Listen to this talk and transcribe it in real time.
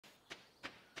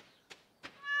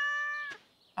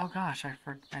Oh gosh, I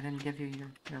didn't give you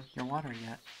your water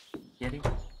yet, Kitty.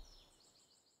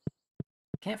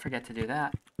 Can't forget to do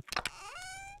that.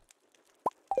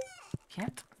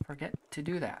 Can't forget to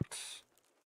do that.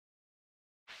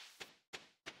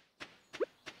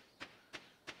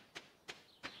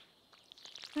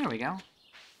 There we go.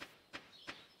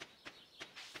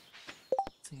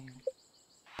 Let's see.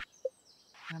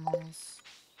 Animals.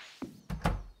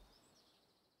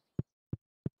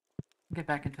 Get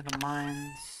back into the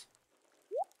mines.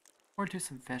 Or do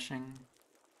some fishing.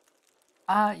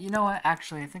 You know what?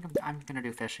 Actually, I think I'm gonna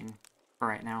do fishing for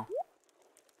right now.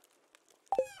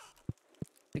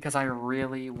 Because I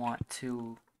really want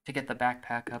to get the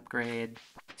backpack upgrade,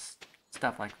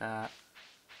 stuff like that.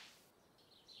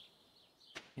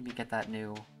 Maybe get that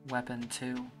new weapon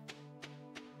too.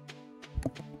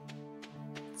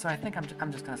 So I think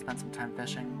I'm just gonna spend some time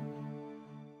fishing.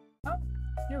 Oh,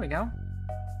 here we go.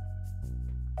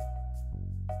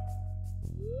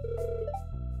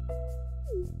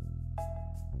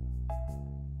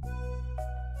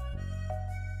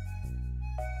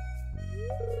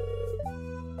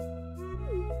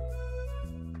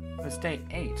 It was day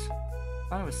 8. I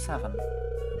thought it was 7.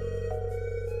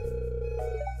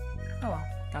 Oh well,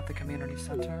 got the community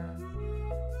center.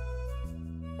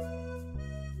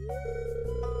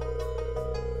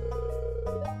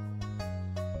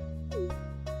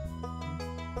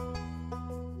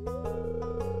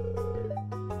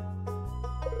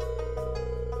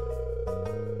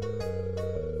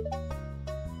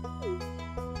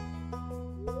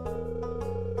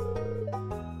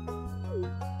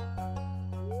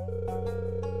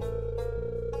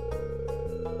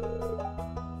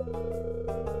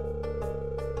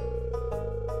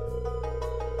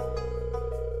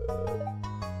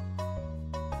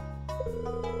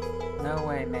 No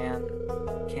way, man.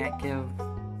 Can't give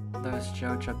those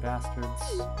Joja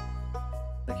bastards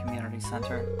the community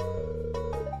center.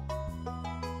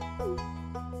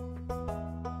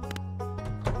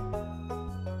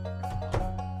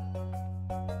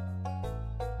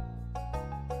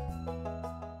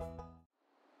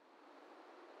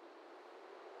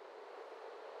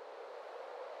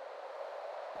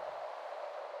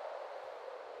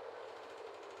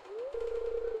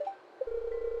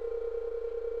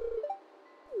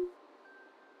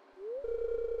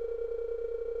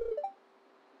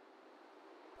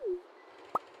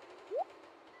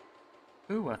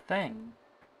 Ooh, a thing.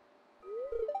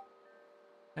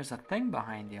 There's a thing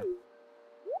behind you.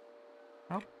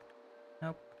 Nope.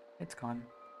 Nope. It's gone.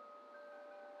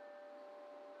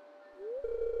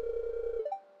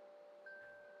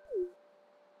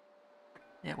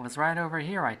 It was right over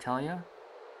here, I tell ya.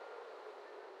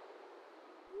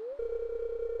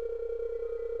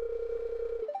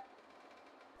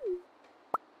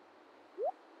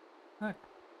 Look,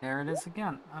 there it is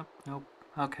again. Oh, nope.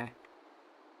 Okay.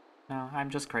 No, I'm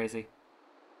just crazy.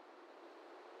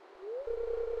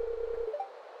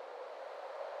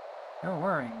 You're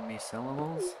worrying me,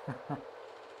 Syllables.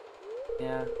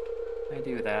 Yeah, I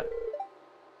do that.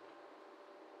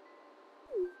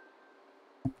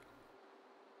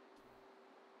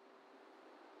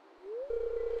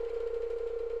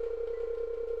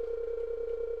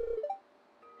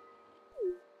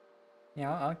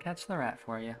 Yeah, I'll catch the rat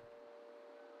for you.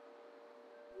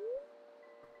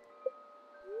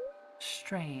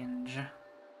 Strange.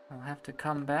 I'll have to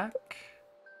come back.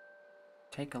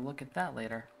 Take a look at that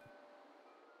later.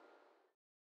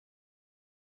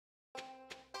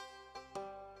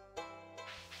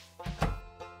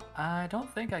 I don't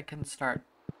think I can start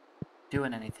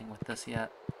doing anything with this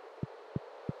yet.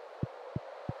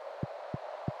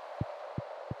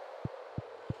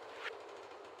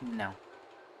 No.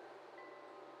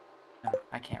 No,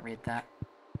 I can't read that.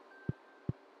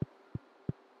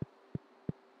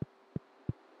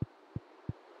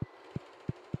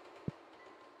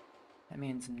 That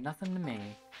means nothing to me.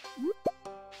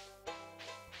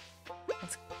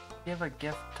 Let's give a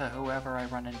gift to whoever I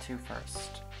run into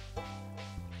first.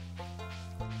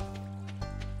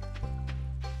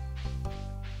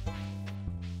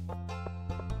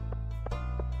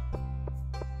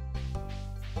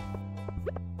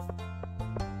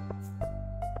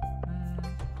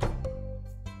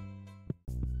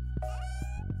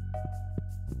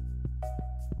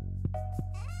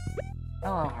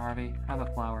 Hello, Harvey. Have a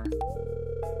flower.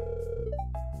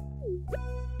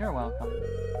 You're welcome.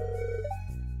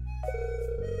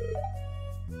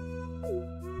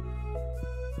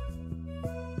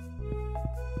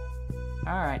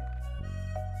 Alright.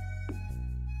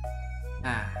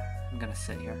 I'm gonna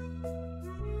sit here.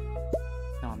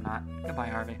 No, I'm not. Goodbye,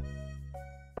 Harvey.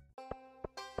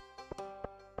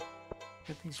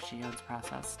 Get these geodes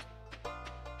processed.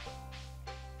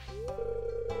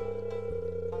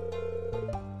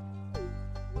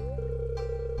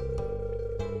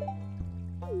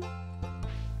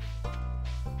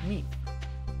 Neat.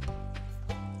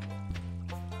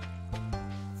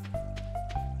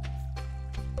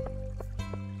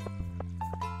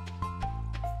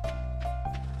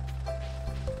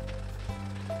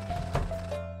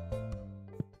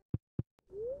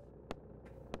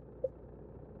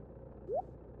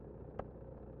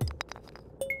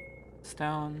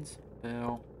 Stones.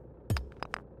 Boo.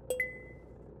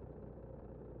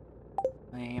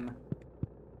 Lame.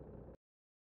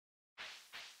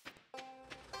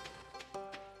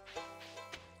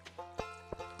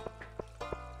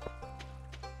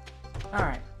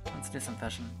 Alright, let's do some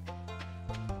fishing.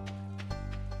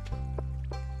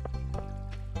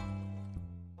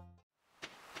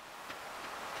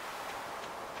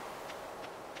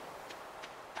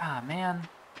 Ah, man.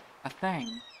 A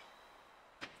thing.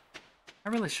 I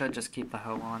really should just keep the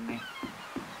hoe on me.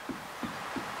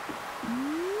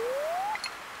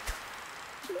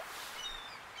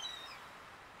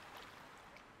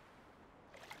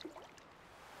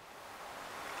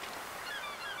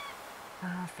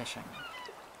 Fishing.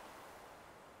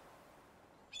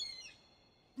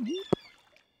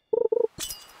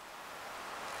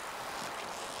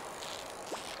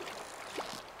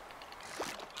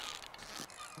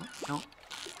 Oh, nope.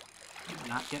 You're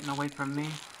not getting away from me.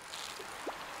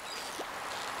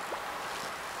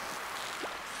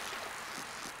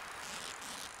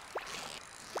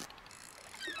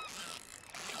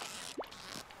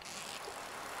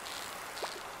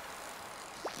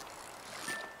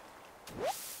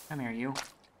 Come here, you.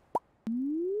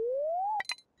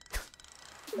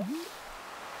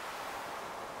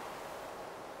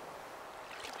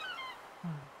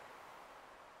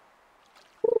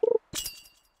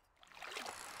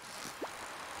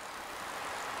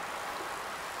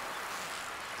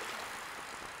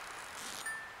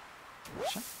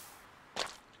 Shit.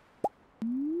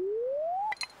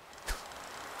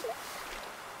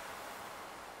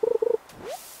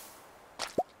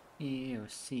 Ew,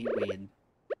 seaweed.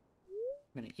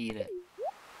 I'm gonna eat it.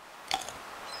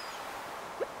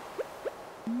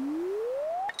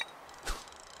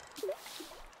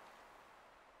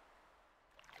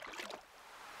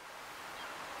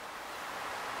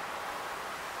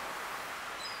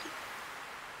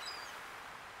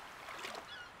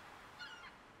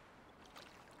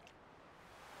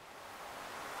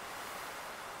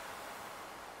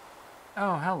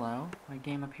 Oh, hello. My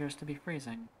game appears to be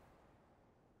freezing.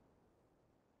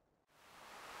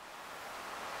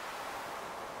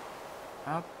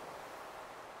 Oh.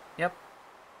 Yep.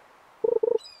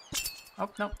 Oh,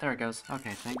 nope, there it goes.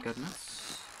 Okay, thank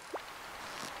goodness.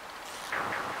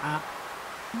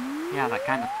 Yeah, that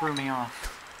kind of threw me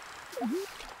off.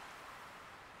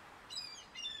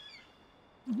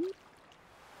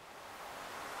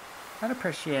 I'd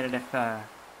appreciate it if,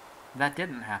 that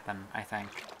didn't happen, I think.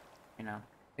 You know,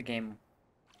 the game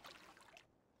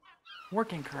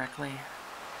working correctly.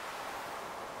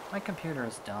 My computer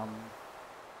is dumb.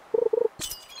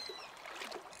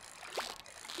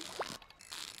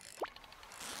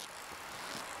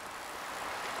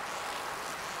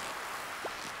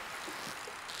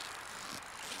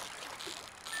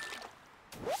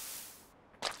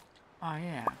 Oh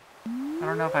yeah. I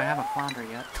don't know if I have a flounder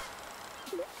yet.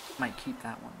 Might keep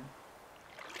that one.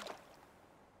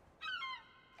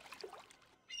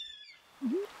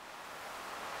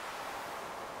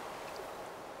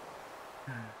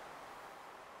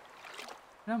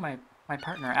 You know, my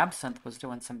partner Absinthe was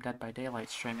doing some Dead by Daylight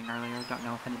streaming earlier. Don't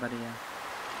know if anybody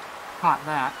caught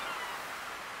that.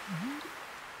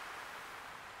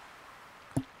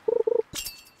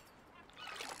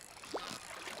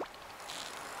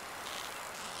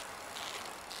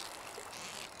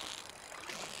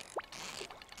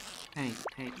 Hey,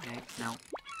 no,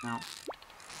 no.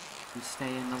 You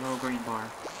stay in the little green bar.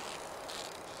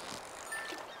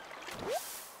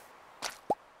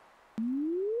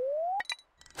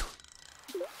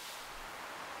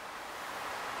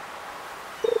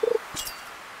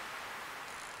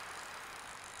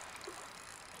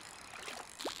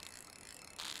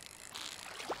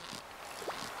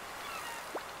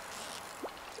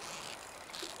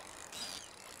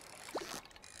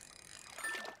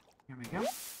 Here we go.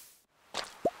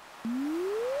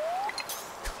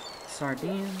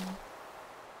 Sardine.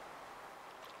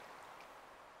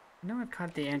 I know I've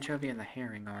caught the anchovy and the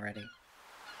herring already.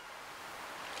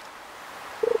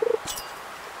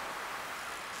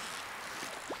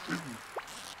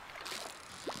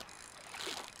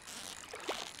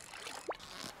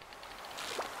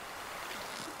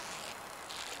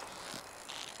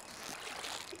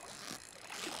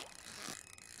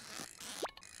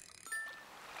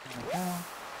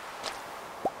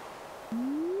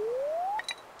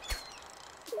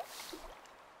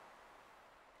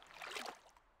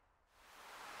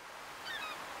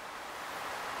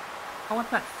 I want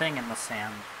that thing in the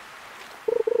sand.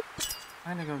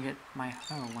 I'm gonna go get my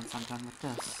hoe once I'm done with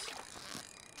this.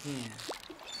 Yeah.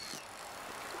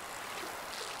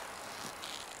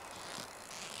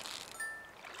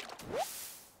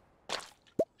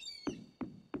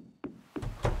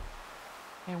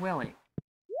 Hey, Willie.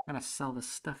 I'm gonna sell this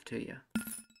stuff to you.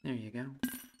 There you go.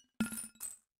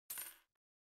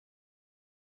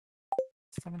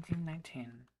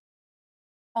 1719.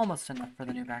 Almost enough for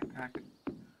the new backpack.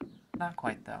 Not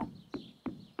quite, though.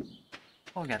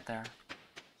 We'll get there.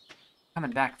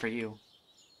 Coming back for you.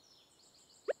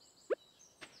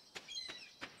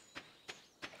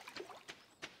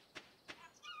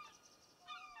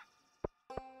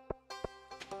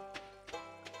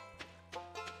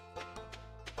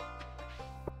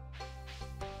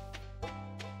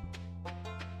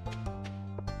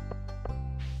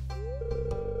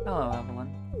 Hello,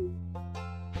 Evelyn.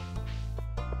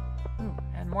 Ooh,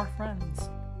 and more friends.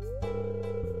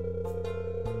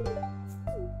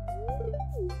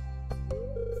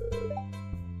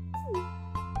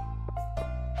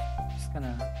 Just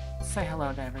gonna say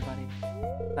hello to everybody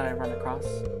that I run across.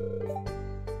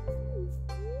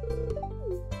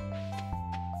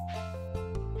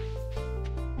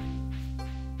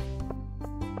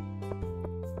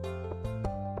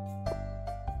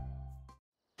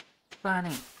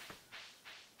 Bunny.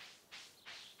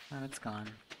 Oh, it's gone.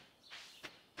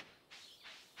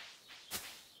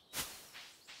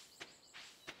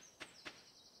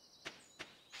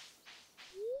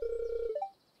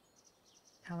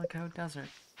 Calico Desert.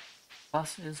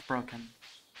 Bus is broken.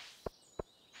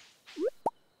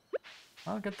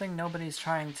 Well, good thing nobody's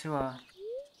trying to,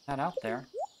 head out there.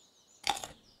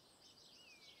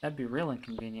 That'd be real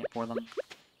inconvenient for them.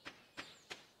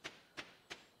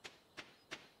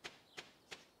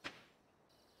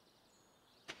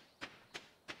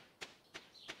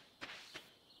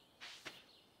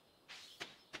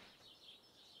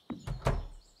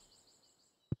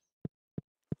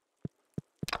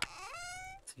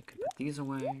 So you could put these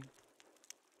away.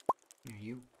 Here,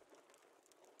 you.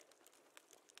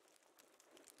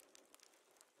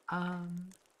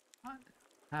 What?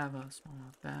 Have a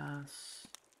small bass.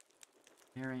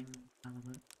 Herring,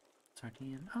 halibut,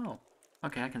 sardine. Oh,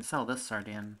 okay, I can sell this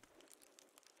sardine.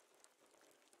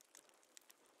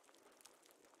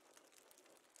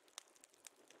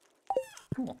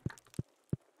 Cool.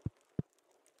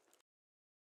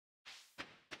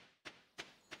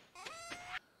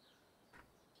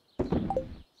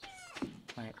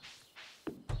 Wait.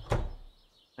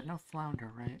 But no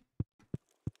flounder, right?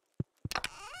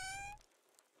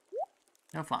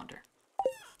 No flounder.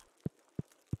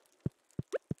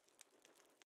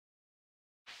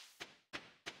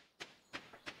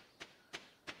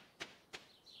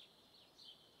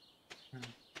 Let's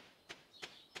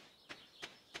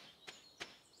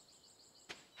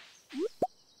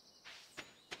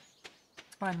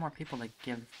find more people to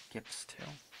give gifts to.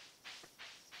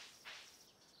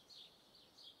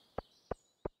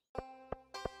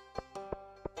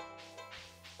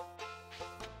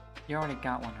 You already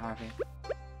got one, Harvey.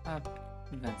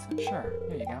 Vincent, sure.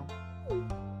 Here you go.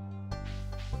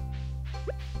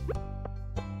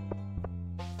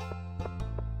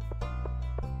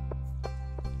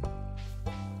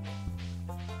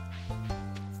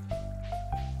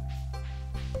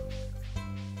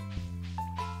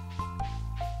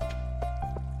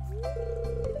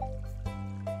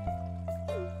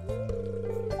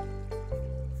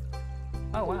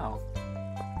 Oh, wow.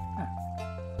 Huh.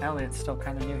 Elliot's still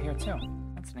kind of new here, too.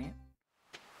 That's neat.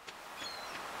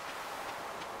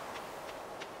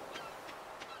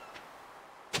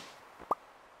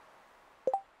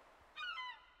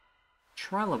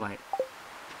 Trilobite.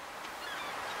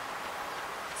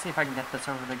 See if I can get this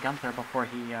over to Gunther before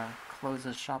he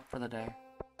closes shop for the day.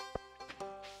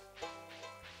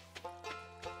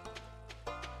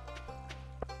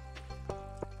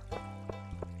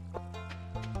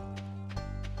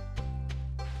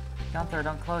 Gunther,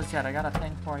 don't close yet. I got a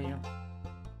thing for you.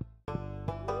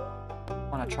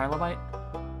 Want a trilobite?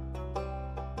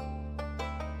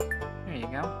 Here you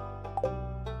go.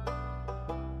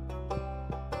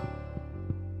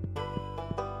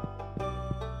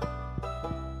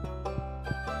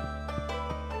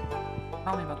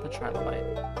 Tell me about the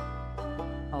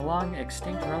trilobite. A long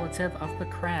extinct relative of the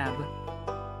crab.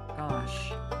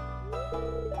 Gosh.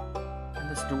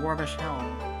 And this dwarvish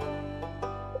helm.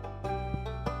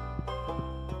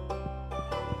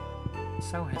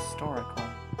 So historical.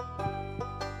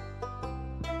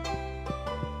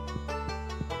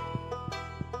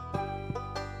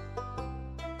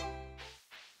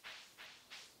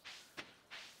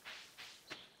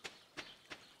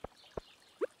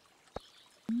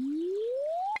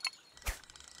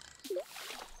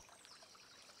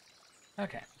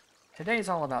 Okay. Today's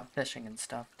all about fishing and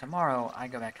stuff. Tomorrow, I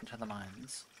go back into the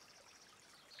mines.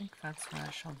 I think that's what I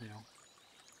shall do.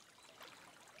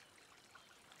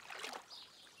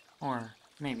 Or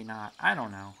maybe not. I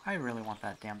don't know. I really want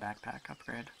that damn backpack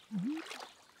upgrade.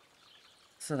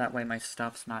 So that way my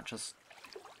stuff's not just...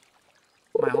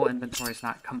 My whole inventory's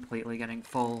not completely getting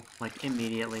full, like,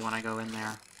 immediately when I go in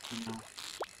there, you know?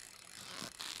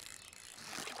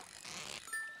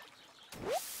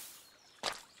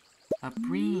 A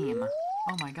Bream!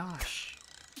 Oh my gosh.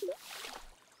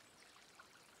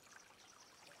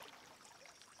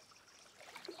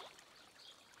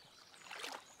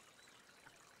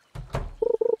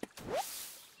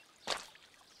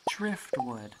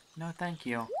 Driftwood. No thank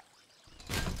you.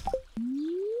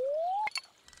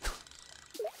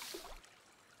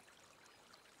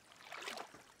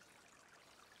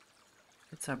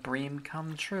 It's a Bream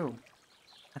come true.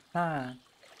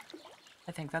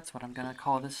 I think that's what I'm gonna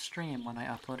call this stream when I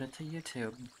upload it to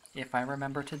YouTube. If I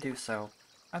remember to do so.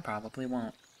 I probably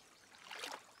won't.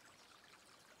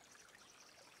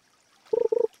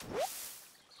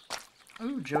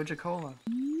 Ooh, Joja Cola.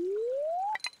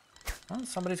 Well,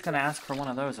 somebody's gonna ask for one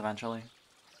of those eventually.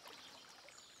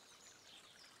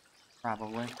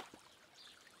 Probably.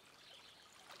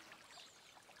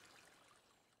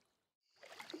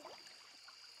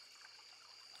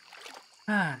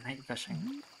 Ah, night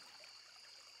fishing.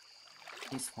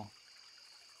 Peaceful.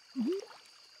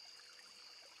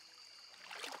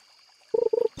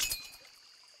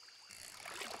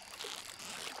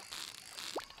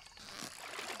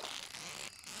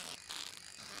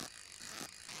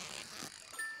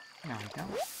 There we go.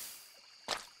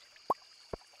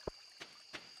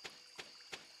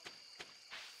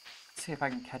 See if I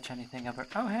can catch anything of it.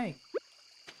 Oh, hey!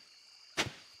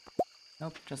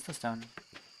 Nope, just a stone.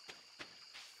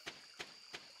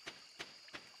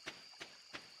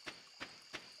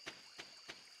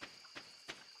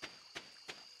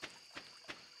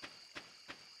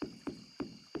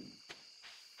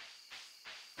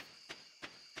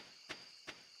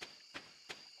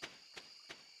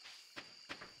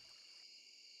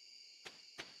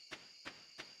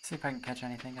 See if I can catch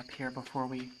anything up here before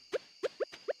we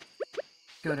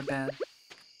go to bed.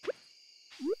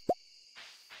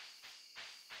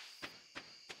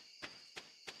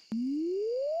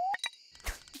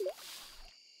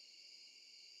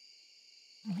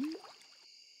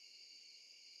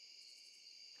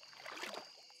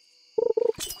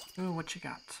 Ooh, what you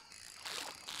got?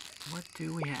 What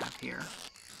do we have here?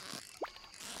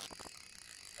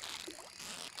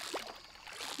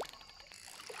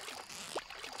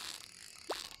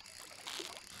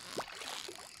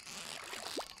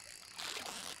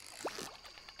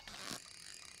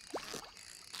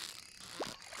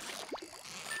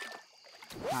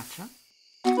 Gotcha.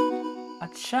 A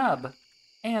chub!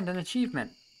 And an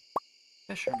achievement.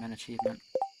 Fisherman achievement.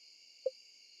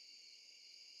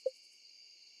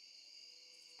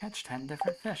 Catch 10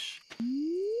 different fish.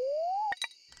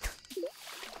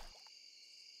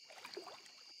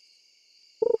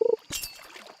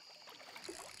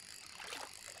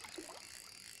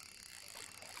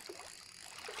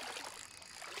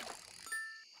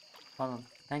 Well,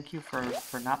 thank you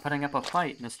for not putting up a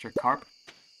fight, Mr. Carp.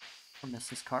 Or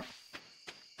Mrs. Carp.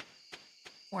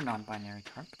 Or non-binary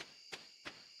Carp.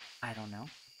 I don't know.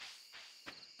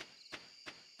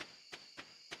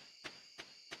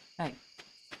 Hey.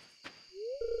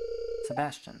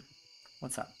 Sebastian.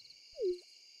 What's up?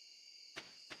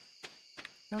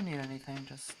 Don't need anything,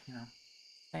 just, you know,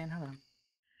 saying hello.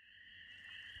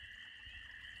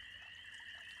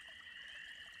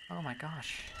 Oh my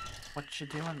gosh. What you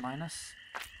doing, Linus?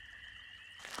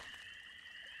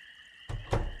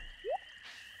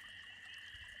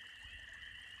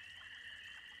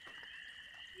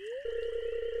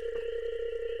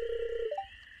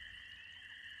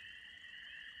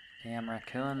 Damn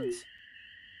raccoons.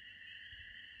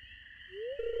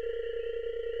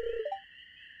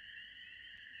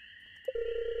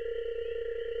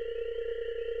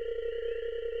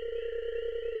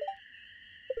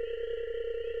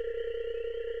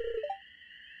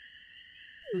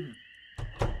 Hmm.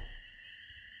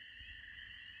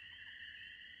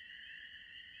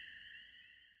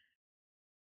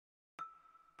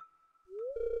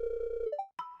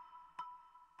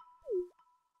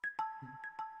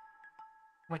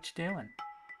 What you doing?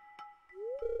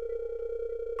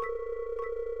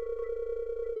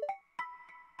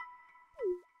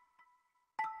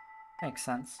 Makes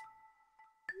sense.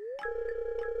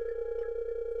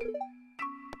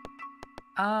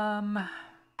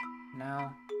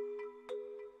 No.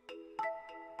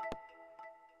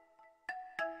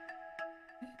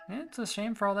 It's a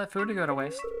shame for all that food to go to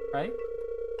waste, right?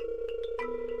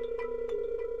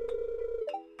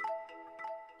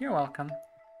 You're welcome.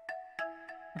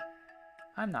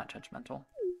 I'm not judgmental.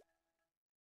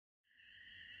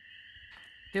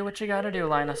 Do what you gotta do,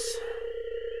 Linus.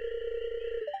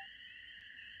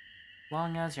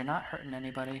 Long as you're not hurting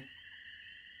anybody.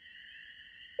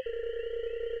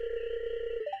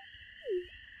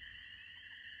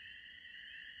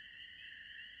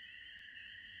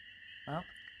 Well,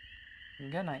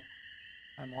 good night.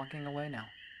 I'm walking away now.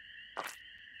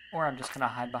 Or I'm just gonna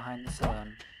hide behind the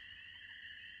saloon.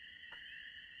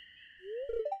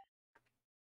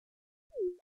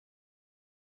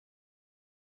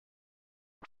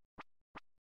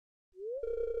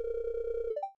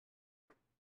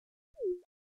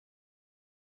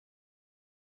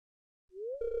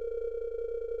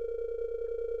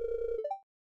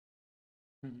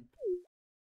 Hmm.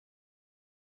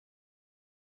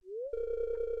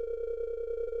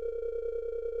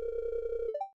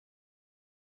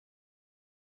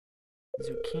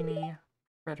 Zucchini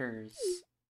fritters.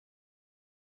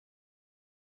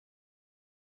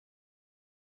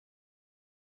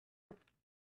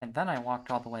 And then I walked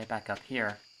all the way back up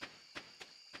here.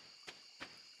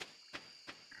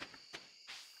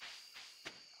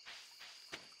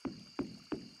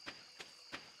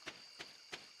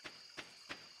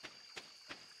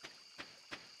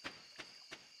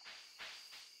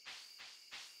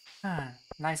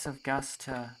 Nice of Gus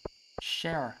to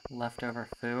share leftover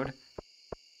food.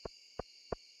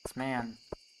 Man,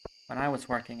 when I was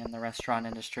working in the restaurant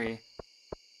industry,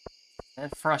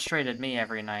 it frustrated me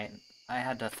every night. I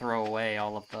had to throw away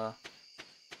all of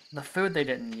the food they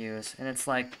didn't use, and it's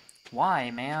like, why,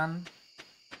 man?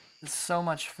 There's so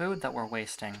much food that we're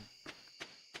wasting.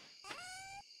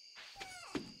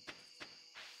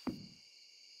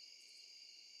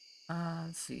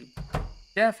 Let's see.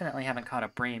 Definitely haven't caught a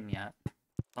Bream yet.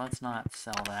 Let's not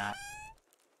sell that.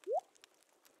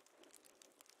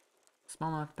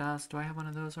 Smallmouth bass, do I have one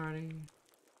of those already?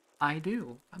 I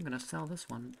do. I'm gonna sell this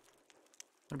one.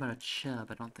 What about a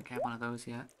chub? I don't think I have one of those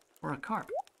yet. Or a carp.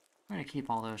 I'm gonna keep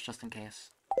all those just in case.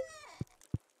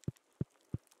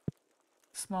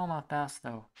 Smallmouth bass,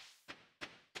 though.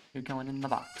 You're going in the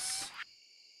box.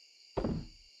 I'm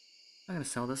gonna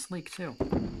sell this leek, too.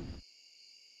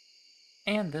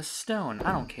 And this stone.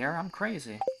 I don't care. I'm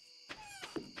crazy.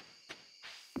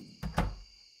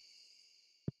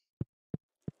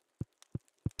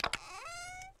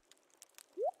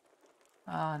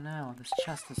 Oh no, this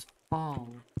chest is full.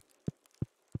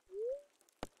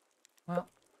 Well,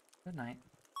 good night.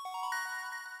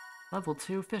 Level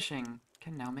 2 fishing.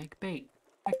 Can now make bait.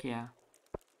 Heck yeah.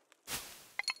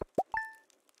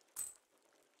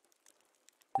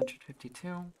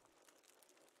 152.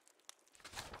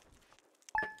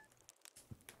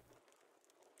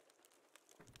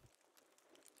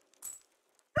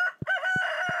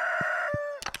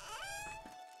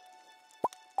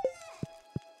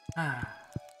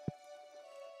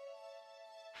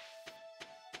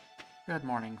 Good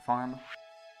morning, farm.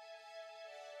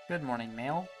 Good morning,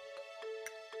 mail.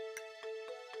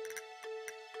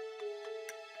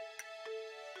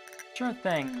 Sure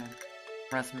thing,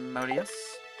 Resmodius.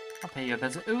 I'll pay you a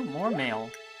visit. Ooh, more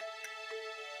mail.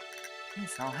 You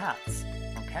sell hats.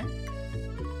 Okay.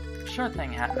 Sure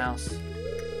thing, Hat Mouse.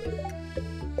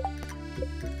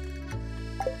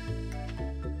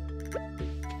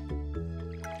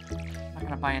 Not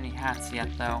gonna buy any hats yet,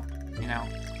 though. You know.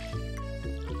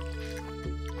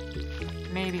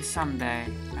 Maybe someday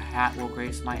a hat will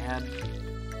grace my head.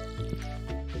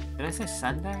 Did I say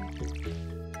Sunday?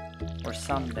 Or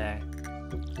someday?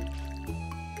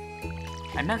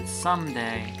 I meant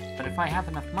someday, but if I have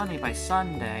enough money by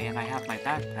Sunday and I have my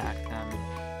backpack,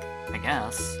 then I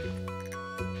guess.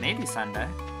 Maybe Sunday.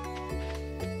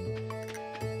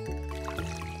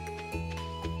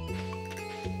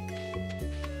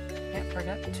 Can't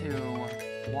forget to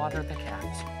water the cat.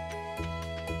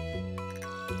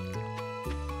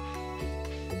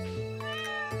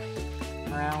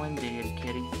 Meow indeed,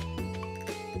 kitty.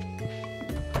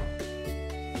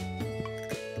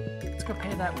 Let's go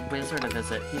pay that wizard a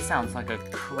visit. He sounds like a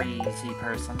crazy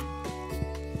person.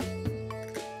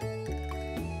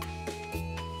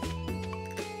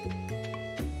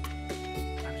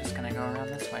 I'm just gonna go around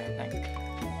this way, I think.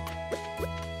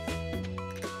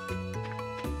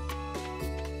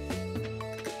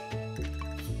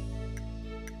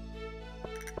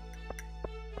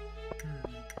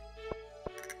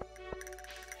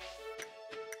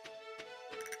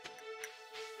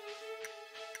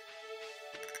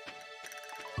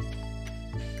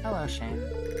 Hello, Shane.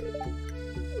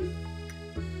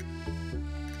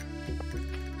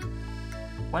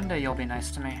 One day you'll be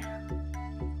nice to me.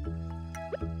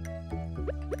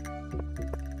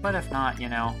 But if not, you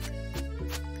know.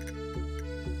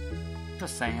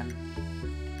 Just saying.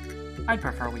 I'd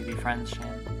prefer we be friends, Shane.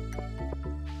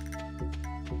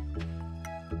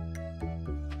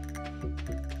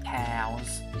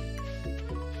 Cows.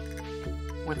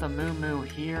 With a moo-moo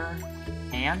here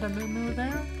and a moo-moo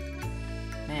there?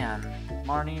 Man,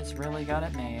 Marnie's really got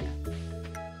it made.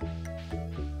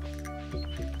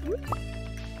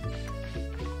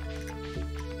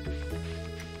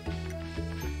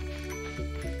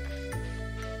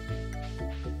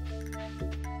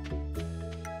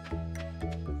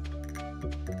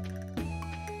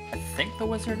 I think the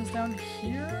wizard is down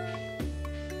here?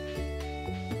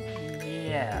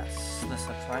 Yes, this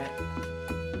looks right.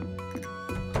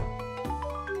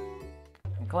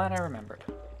 I'm glad I remembered.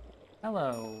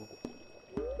 Hello,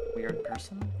 weird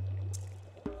person.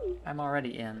 I'm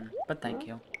already in, but thank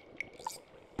you.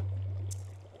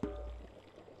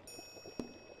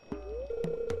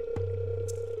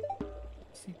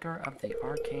 Seeker of the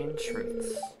arcane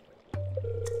truths.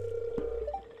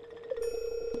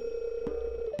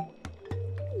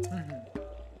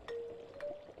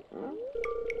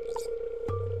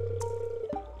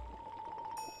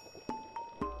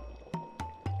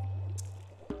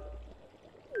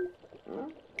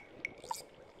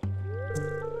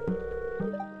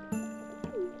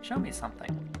 Show me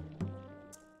something.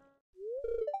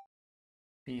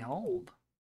 Behold.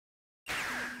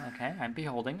 Okay, I'm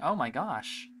beholding. Oh my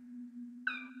gosh.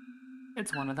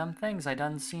 It's one of them things I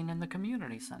done seen in the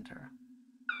community center.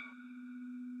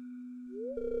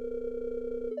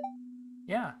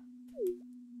 Yeah.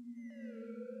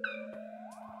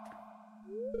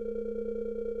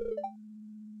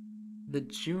 The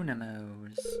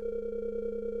Junimos.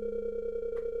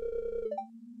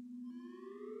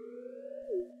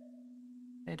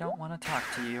 They don't want to talk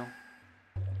to you.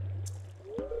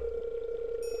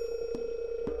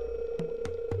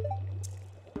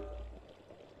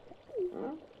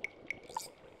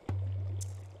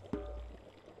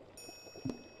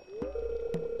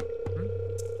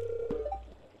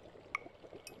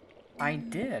 I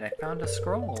did. I found a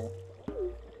scroll.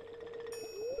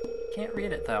 Can't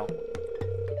read it though.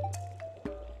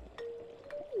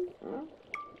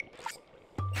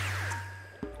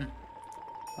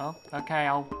 Oh, okay.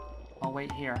 I'll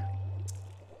wait here.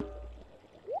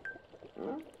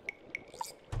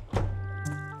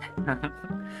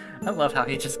 I love how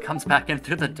he just comes back in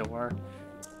through the door.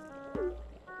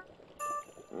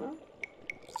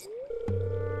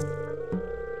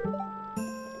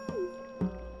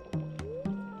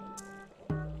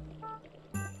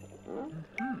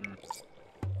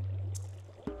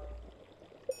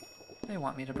 They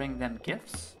want me to bring them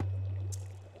gifts?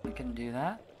 I can do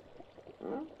that.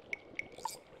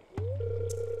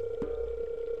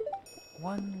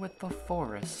 One with the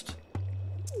forest.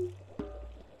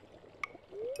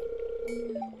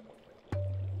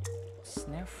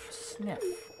 Sniff, sniff,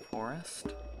 forest.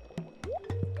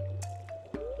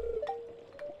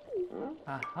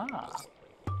 Aha.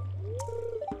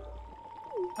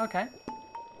 Okay.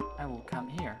 I will come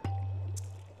here.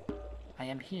 I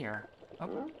am here.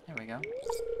 Oh, there we go.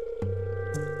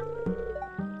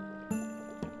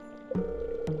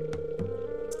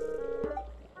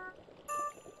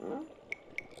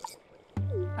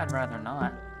 I'd rather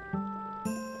not.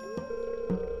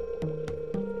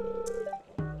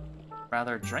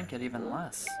 Rather drink it even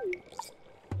less.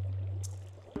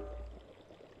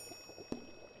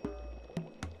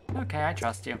 Okay, I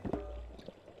trust you.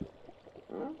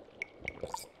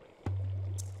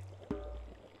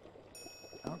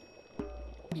 Oh.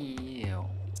 Ew.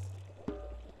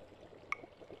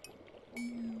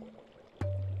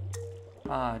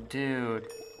 Oh, dude.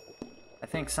 I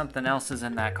think something else is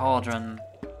in that cauldron.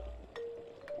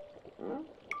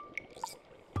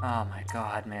 Oh my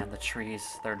god, man, the trees,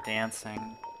 they're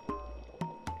dancing.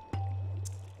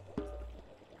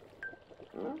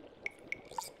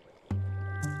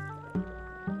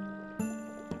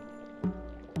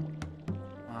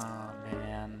 Oh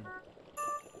man.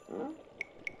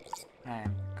 I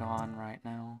am gone right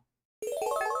now.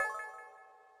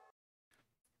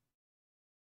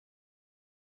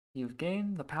 You've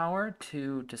gained the power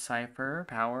to decipher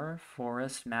power,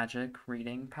 forest, magic,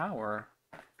 reading, power.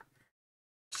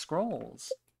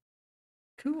 Scrolls.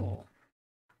 Cool.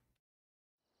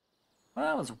 Well,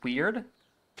 that was weird.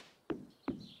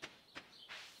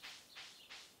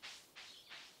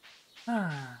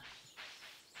 Ah.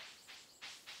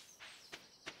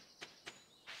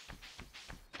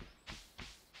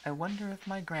 I wonder if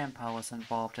my grandpa was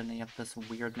involved in any of this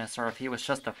weirdness or if he was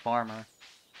just a farmer.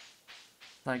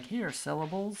 Like, here,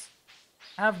 Syllables,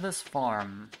 have this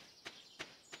farm.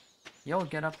 You'll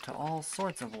get up to all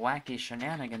sorts of wacky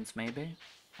shenanigans, maybe.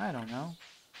 I don't know.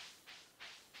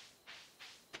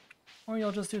 Or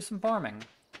you'll just do some farming.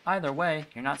 Either way,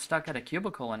 you're not stuck at a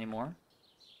cubicle anymore.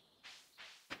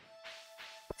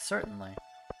 Certainly.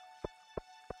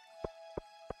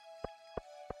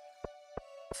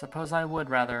 Suppose I would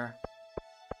rather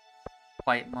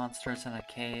fight monsters in a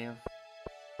cave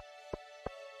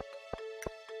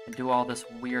and do all this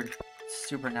weird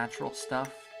supernatural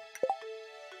stuff.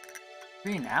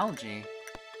 Green algae?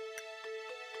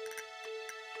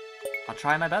 I'll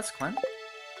try my best, Clint.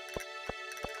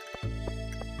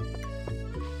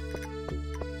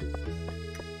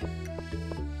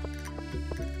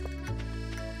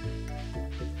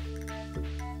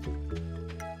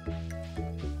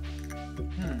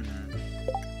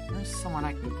 There's someone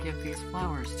I can give these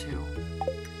flowers to.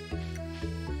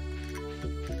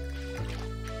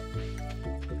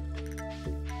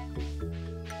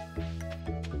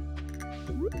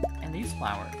 And these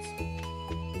flowers.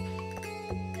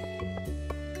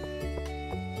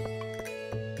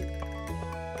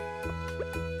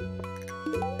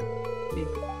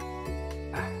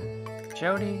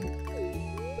 Jody.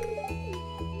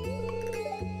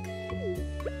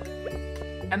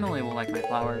 Emily will like my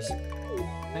flowers.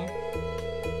 Okay.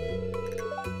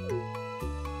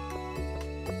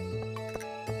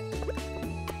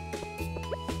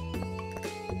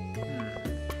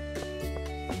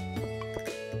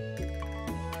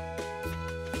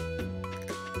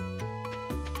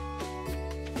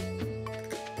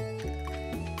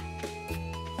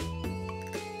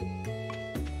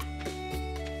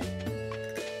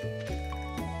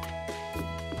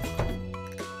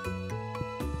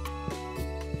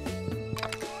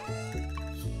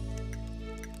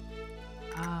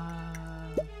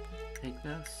 Take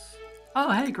this. Oh,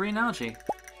 hey, green algae.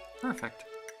 Perfect.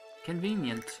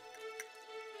 Convenient.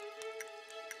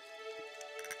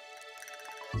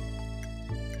 Why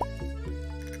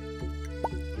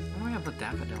do we have the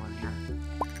daffodil in here?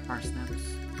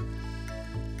 Parsnips.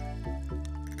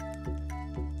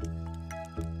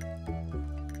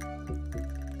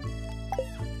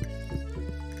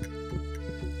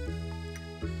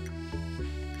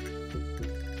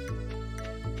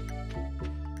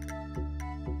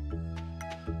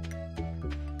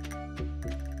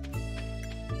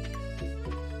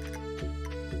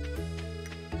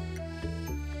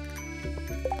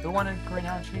 Who wanted green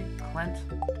algae? Clint?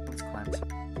 What's Clint?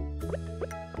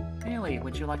 Haley,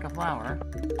 would you like a flower?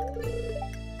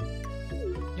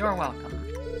 You're welcome.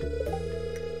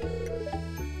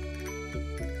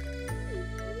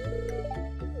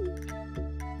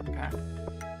 Okay.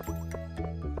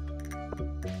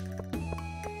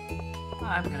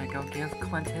 I'm gonna go give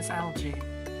Clint his algae.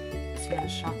 Is he in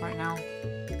his shop right now?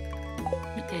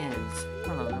 He is.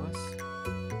 Hello, Lewis.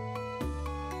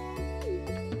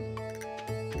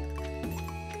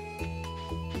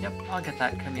 Yep, I'll get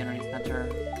that community center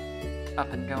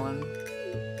up and going.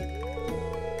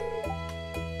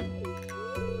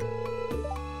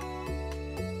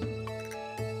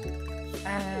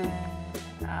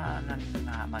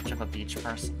 Not much of a beach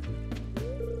person.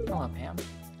 Hello, Pam.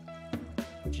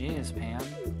 Jeez, Pam.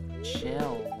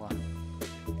 Chill.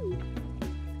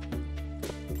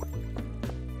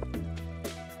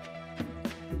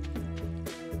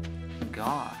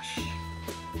 Gosh.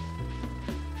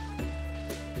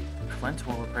 Clint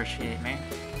will appreciate me.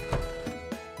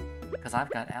 Because I've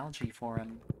got algae for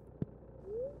him.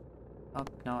 Oh,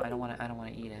 no, I don't want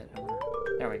to eat it.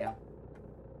 There we go.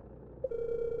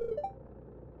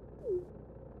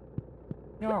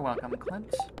 You're welcome,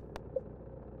 Clint.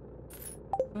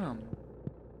 Boom.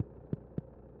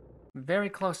 Very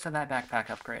close to that backpack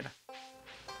upgrade.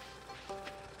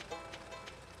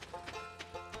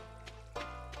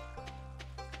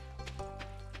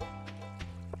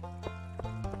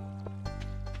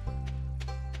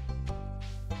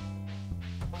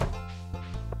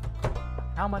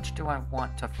 How much do I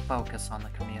want to focus on the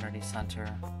community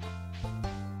center?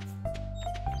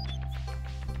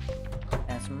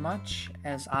 As much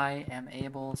as I am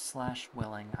able /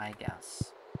 willing, I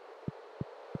guess.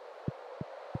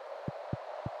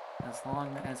 As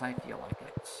long as I feel like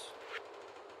it.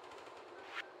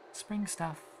 Spring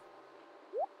stuff.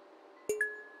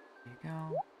 There you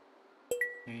go.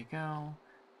 There you go.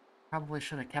 Probably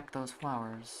should have kept those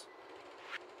flowers.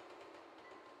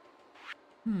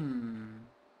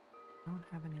 Don't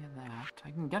have any of that. I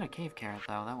can get a cave carrot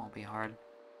though, that won't be hard.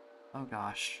 Oh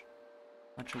gosh.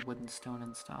 Bunch of wood and stone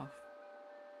and stuff.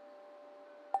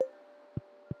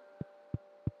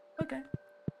 Okay.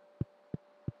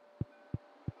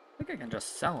 I think I can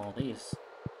just sell all these.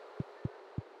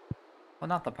 Well,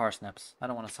 not the parsnips. I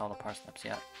don't want to sell the parsnips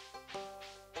yet.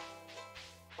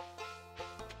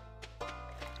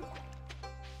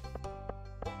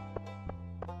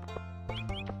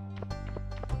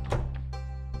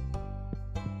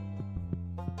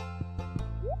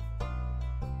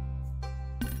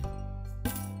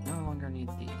 No longer need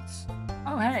these.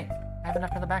 Oh, hey! I have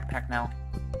enough for the backpack now.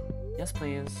 Yes,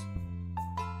 please.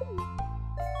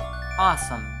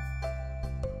 Awesome.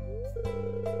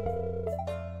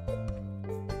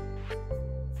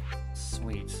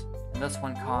 Sweet. And this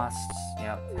one costs,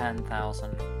 yeah,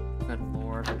 10,000. Good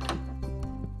lord.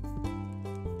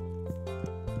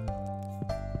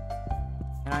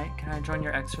 Can I join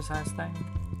your exercise thing?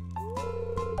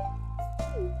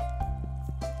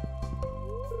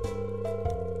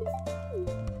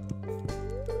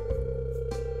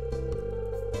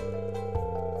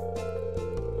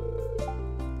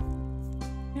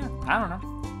 Yeah, I don't know.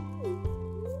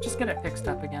 Just get it fixed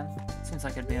up again. Seems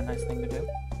like it'd be a nice thing to do.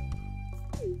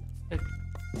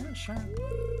 Yeah, sure.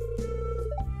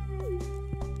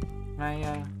 Can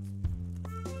I,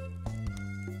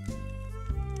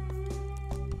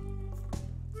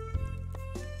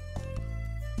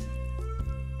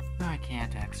 I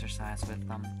can't exercise with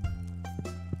them.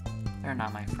 They're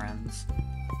not my friends.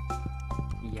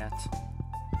 Yet.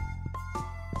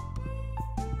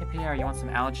 Hey Pierre, you want some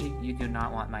algae? You do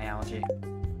not want my algae.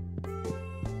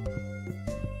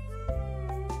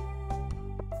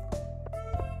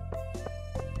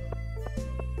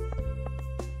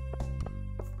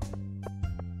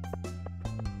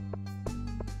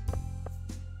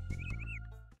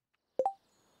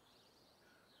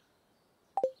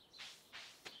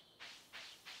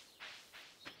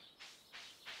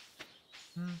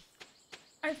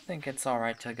 I think it's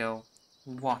alright to go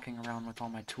walking around with all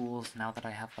my tools now that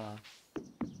I have a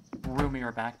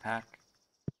roomier backpack.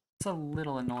 It's a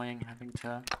little annoying having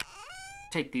to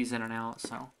take these in and out,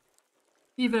 so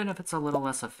even if it's a little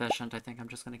less efficient, I think I'm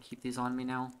just going to keep these on me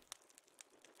now.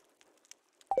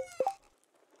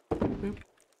 Boop.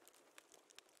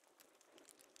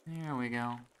 There we go.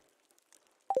 I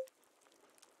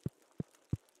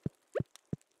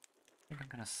think I'm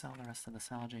going to sell the rest of this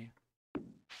algae.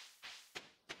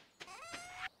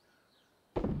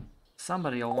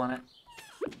 Somebody will want it.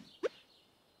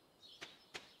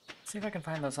 See if I can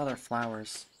find those other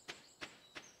flowers.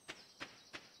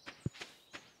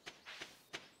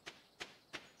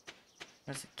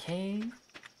 There's a cave,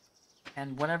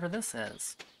 and whatever this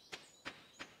is.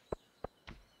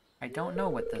 I don't know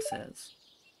what this is.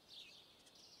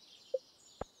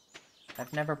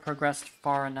 I've never progressed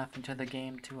far enough into the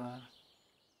game to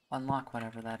unlock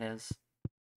whatever that is.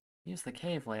 Use the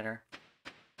cave later.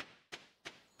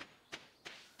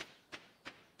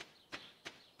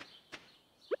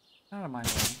 Out of my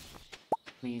way.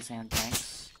 Please and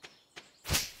thanks.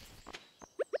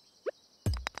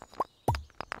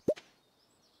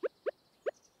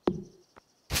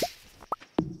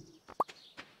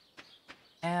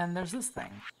 And there's this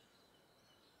thing.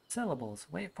 Syllables.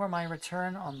 Wait for my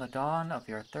return on the dawn of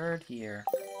your 3rd year.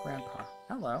 Grandpa.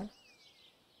 Hello.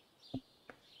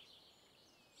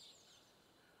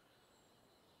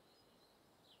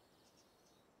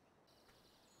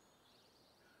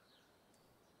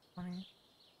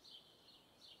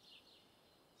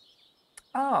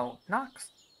 Oh,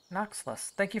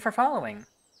 Noxless. Thank you for following.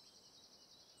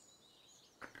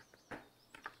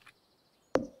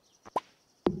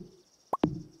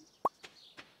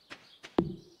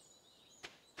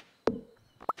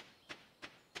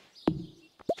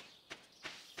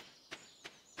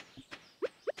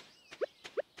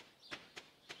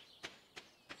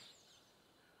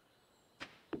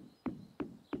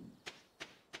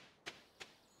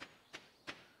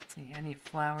 See any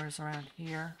flowers around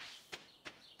here?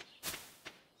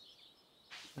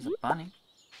 There's a bunny.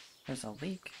 There's a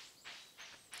leek.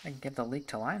 I can give the leek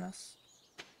to Linus.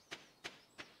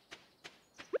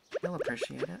 He'll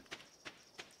appreciate it.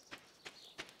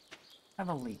 Have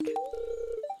a leek.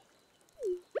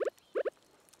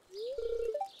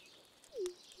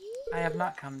 I have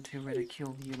not come to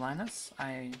ridicule you, Linus.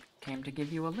 I came to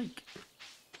give you a leek.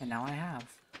 And now I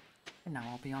have. And now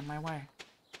I'll be on my way.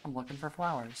 I'm looking for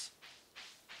flowers.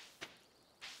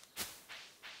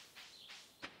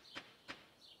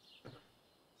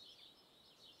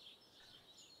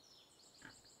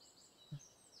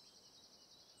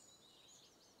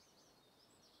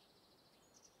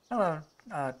 Hello,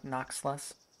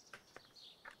 Noxless.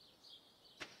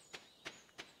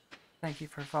 Thank you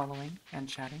for following and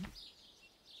chatting.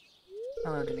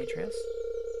 Hello, Demetrius.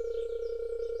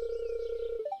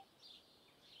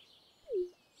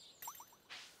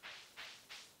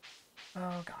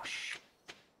 Oh, gosh.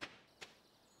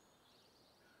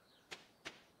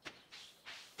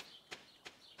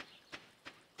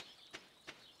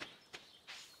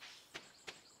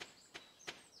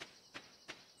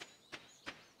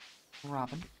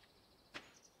 Robin. I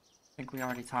think we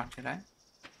already talked today.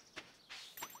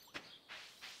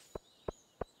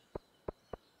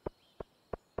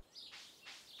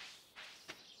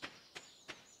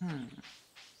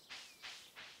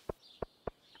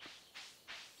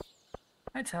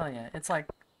 I tell you, it's like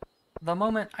the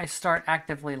moment I start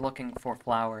actively looking for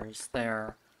flowers,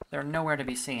 they're nowhere to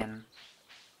be seen.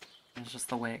 It's just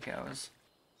the way it goes.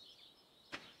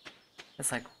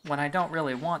 It's like when I don't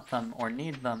really want them or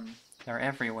need them, they're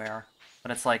everywhere.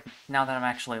 But it's like now that I'm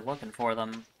actually looking for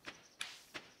them,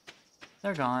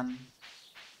 they're gone.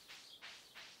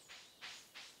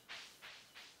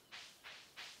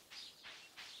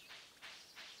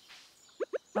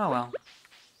 Oh well.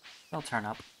 They'll turn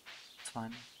up. It's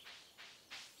fine.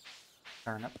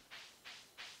 Turn up.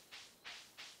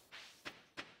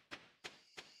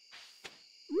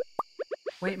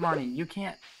 Wait, Marnie, you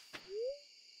can't...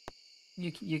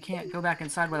 You can't go back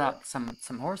inside without some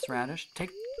horseradish.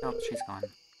 Take... Oh, she's gone.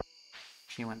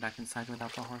 She went back inside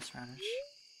without the horseradish.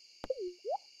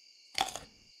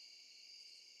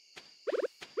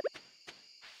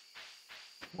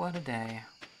 What a day.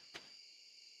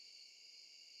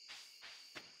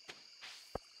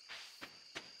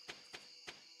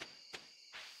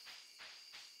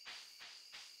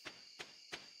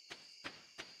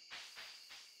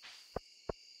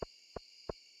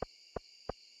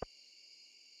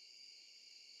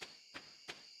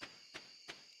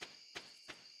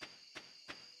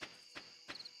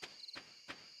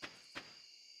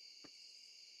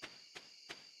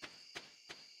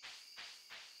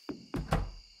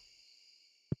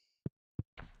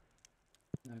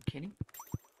 No kitty.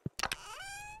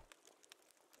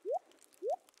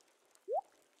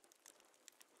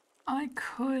 I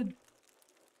could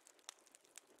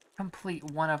complete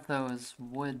one of those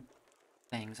wood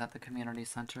things at the community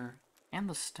center. And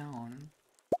the stone.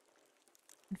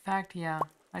 In fact, yeah,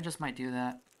 I just might do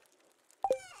that.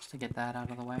 Just to get that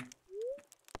out of the way.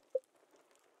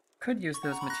 Could use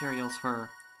those materials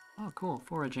for... Oh, cool,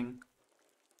 foraging.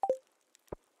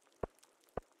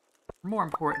 More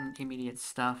important, immediate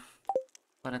stuff.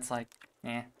 But it's like,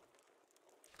 eh.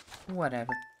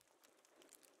 Whatever.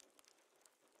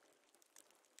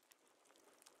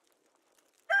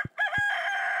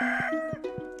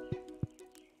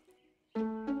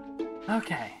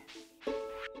 Okay.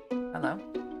 Hello.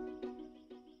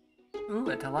 Ooh,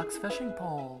 a deluxe fishing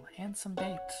pole and some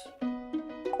bait.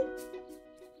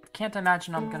 Can't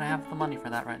imagine I'm gonna have the money for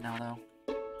that right now, though.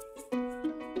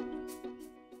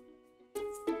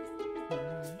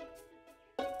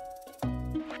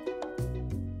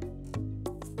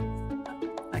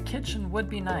 A kitchen would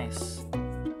be nice.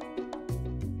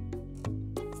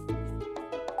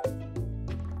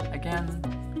 Again,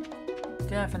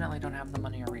 definitely don't have the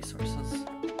money or resources.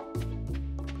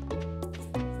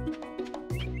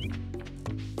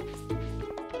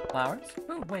 Flowers?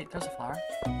 Ooh, wait, there's a flower.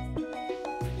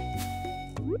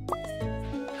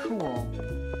 Cool.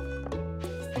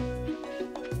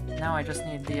 Now I just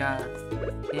need the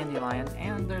dandelion,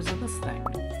 and there's this thing.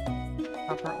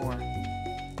 Copper ore.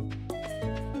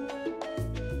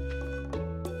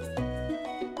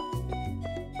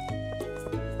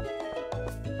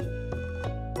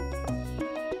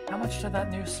 How much did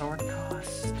that new sword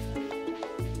cost?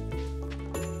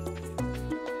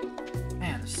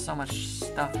 Man, there's so much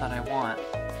stuff that I want.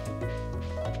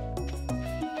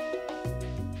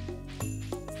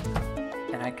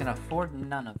 And I can afford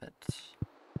none of it.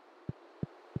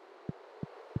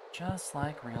 Just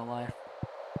like real life.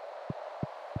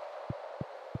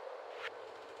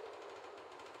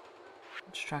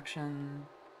 Construction.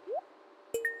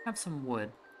 Have some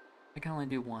wood. I can only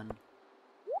do one.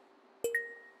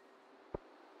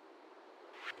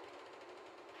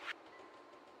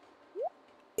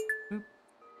 Oop.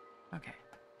 Okay.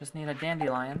 Just need a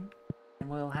dandelion, and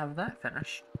we'll have that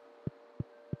finished.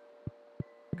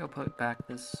 Go put back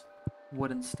this wood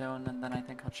and stone, and then I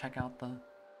think I'll check out the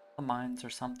mines or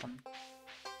something.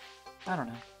 I don't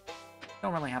know.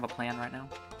 Don't really have a plan right now.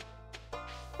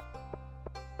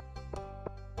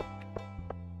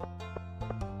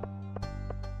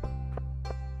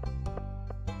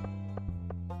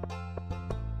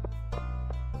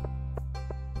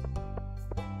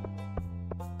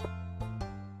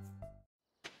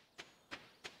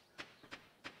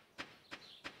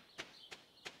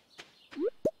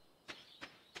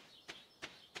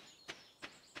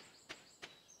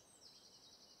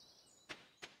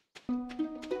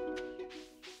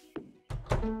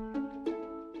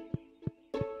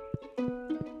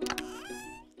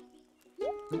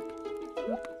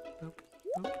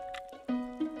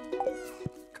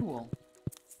 Cool.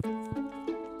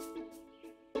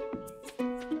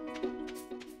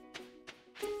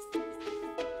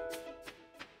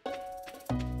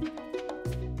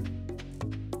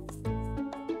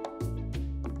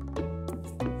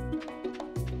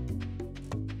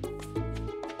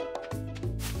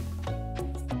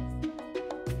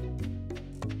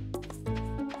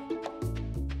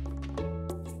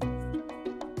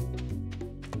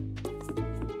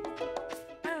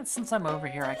 Since I'm over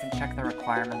here, I can check the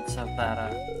requirements of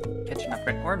that kitchen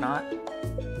upgrade. Or not.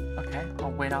 Okay,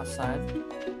 I'll wait outside.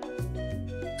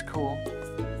 It's cool.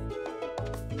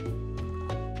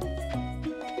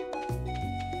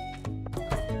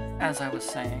 As I was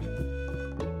saying,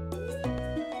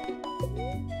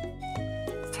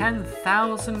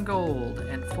 10,000 gold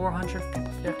and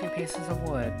 450 pieces of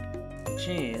wood.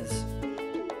 Jeez.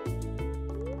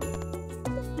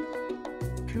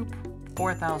 Coop,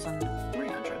 4,300.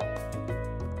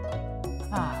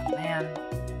 Ah, man.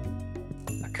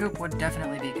 A coop would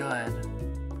definitely be good.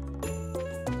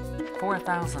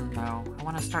 4,000 though. I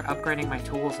want to start upgrading my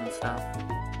tools and stuff.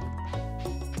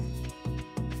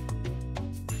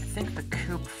 I think the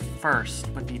coop first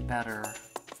would be better.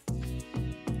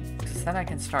 Because then I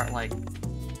can start, like,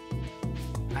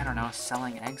 I don't know,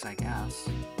 selling eggs, I guess.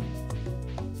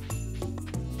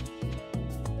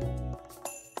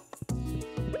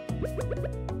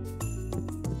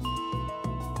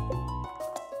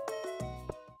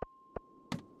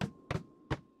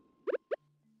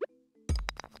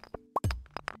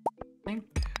 I think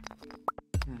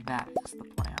that is the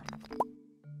plan.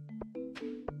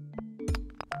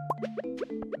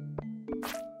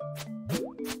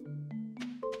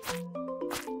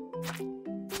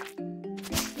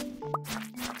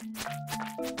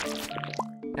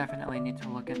 Definitely need to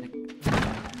look into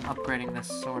upgrading this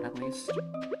sword at least. See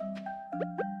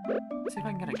if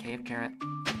I can get a cave carrot.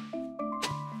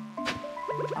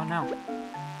 Oh no.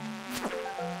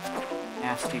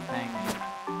 Nasty thing.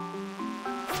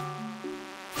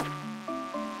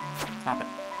 Stop it.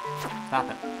 Stop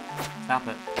it. Stop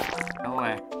it. Go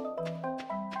away.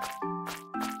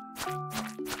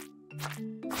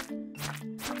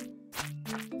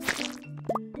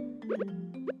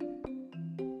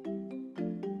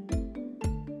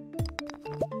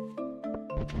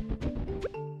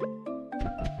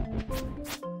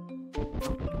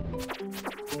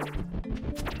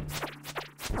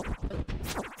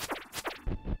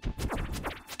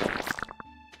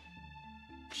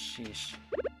 Sheesh.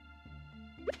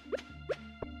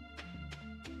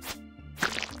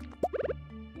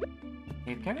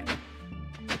 Cave carrot?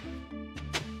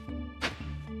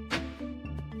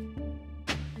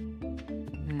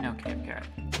 No cave carrot.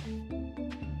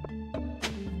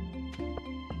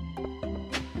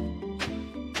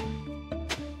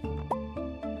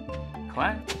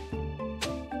 Clay?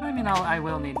 I mean, I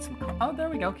will need some. Oh, there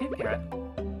we go, cave carrot.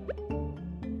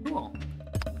 Cool.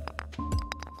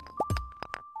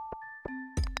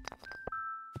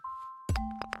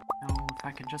 Oh, if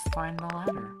I could just find the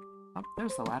ladder. Oh,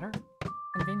 there's the ladder.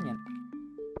 Convenient.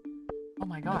 Oh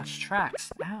my gosh,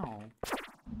 tracks. Ow.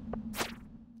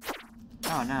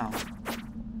 Oh no.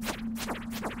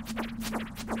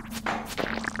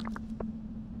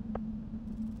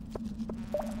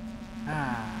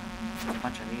 Ah, a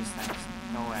bunch of these things.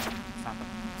 No way. Stop it.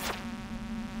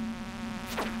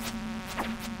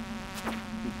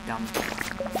 You dumb.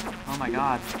 Oh my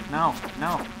god. No,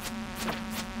 no.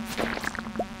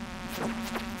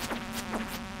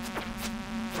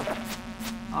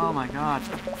 Oh my god.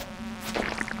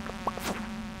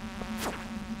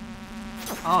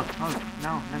 Oh,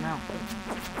 no, no, no.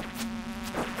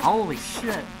 Holy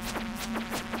shit.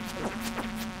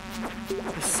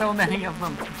 There's so many of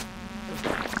them.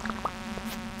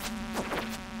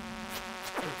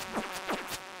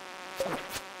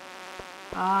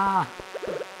 Ah.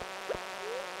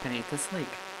 Gonna eat this leek.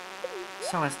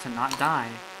 So as to not die.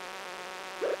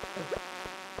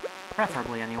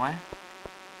 Preferably, anyway.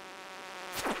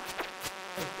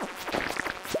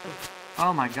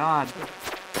 Oh my god.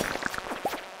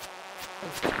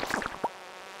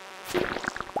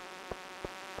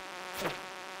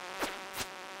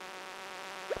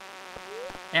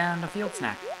 And a field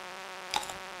snack.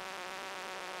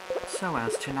 So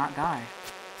as to not die.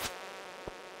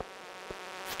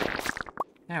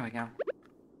 There we go.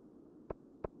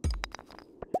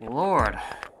 Lord.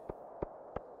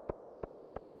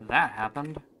 That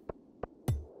happened.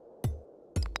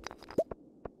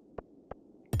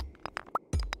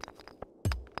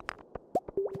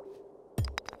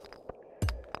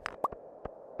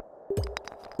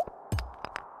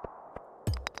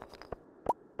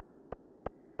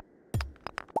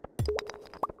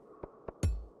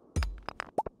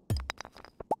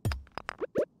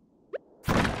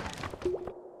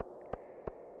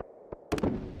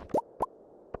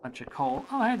 Bunch of coal.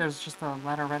 Oh, hey, there's just a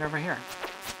ladder right over here.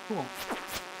 Cool.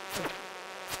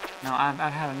 No, I've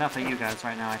had enough of you guys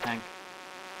right now, I think.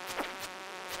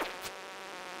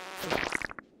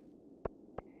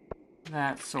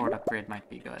 That sword upgrade might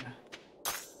be good.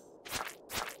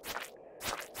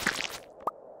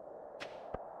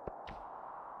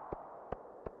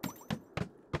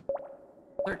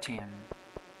 13.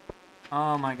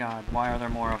 Oh my god, why are there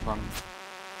more of them?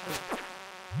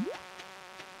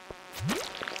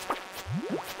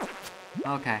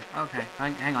 Okay, okay.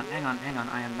 Hang on, hang on, hang on.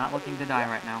 I am not looking to die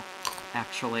right now.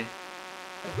 Actually.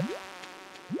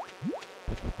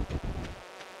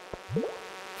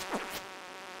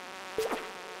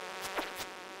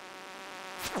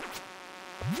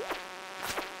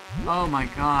 Oh my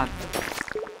god.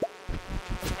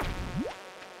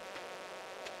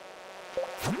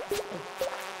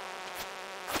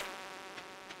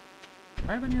 Do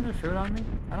I have any other food on me?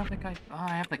 I don't think I... Oh, I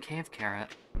have the cave carrot.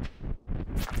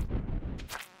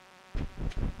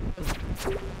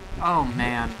 Oh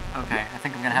man. Okay, I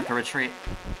think I'm gonna have to retreat.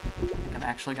 I think I'm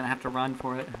actually gonna have to run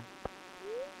for it.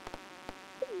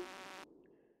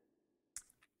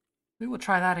 We will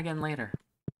try that again later.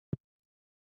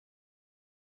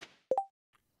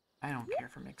 I don't care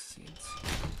for mixed seeds.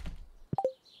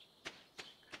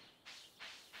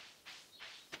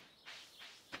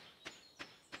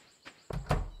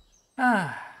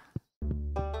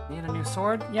 Need a new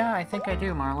sword? Yeah, I think I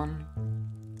do, Marlon.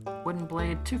 Wooden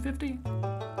blade, 250?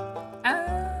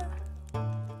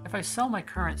 If I sell my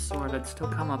current sword, it'd still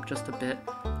come up just a bit.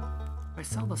 If I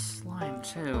sell the slime,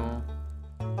 too...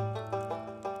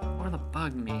 Or the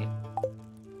bug meat.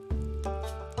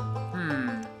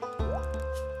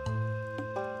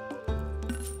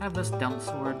 I have this dump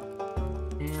sword,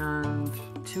 and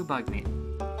 2 bug meat.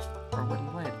 For a wooden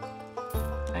blade.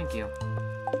 Thank you.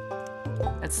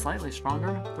 It's slightly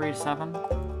stronger, 3-7.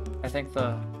 I think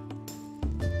the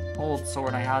old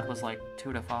sword I had was like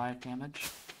 2 to 5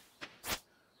 damage.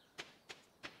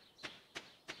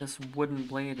 This wooden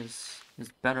blade is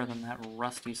better than that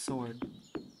rusty sword.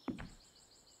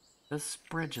 This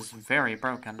bridge is very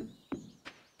broken.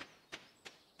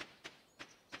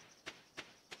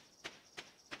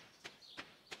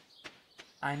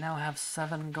 I now have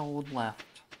 7 gold left.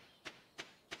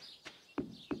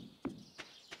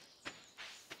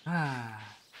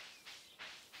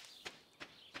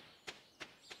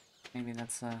 Maybe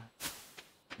that's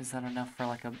is that enough for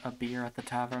like a beer at the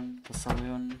tavern, the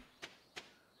saloon?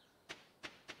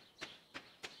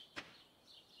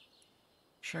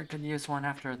 Sure could use one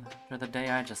after the day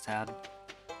I just had.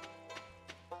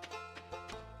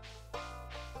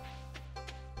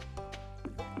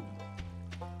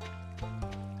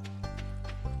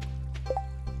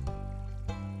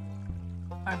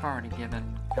 I've already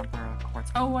given Gunther a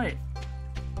quartz. Oh wait!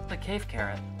 The cave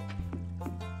carrot.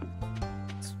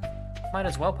 Might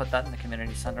as well put that in the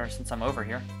community center since I'm over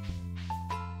here.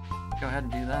 Go ahead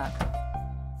and do that.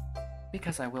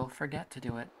 Because I will forget to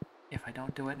do it if I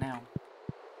don't do it now.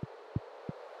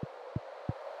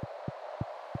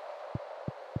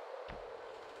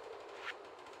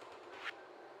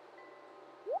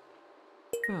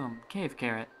 Boom, cave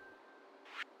carrot.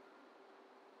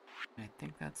 I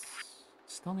think that's...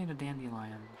 Still need a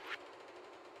dandelion.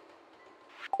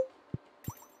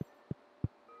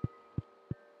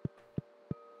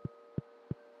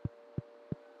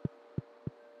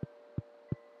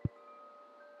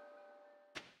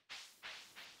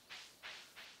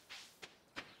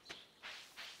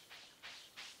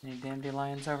 Any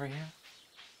dandelions over here?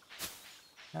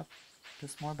 Nope,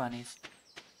 just more bunnies.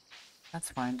 That's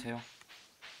fine too.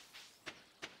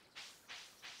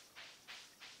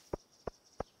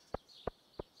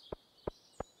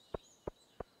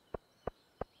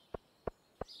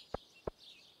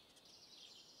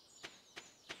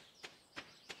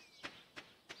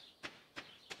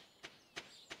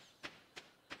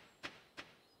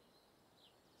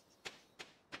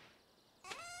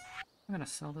 I'm gonna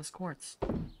sell this quartz.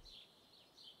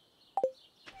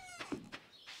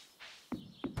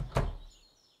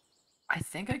 I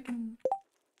think I can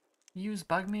use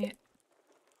bug meat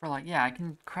for like, yeah, I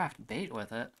can craft bait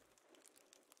with it.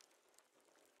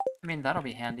 I mean, that'll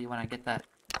be handy when I get that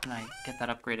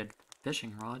upgraded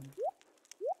fishing rod.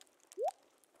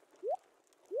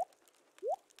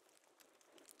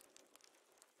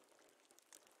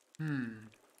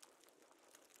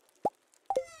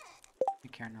 I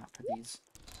care not for these.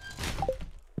 I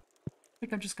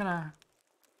think I'm just gonna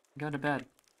go to bed.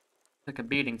 Took a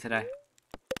beating today.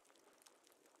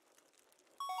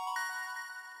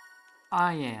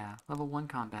 Ah yeah, level 1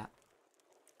 combat.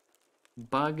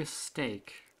 Bug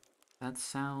steak. That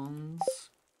sounds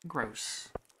gross.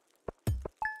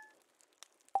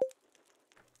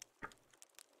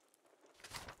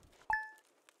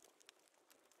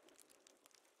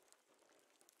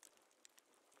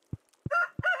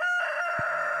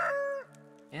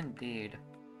 Indeed.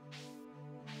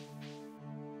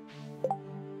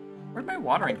 Where'd my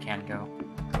watering can go?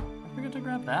 I forgot to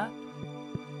grab that.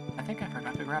 I think I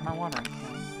forgot to grab my watering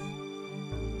can.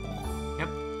 Yep,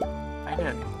 I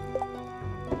did.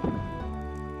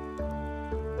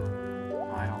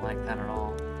 Oh, I don't like that at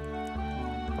all.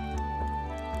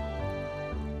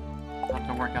 I'll have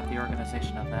to work out the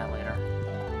organization of that later.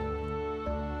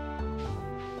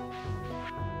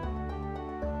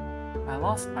 I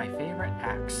lost my favorite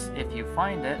axe. If you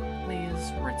find it,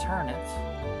 please return it.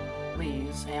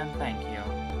 Please and thank you.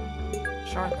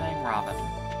 Sure thing, Robin.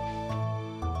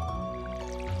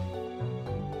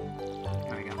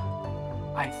 There we go.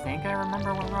 I think I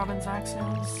remember what Robin's axe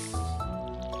is.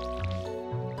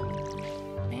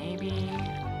 Maybe...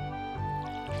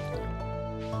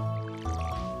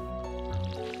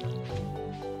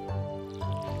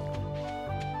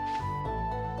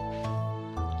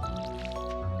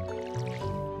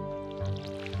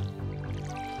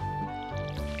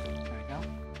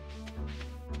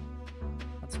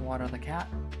 water the cat.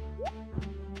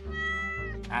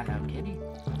 Hello, kitty.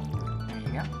 There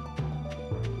you go.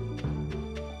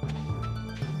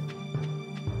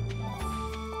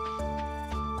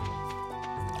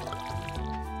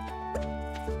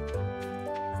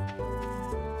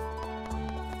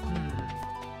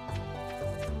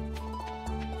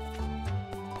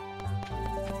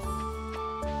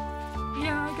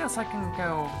 Yeah, I guess I can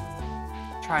go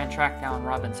try and track down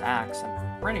Robin's axe.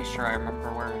 I'm pretty sure I remember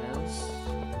where it is.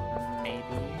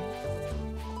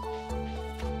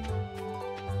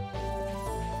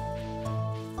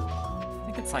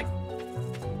 It's like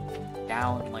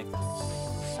down, like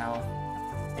south.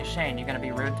 Hey Shane, you gonna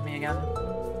be rude to me again?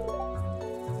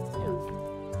 Yeah.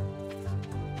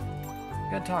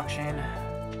 Good talk, Shane.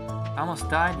 I almost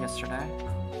died yesterday.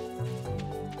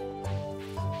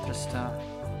 Just to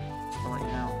let you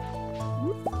know.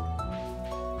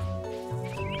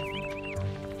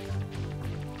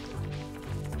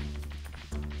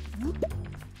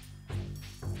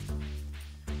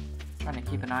 Trying to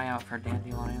keep an eye out for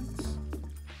dandelions.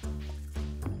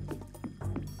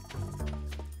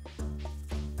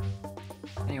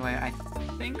 Anyway, I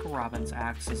think Robin's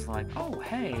axe is like, oh,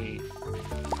 hey,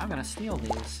 I'm gonna steal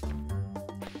these.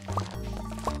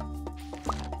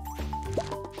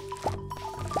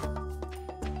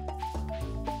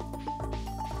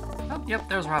 Oh, yep,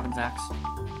 there's Robin's axe.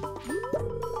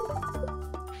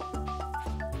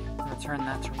 Return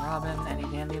that to Robin. Any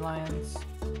dandelions?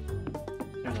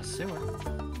 There's a sewer.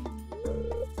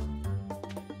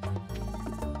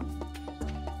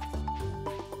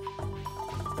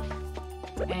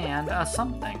 And a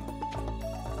something.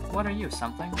 What are you,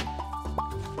 something?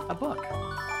 A book.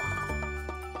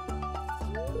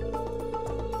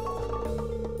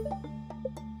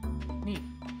 Neat.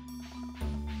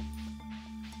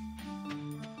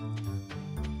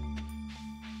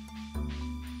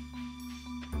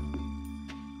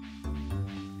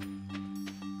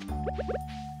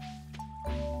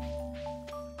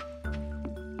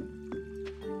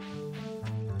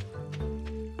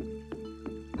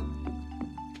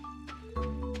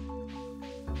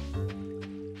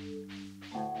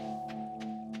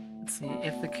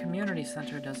 If the community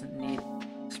center doesn't need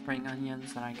spring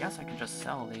onions, then I guess I can just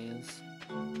sell these.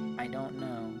 I don't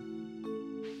know.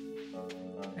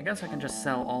 I guess I can just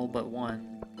sell all but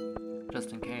one,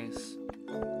 just in case.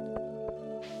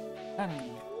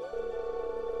 Hey.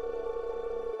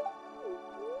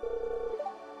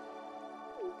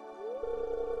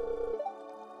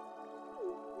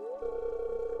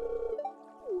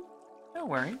 No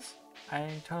worries.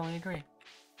 I totally agree.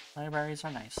 Libraries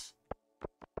are nice.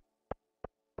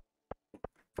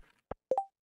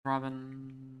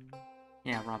 Robin...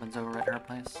 Yeah, Robin's over at her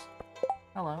place.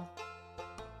 Hello.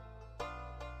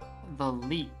 The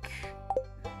leak.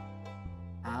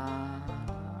 I'll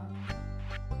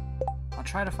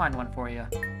try to find one for you,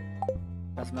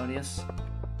 Rasmodius.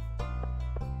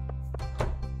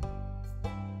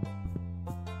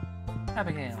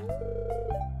 Abigail.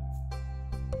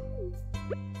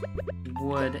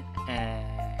 Would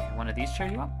one of these cheer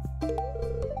you up?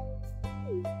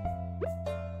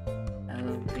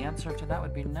 The answer to that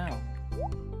would be no. I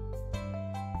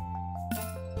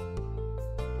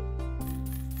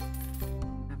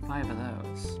have 5 of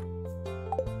those.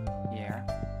 Yeah.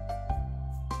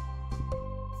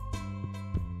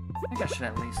 I think I should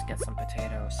at least get some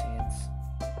potato seeds.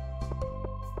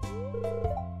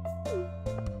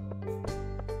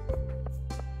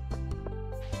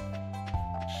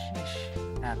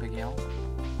 Sheesh, Abigail.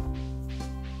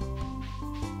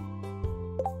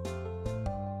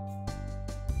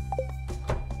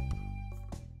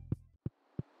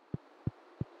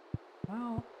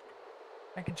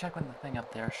 I can check when the thing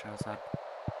up there shows up.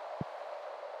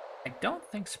 I don't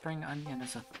think spring onion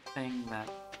is a thing that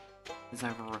is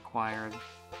ever required.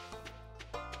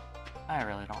 I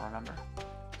really don't remember.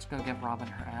 Let's go give Robin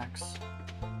her axe.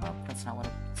 Oh, that's not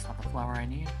the flower I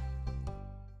need.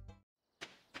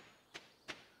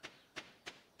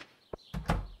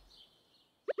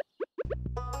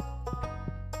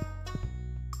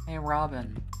 Hey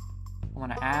Robin, I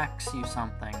want to axe you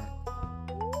something.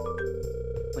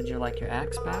 Would you like your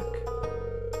axe back?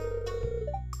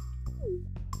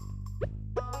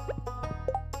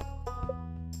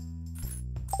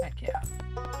 Heck yeah.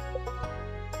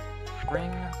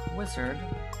 Bring wizard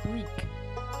leek.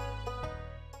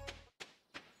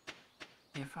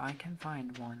 If I can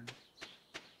find one.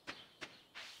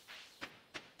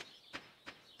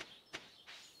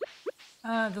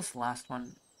 This last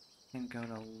one can go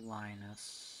to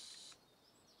Linus.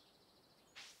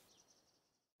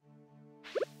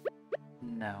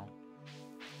 No.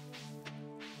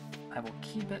 I will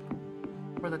keep it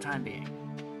for the time being.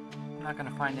 I'm not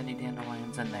gonna find any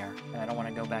dandelions in there. I don't want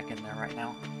to go back in there right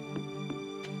now.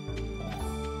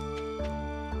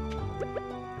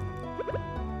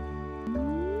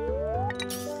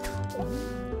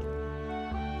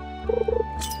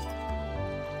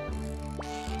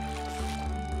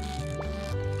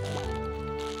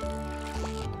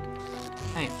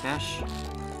 Hey, fish.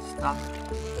 Stop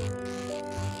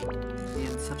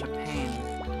being such a pain.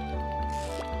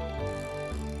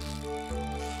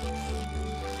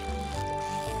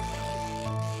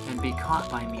 And be caught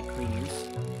by me, please.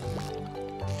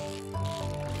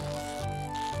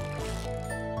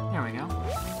 There we go.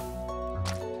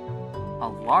 A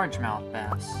largemouth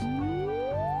bass.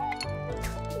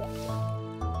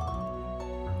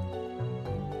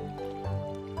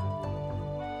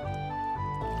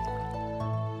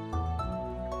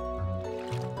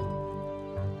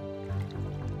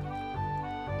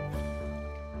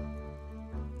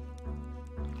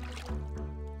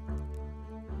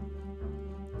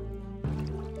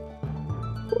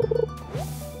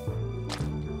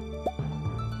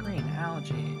 Green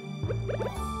algae.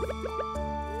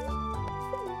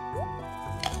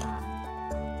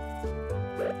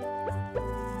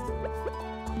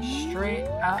 Straight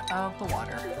out of the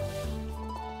water.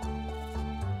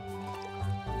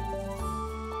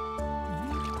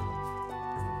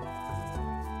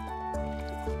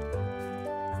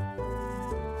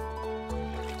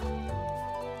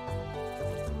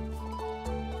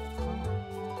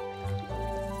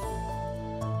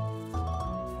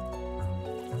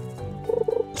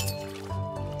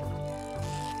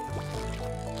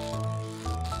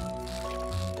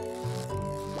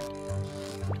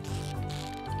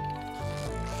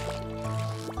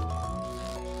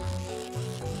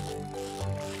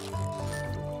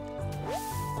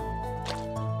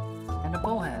 And a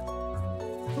bullhead.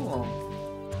 Cool.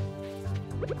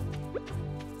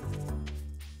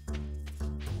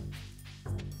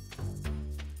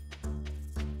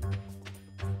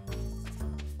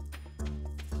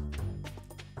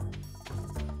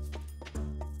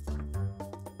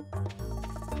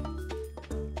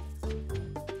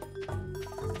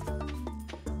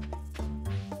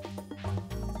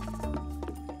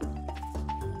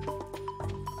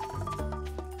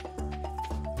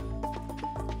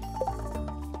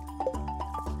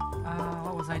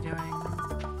 What was I doing?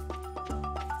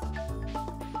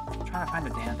 I'm trying to find a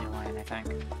dandelion, I think.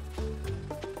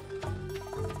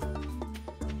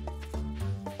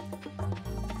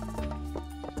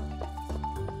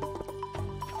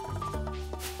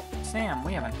 Sam,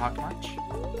 we haven't talked much.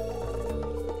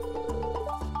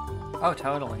 Oh,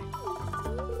 totally.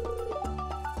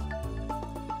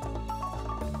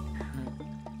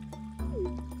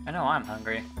 I know I'm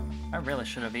hungry. I really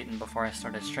should have eaten before I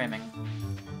started streaming.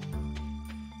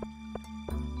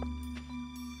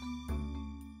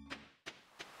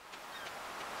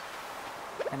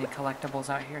 Any collectibles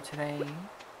out here today?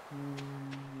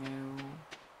 No.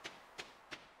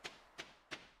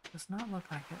 Does not look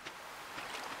like it.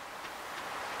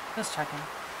 Just checking.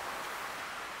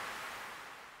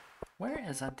 Where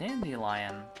is a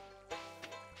dandelion?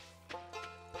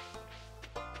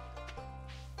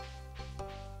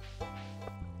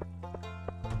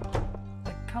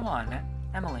 Like, come on,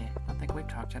 Emily. I don't think we've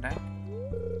talked today.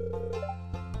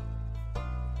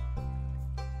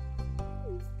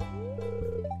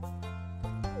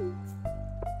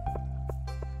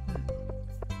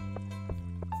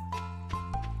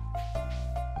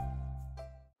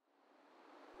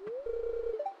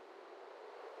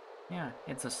 Yeah,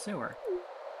 it's a sewer.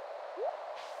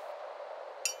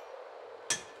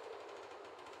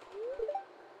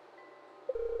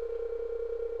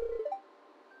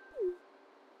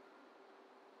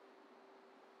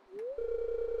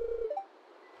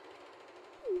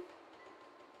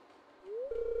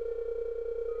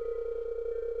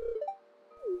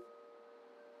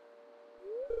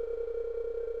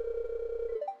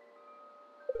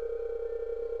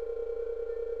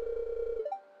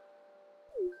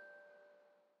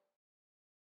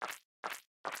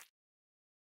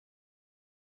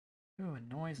 Ooh, and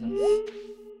noises.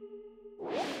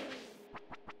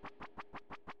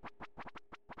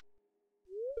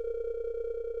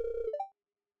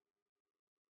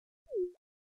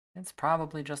 It's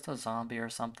probably just a zombie or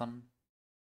something.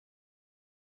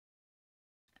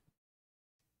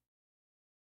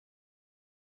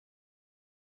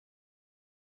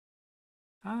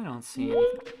 I don't see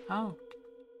anything. Oh.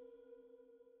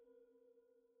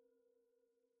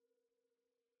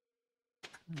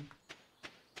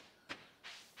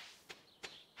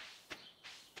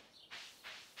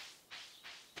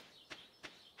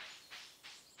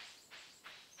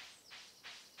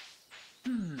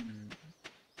 Hmm.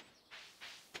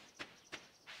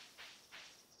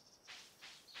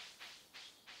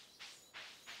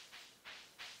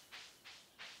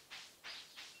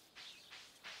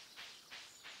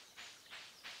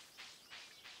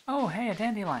 Oh, hey, a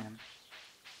dandelion.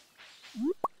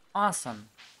 Awesome.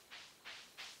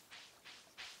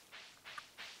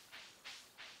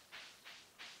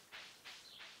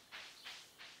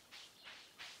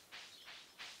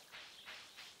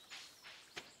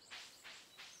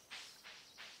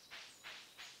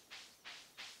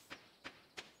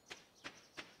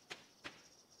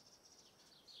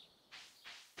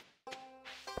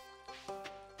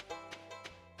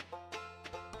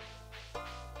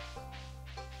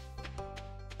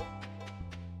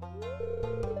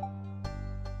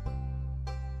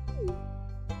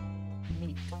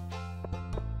 Neat.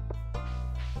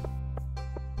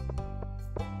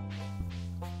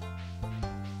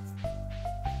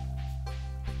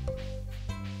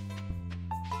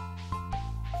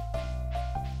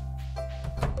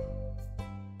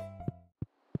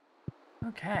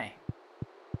 Okay.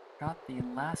 Got the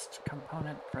last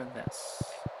component for this.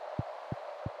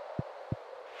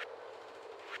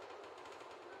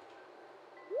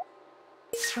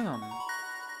 Boom.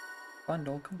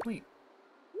 Bundle complete.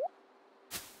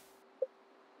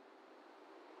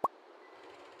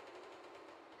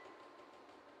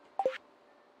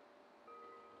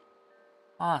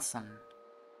 Awesome.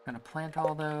 Gonna plant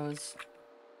all those.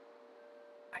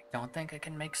 I don't think I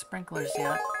can make sprinklers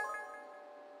yet.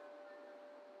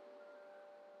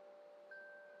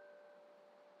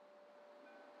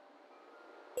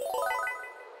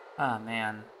 Ah,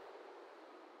 man.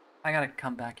 I gotta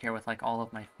come back here with, like, all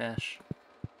of my fish.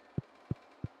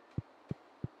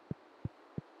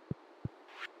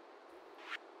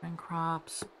 And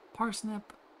crops. Parsnip.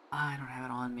 I don't have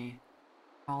it on me.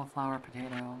 Cauliflower,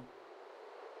 potato.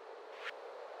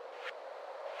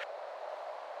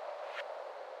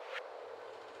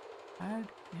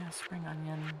 Yeah, spring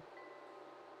onion.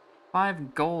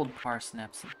 5 gold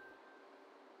parsnips.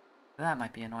 That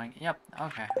might be annoying. Yep,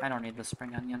 okay. I don't need the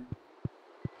spring onion.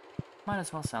 Might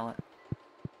as well sell it.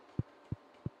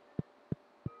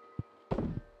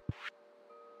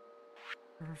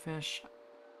 Riverfish.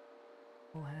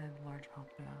 Bullhead, largemouth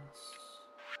bass.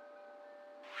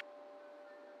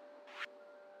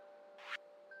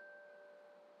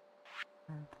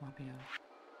 Tilapia.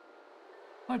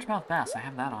 Largemouth bass, I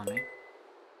have that on me.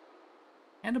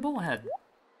 And a bullhead.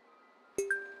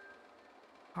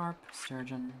 Carp,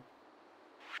 sturgeon.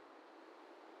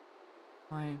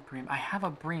 My bream. I have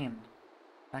a bream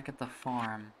back at the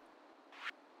farm.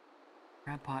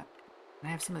 Crab pot. And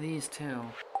I have some of these too.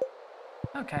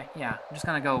 Okay, yeah. I'm just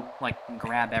gonna go, like,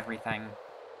 grab everything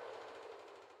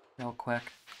real quick.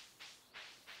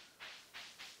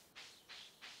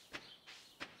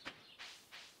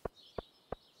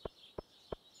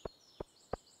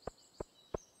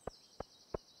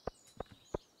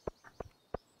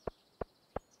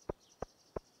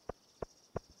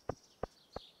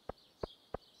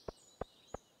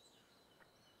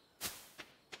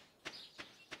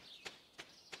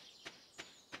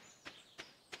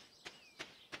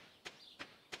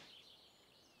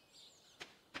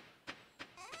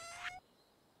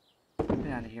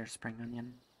 Get out of here, spring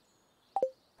onion.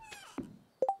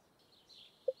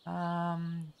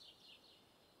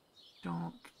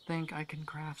 Don't think I can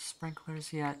craft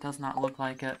sprinklers yet. Does not look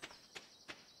like it.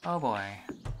 Oh boy.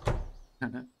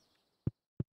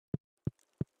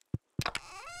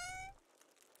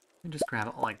 Just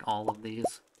grab, like, all of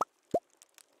these.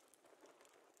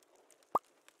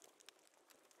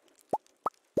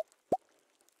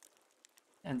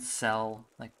 And sell,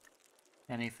 like,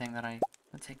 anything that I...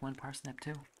 Let's take 1 parsnip,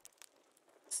 too.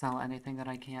 Sell anything that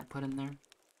I can't put in there.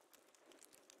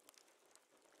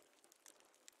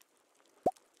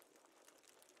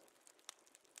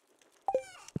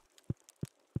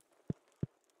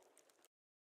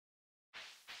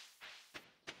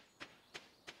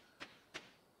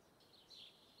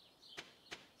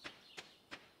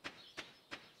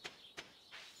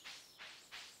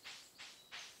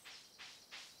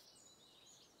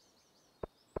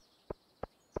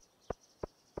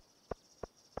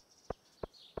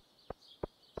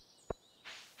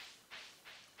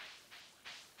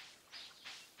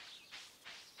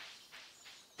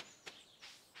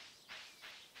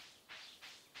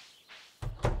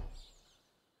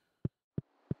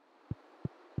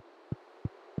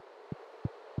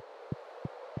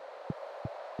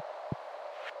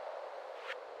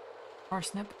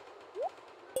 Parsnip.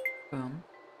 Boom.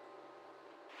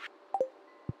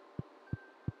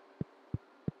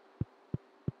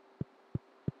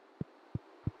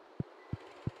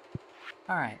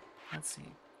 Alright, let's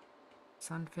see.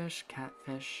 Sunfish,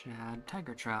 catfish, shad,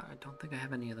 tiger trout. I don't think I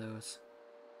have any of those.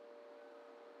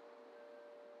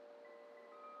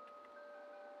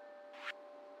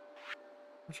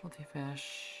 Specialty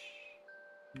fish.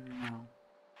 No.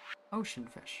 Ocean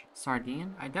fish.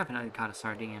 Sardine? I definitely caught a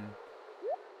sardine.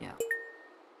 Yeah.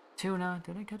 Tuna.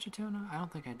 Did I catch a tuna? I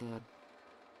don't think I did.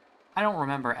 I don't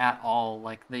remember at all,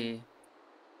 like, the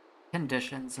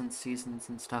conditions and seasons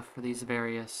and stuff for these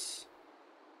various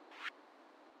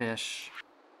fish.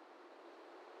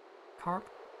 Carp?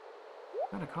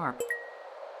 Not a carp.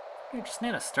 I just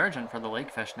need a sturgeon for the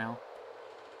lake fish now.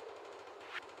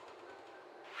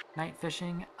 Night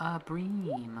fishing, a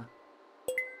bream.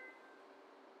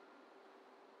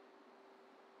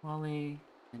 Wally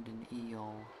and an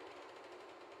eel.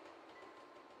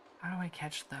 How do I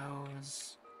catch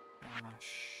those?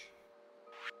 Gosh.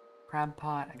 Crab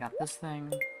pot, I got this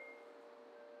thing.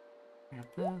 I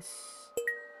got this.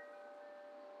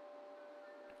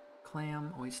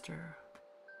 Clam, oyster.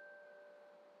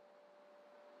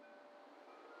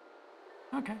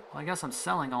 Okay, well I guess I'm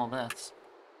selling all this.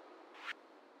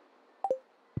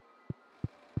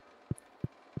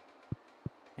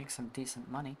 Make some decent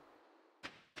money.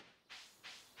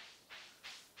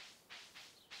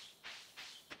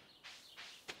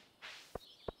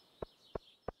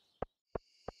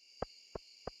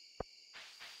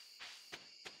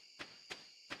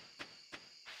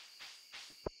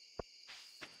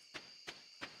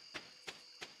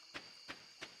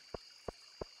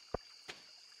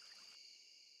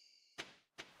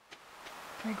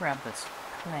 Let me grab this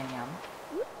clam.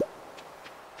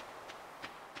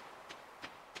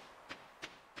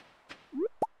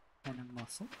 And a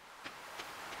mussel.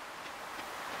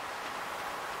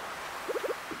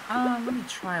 Let me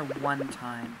try one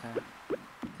time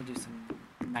to do some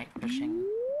night fishing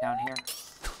down here.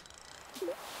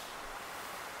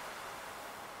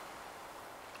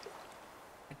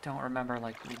 I don't remember,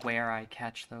 like, where I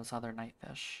catch those other night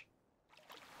fish.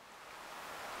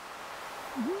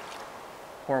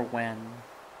 Or when.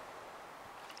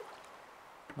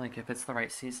 Like, if it's the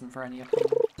right season for any of them.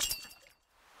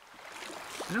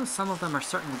 I know some of them are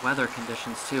certain weather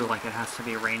conditions, too, like it has to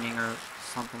be raining or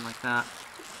something like that.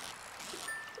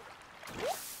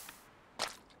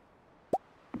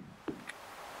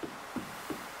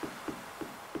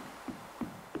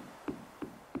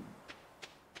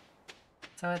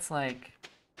 So it's like,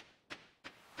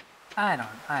 I don't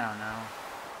know.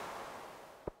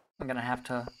 I'm gonna have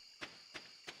to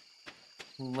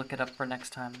look it up for next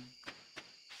time.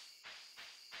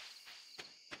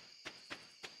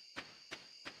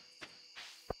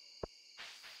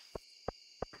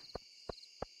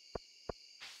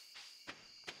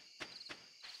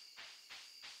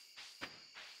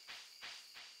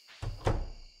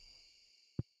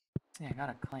 See, I got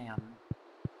a clam.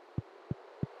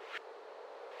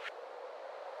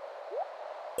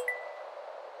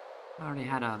 I already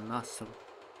had a mussel.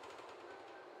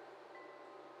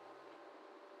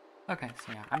 Okay,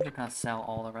 so yeah, I'm just gonna sell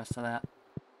all the rest of that.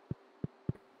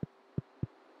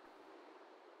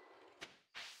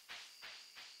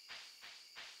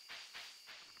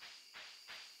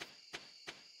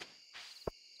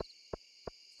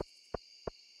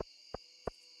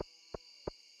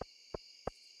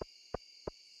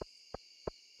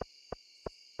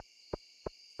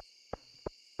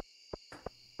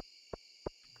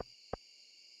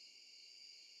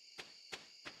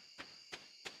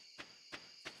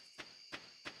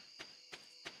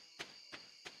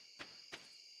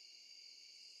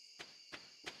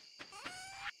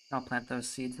 I'll plant those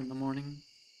seeds in the morning.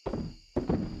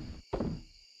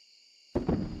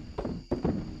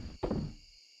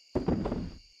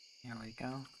 Here we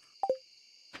go.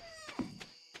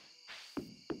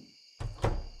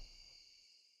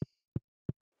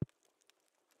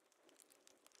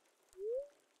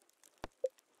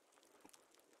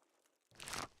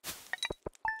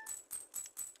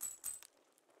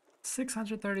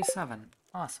 $637.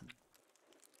 Awesome.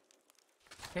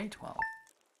 Day 12.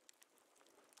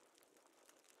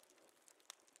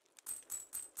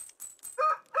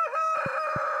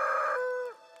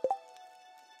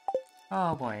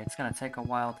 Oh boy, it's gonna take a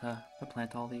while to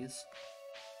plant all these.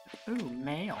 Ooh,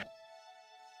 mail.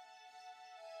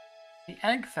 The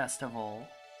Egg Festival.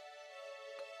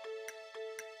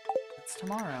 It's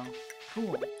tomorrow.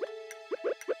 Cool.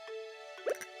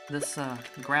 This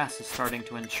grass is starting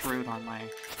to intrude on my...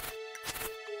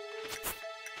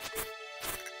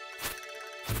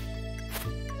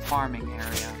 farming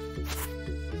area.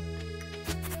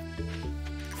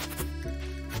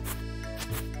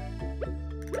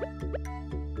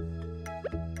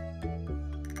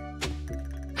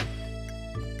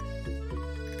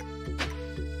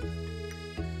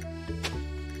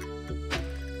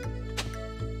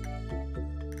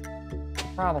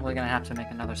 Probably gonna have to make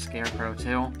another scarecrow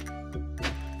too.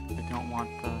 I don't want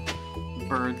the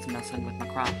birds messing with my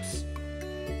crops.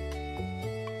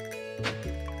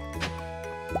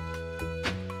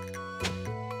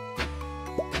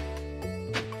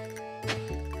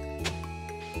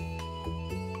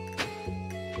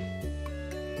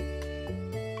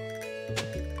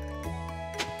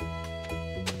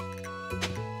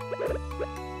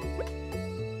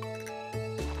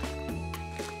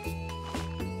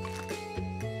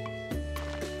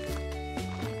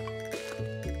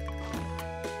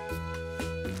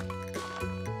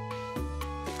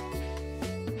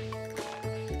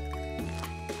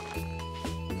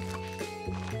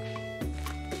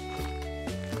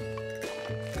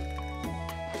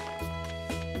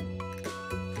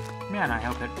 Man, I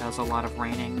hope it does a lot of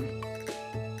raining.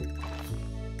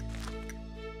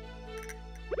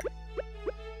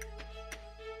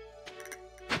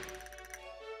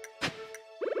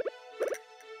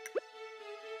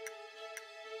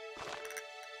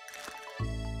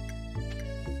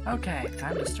 Okay,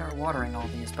 time to start watering all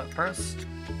these, but first...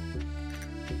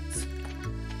 let's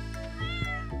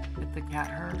get the cat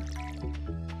herd.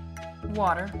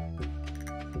 Water.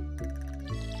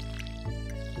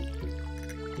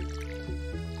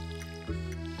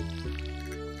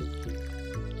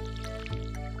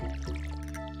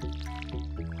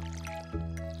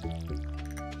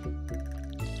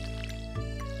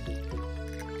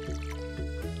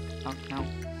 Oh, no.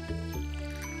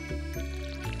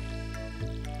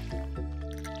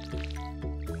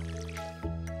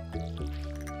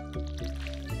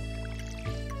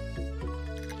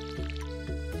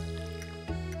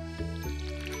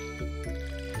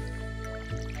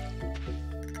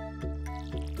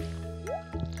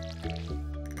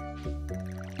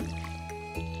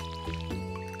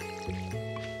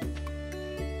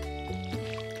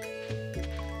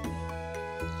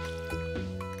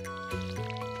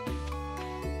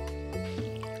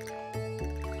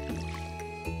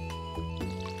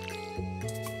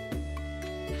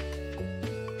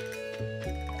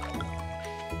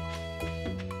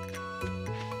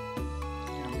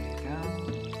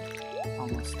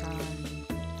 Almost done.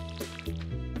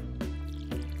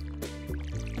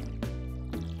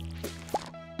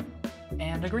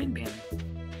 And a green bean.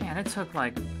 Man, it took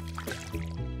like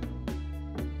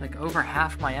over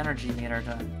half my energy meter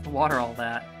to water all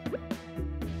that.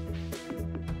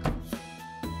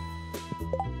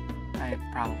 I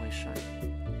probably should.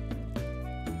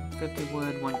 50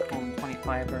 wood, 1 coal, and 20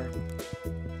 fiber.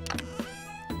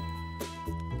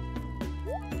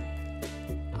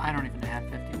 I don't even have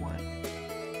 50 wood.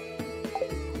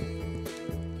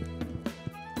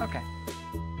 Okay.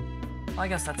 Well, I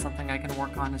guess that's something I can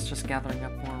work on, is just gathering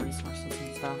up more resources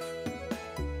and stuff.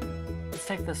 Let's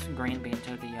take this green bean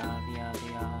to the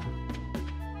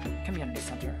community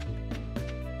center.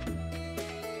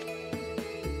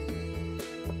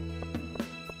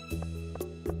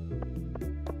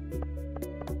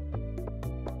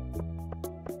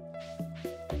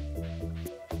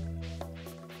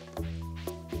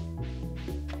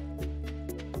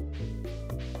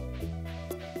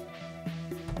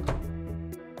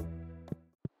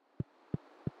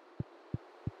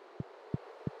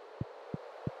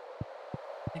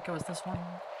 I think it was this one.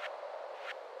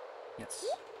 Yes.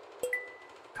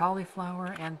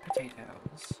 Cauliflower and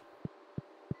potatoes.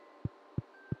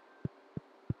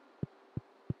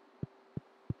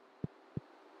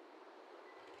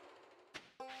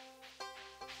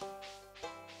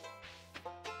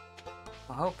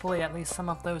 Well, hopefully at least some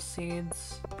of those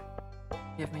seeds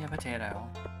give me a potato.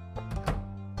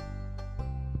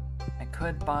 I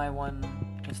could buy one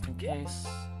just in case,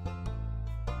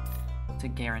 to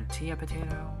guarantee a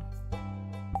potato.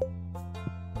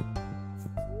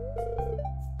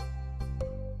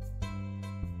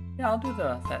 Yeah, I'll do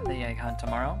the egg hunt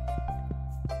tomorrow.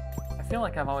 I feel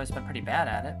like I've always been pretty bad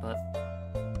at it, but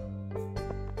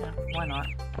yeah, why not?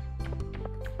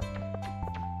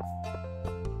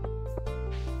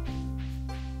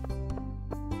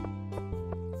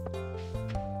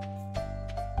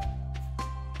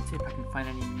 See if I can find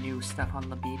any new stuff on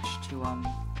the beach to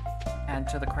add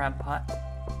to the crab pot.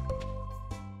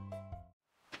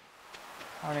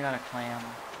 Already got a clam.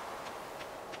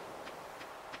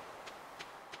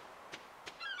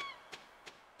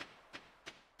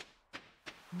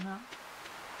 No.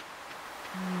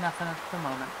 Nothing at the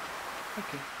moment.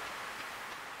 Okay.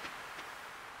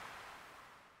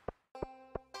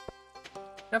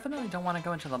 Definitely don't want to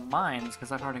go into the mines,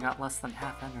 because I've already got less than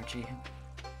half energy.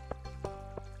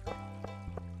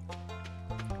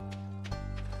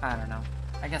 I don't know.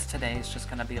 I guess today is just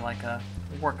gonna be like a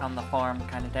work on the farm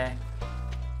kind of day.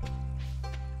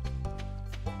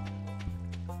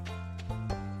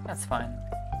 That's fine.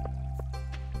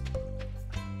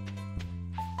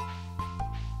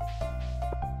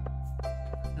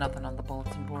 Nothing on the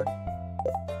bulletin board.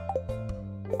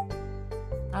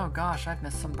 Oh gosh, I've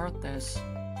missed some birthdays.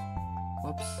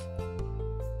 Whoops.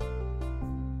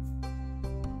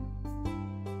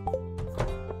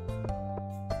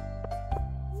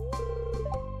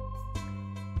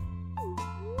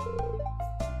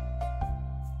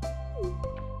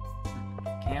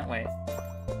 Can't wait.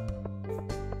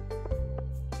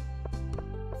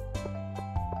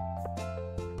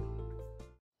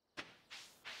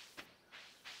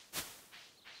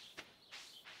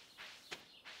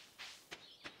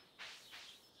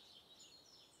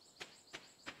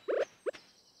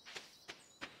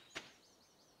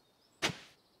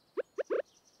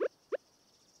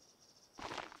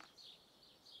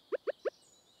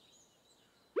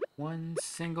 One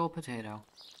single potato.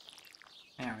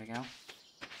 There we go.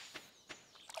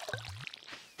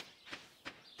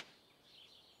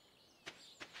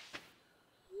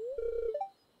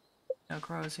 No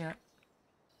crows yet.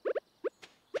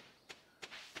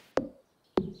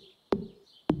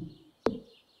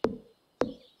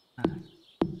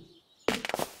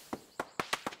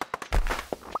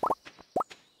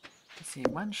 Let's see,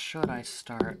 when should I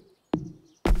start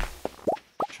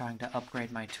trying to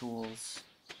upgrade my tools?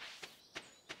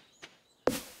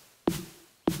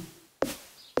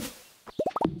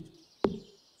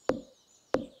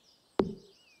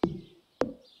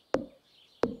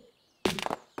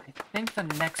 I think the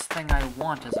next thing I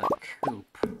want is a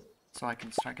coop, so I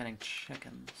can start getting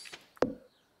chickens.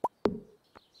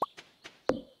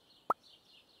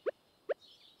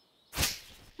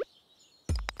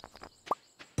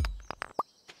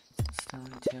 Stone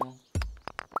two.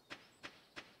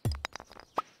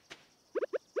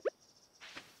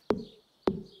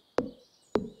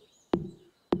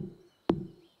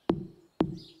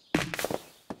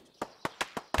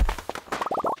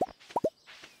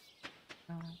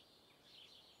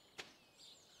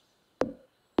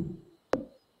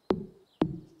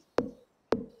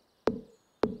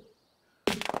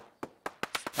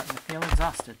 Starting to feel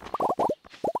exhausted.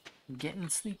 I'm getting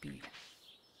sleepy.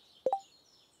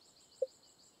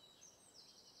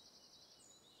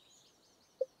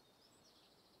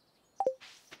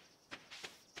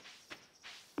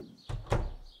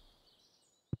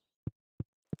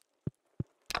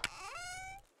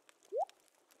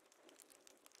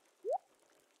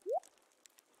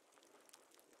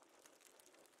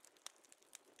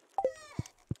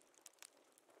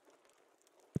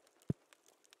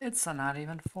 It's not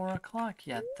even 4 o'clock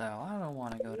yet, though. I don't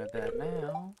want to go to bed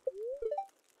now.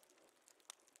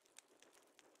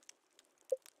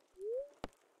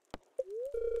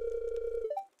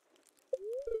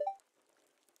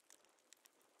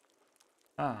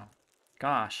 Oh,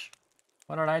 gosh.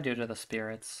 What did I do to the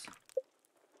spirits?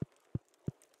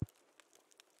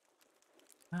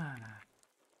 Oh,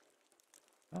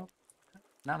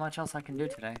 not much else I can do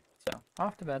today, so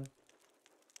off to bed.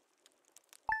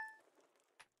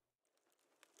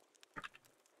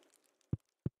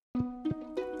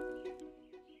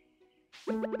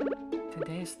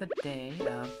 Today's the day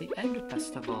of the Egg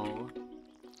Festival.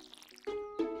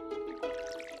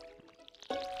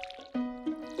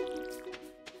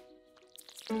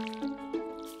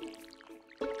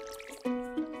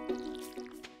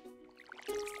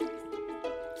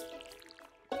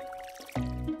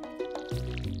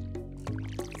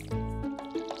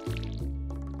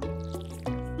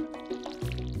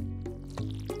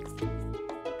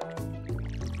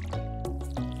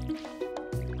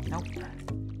 Nope.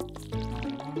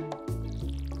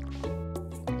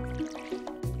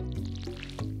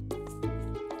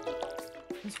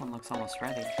 This one looks almost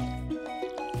ready.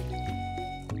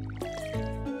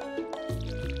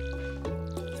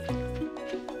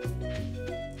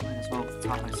 Might as well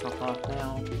top myself off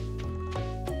now.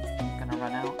 I'm gonna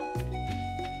run out.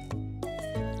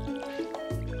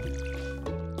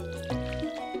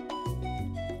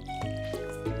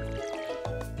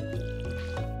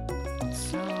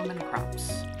 So many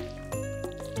crops.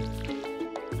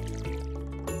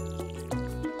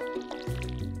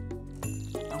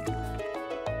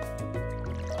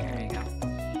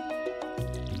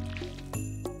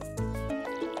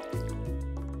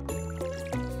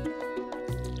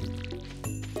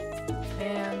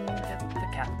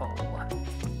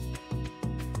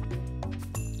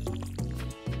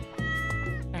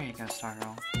 There you go,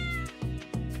 Stardew.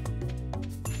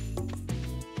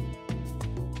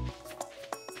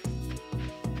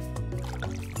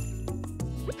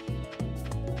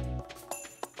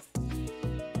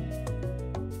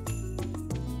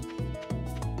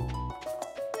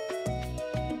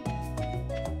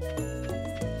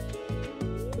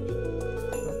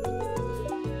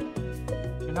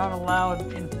 You're not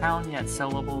allowed in town yet,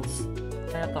 Syllables.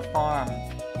 Stay at the farm.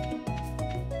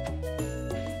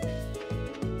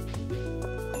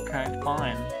 Okay,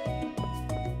 fine.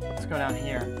 Let's go down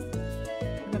here.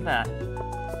 Look at that.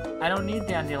 I don't need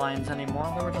dandelions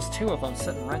anymore. There were just 2 of them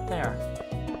sitting right there.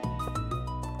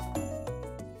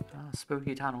 Oh,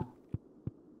 spooky tunnel.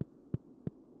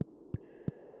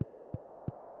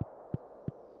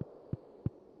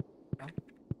 Nope.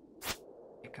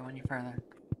 Can't go any further.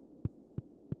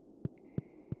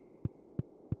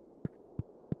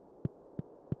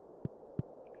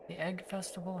 The egg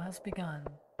festival has begun.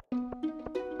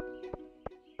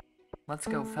 Let's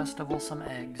go festival some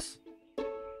eggs.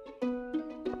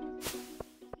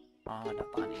 Oh, the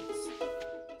bunnies.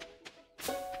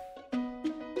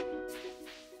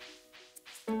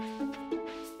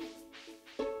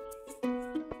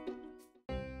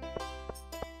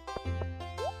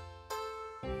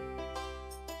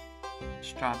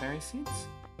 Strawberry seeds?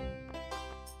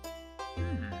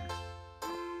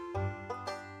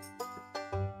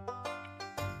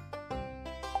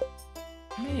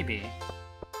 Maybe.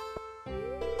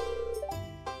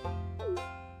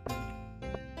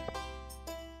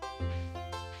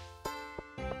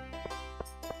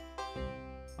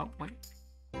 Oh, wait.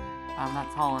 I'm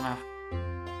not tall enough.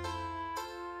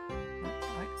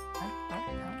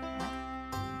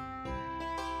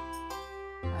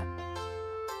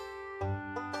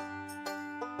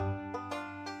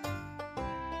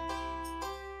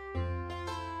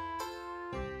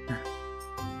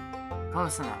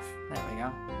 Close enough. There we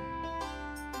go.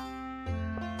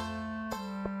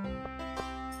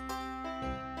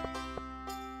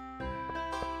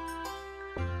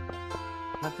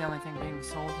 Is that the only thing being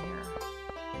sold here?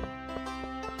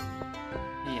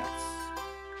 Yes.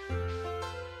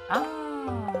 Oh,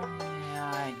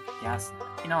 yeah, I guess.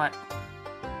 You know what?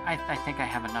 I think I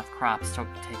have enough crops to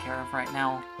take care of right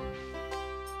now.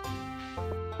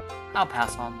 I'll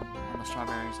pass on the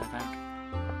strawberries, I think.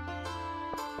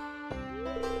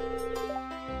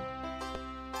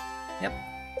 Yep.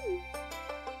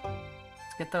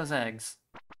 Let's get those eggs.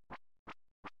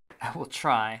 I will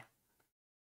try.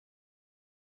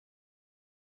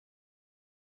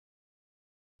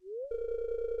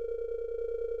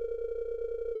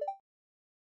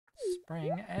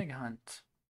 Spring egg hunt.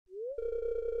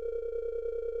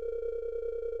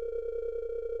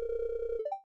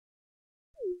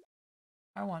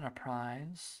 I want a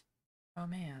prize. Oh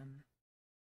man.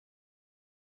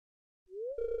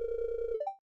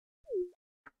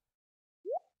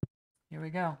 Here we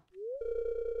go.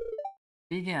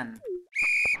 Begin.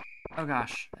 Oh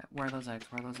gosh. Where are those eggs?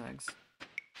 Where are those eggs?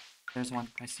 There's one.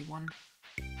 I see one.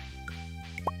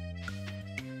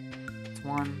 It's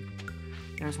one.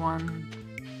 There's one.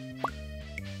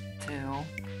 2.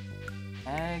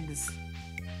 Eggs.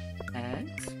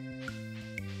 Eggs?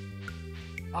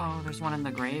 Oh, there's one in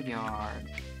the graveyard.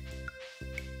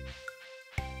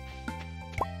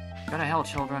 Go to hell,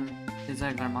 children. These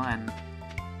eggs are mine.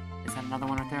 Is that another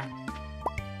one right there?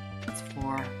 That's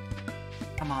 4.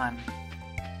 Come on.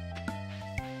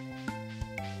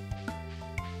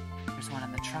 There's one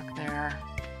in the truck there.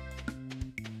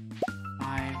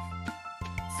 5.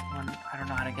 This one, I don't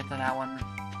know how to get to that one.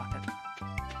 Fuck it.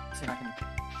 Let's see if I can...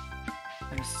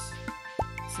 There's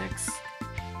 6.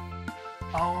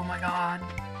 Oh my god.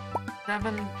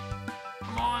 7.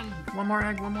 Come on. One more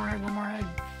egg, one more egg, one more egg.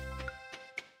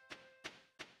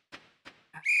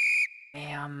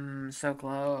 Damn, so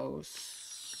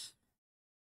close.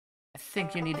 I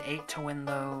think you need 8 to win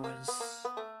those.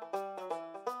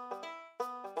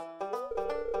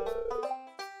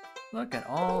 Look at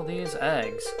all these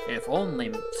eggs. If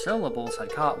only Syllables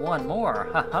had caught one more,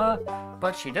 haha.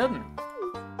 But she didn't.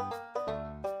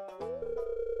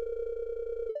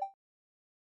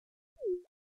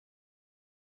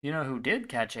 You know who did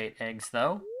catch 8 eggs,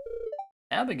 though?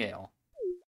 Abigail.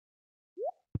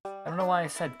 I don't know why I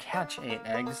said catch 8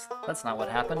 eggs. That's not what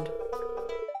happened.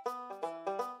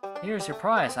 Here's your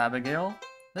prize, Abigail.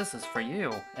 This is for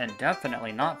you, and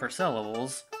definitely not for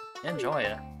Syllables. Enjoy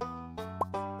it.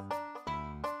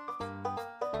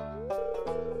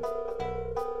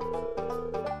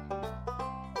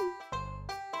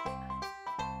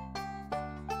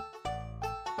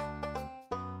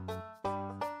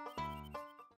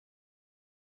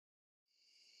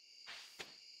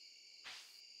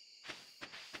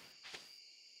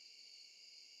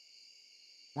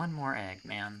 One more egg,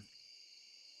 man.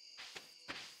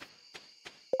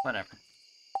 Whatever.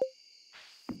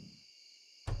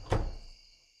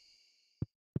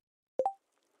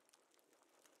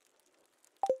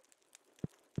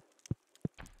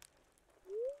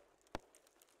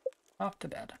 off to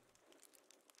bed.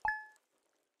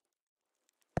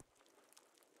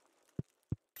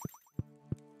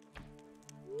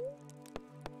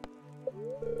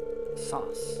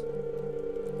 Sauce.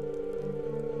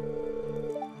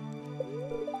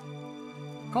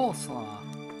 Coleslaw.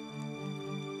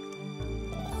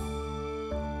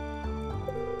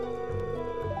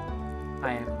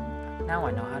 Now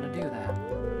I know how to do that.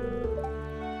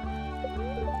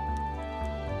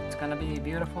 It's gonna be a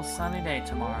beautiful sunny day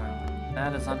tomorrow.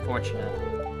 That is unfortunate.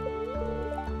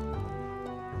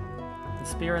 The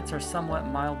spirits are somewhat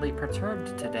mildly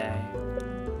perturbed today.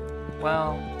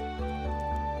 Well,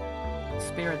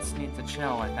 spirits need to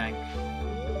chill, I think.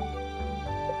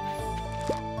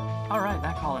 Alright,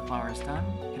 that cauliflower is done.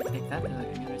 Can take that to the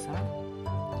community center.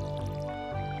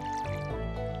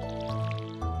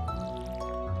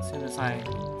 As soon as I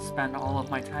spend all of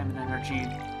my time and energy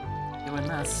doing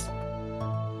this.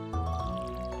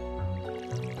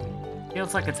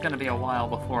 Feels like it's gonna be a while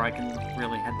before I can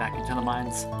really head back into the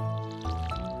mines.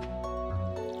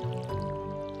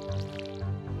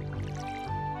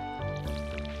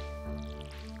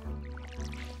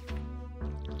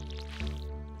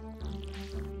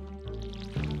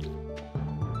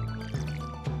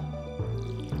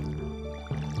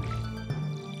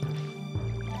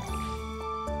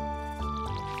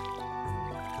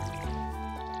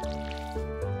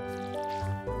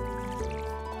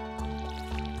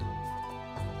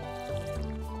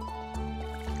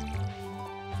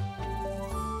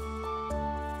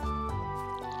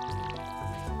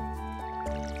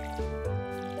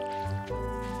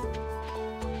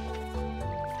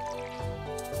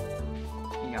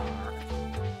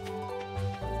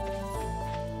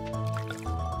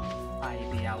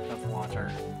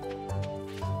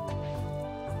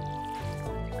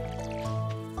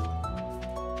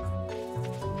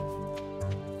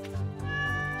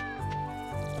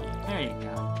 There you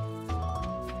go.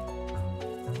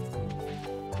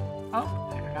 Oh,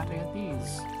 I forgot to get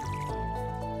these.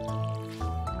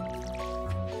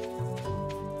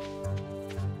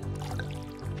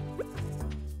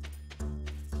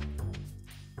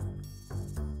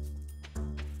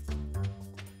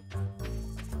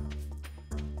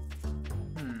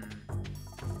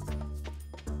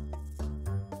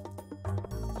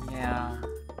 Yeah,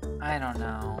 I don't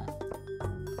know.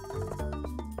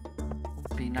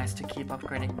 It'd be nice to keep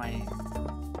upgrading my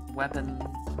weapon.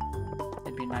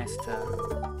 It'd be nice to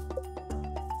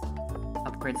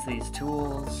upgrade these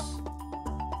tools.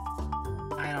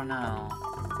 I don't know.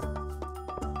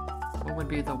 What would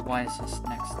be the wisest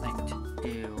next thing to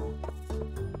do?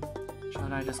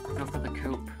 Should I just go for the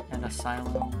coop and a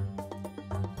silo?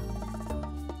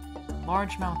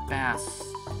 Largemouth bass.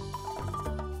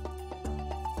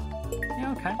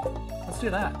 Yeah, okay. Let's do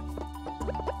that.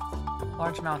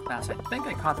 Largemouth bass. I think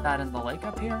I caught that in the lake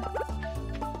up here.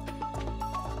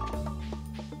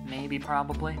 Maybe,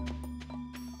 probably.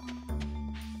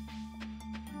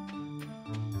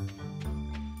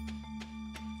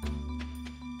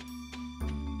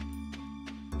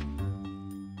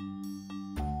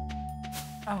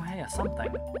 Oh, hey, a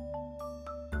something.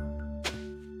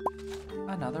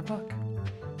 Another book.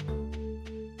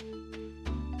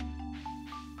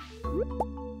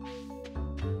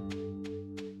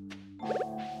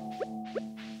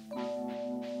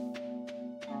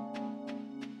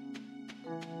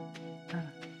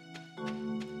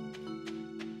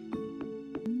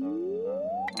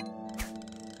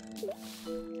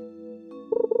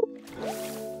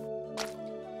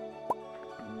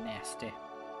 Nasty.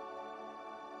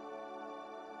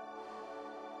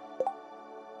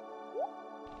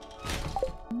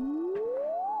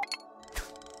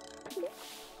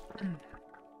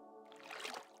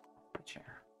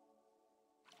 Chair.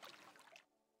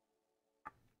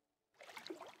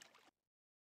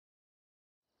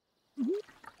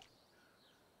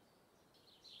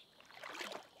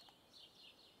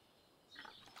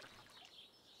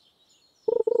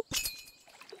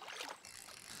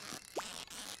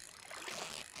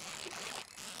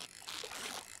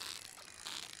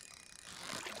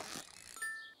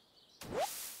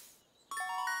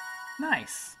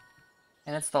 Nice.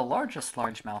 And it's the largest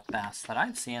largemouth bass that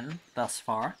I've seen thus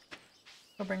far.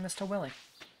 We'll bring this to Willy.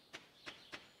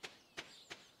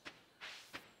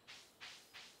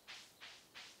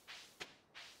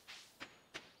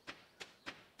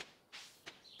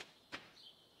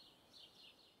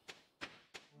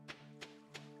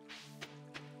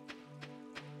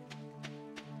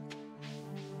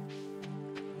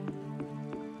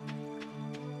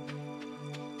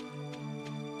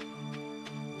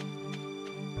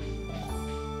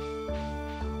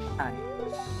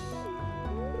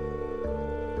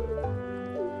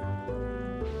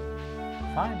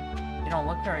 fine. You don't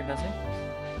look very busy.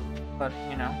 But,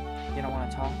 you know, you don't want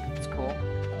to talk. It's cool.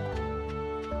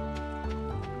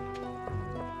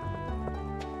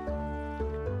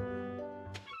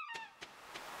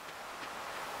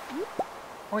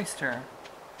 Oyster.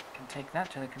 Can take that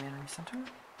to the community center.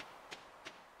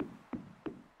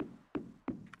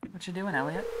 What you doing,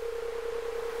 Elliot?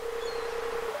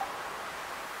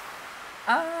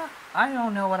 I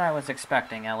don't know what I was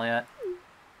expecting, Elliot.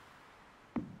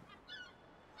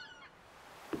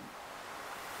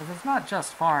 Because it's not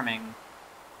just farming.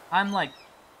 I'm like,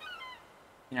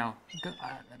 you know,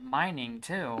 mining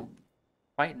too.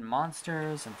 Fighting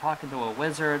monsters and talking to a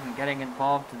wizard and getting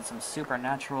involved in some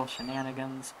supernatural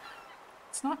shenanigans.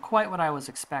 It's not quite what I was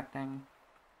expecting,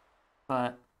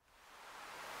 but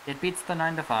it beats the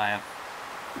 9 to 5.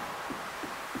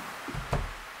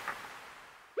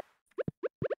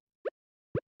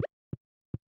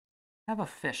 Have a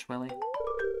fish, Willie.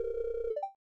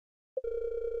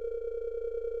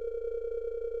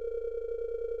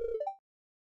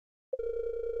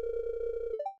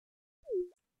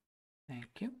 Thank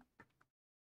you.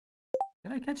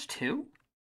 Did I catch 2?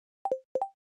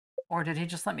 Or did he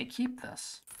just let me keep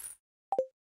this?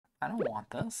 I don't want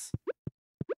this.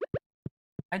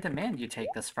 I demand you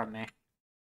take this from me.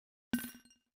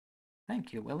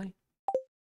 Thank you, Willie.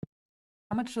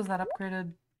 How much does that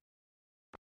upgraded?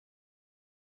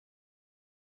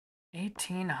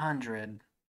 1,800.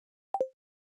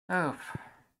 Oh,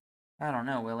 I don't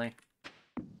know, Willie.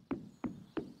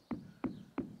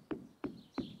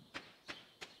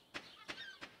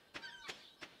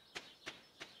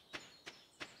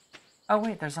 Oh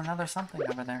wait, there's another something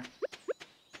over there.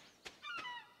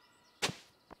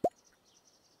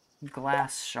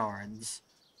 Glass shards.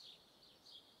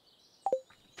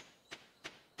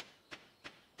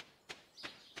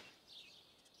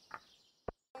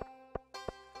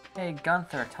 Hey,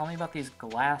 Gunther, tell me about these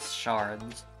glass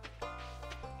shards.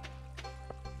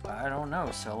 I don't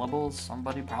know, Syllables.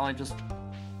 Somebody probably just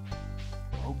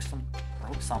broke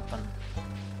something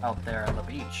out there at the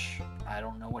beach. I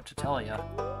don't know what to tell you.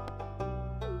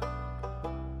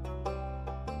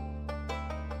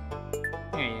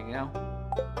 Here you go.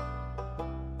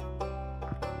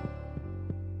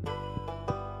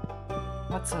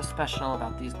 What's so special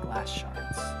about these glass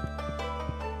shards?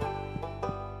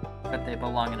 That they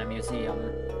belong in a museum.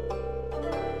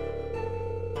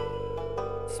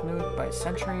 Smoothed by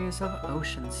centuries of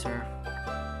ocean surf.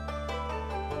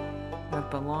 That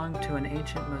belong to an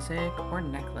ancient mosaic or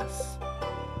necklace.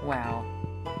 Wow.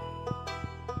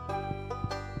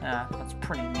 That's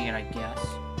pretty neat, I guess.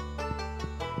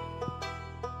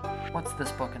 What's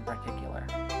this book in particular?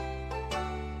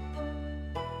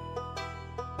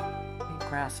 Eat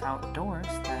grass outdoors,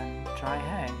 then dry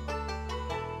hay.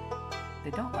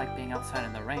 They don't like being outside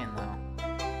in the rain, though.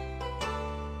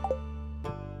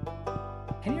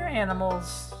 Can your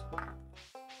animals,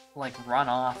 like, run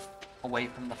off away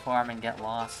from the farm and get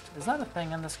lost? Is that a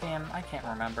thing in this game? I can't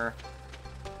remember.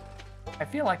 I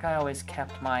feel like I always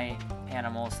kept my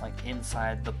animals, like,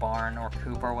 inside the barn or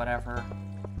coop or whatever.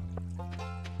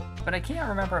 But I can't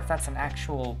remember if that's an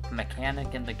actual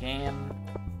mechanic in the game,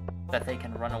 that they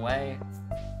can run away,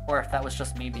 or if that was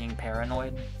just me being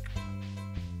paranoid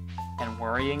and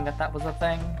worrying that that was a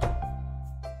thing.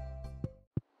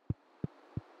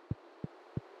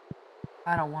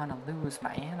 I don't want to lose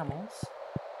my animals.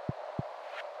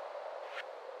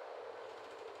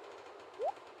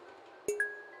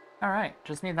 Alright,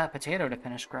 just need that potato to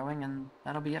finish growing, and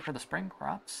that'll be it for the spring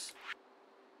crops.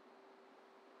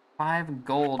 5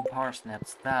 gold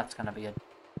parsnips, that's gonna be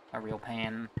a real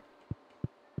pain.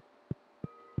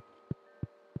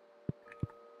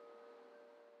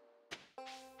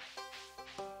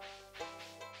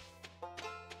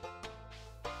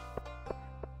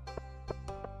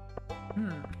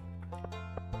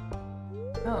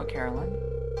 Hello, Carolyn.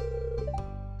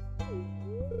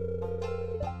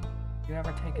 You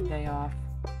ever take a day off?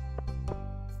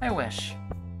 I wish.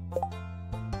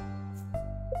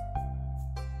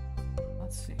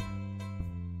 Let's see.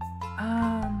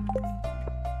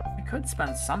 I could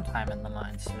spend some time in the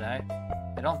mines today.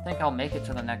 I don't think I'll make it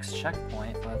to the next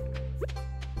checkpoint, but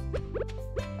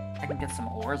I can get some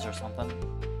ores or something.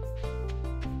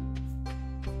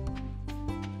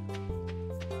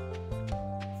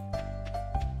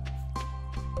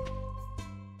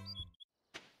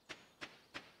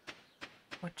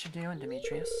 What you doing,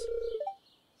 Demetrius?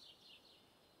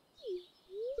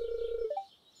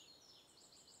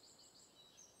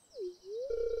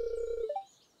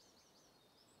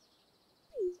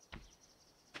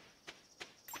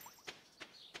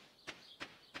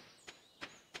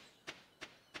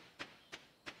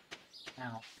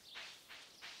 Ow.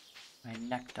 My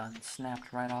neck done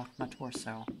snapped right off my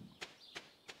torso.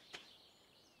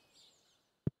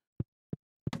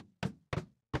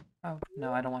 Oh,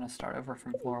 no, I don't want to start over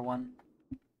from floor 1.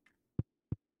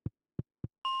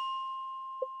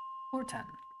 Floor 10.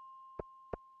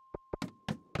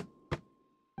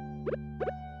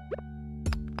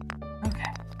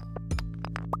 Okay.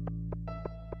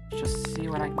 Let's just see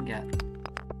what I can get.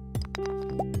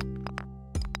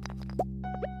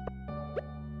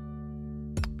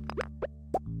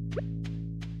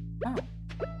 Oh.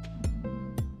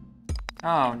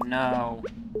 Oh no.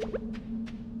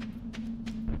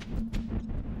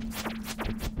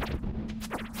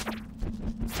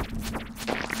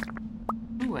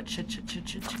 Ooh, a cherry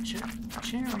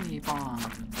bomb.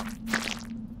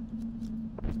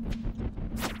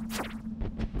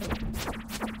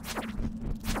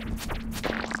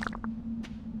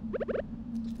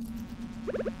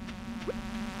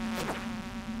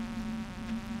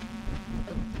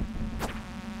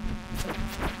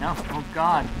 No, oh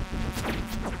god.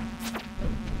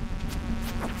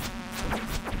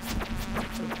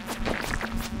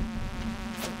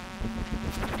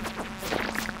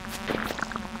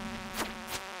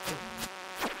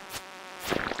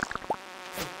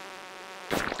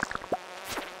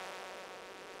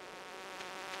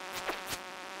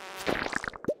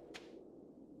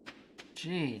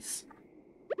 Jeez.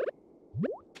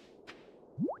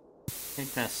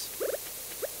 Take this.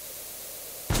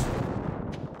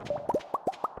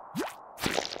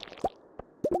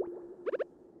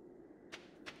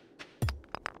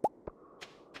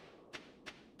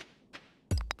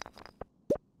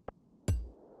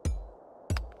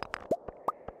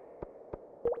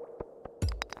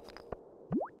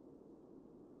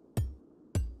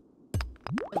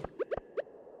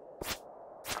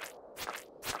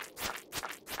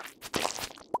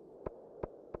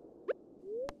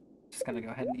 Just gonna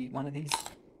go ahead and eat one of these.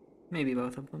 Maybe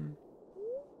both of them.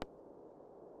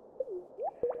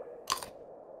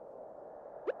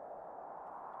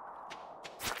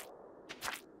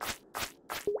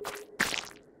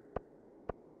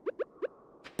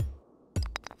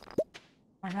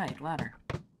 Alright, ladder.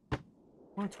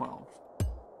 Or 12.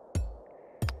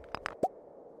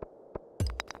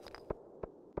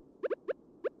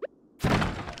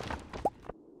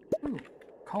 Ooh,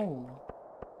 coal.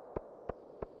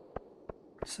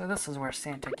 So this is where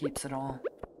Santa keeps it all.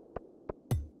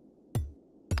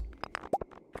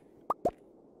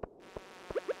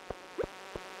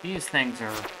 These things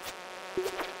are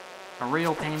a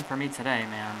real pain for me today,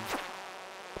 man.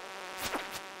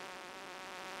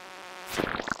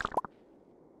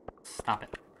 Stop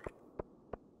it.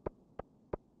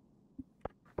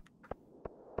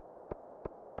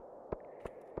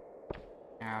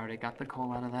 I already got the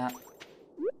coal out of that.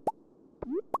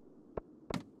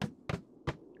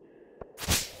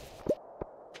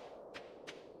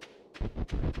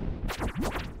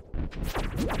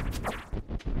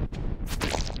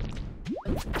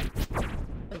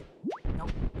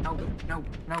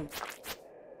 No.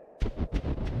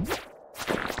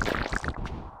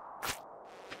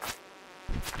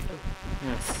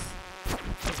 This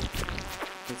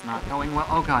is not going well.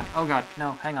 Oh god,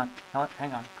 no, hang on.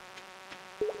 Hang on.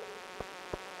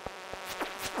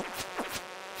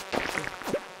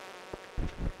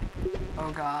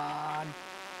 Oh god.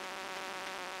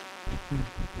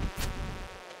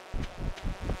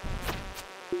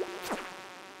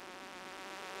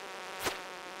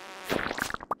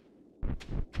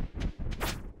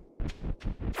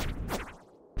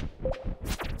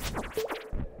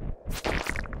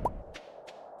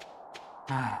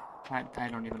 I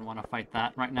don't even want to fight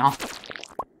that right now.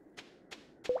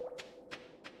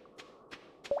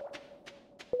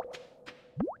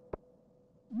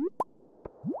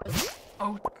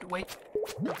 Oh, wait.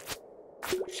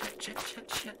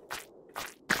 Shit.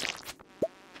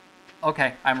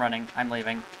 Okay, I'm running. I'm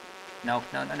leaving. No.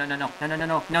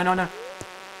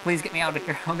 Please get me out of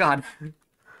here. Oh god.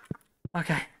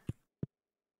 Okay.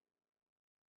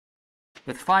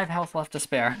 With 5 health left to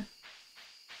spare.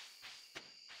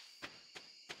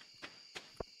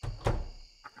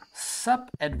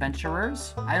 Sup,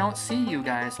 adventurers? I don't see you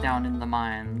guys down in the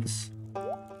mines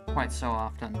quite so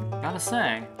often, gotta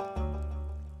say.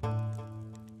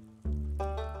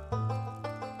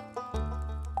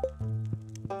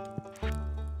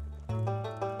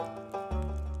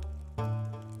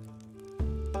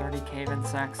 Cave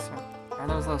insects. Are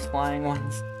those flying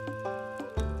ones?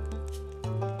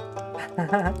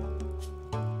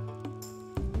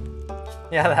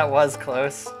 Yeah, that was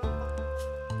close.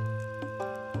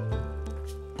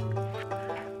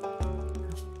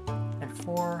 And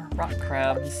 4 rock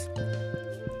crabs.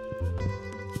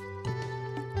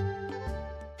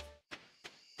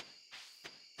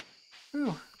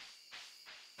 Whew.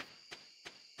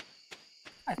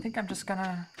 I think I'm just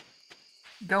gonna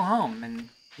go home and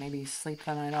maybe sleep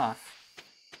the night off.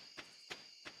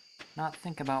 Not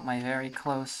think about my very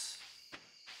close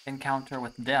encounter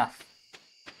with death.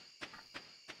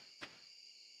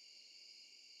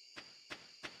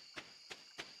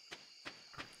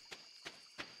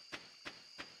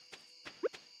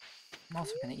 I'm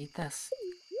also gonna eat this.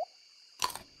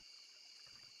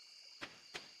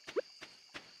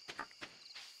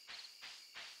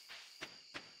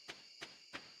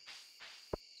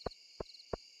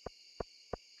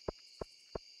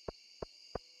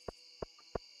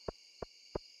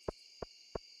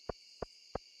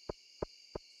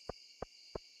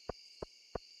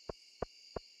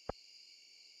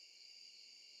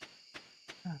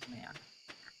 Oh man.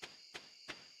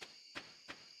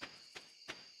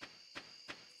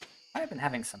 I've been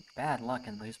having some bad luck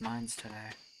in these mines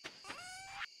today.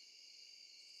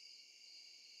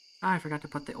 Oh, I forgot to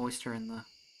put the oyster in the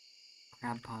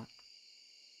crab pot.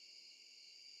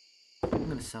 I'm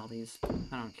gonna sell these.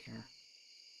 I don't care.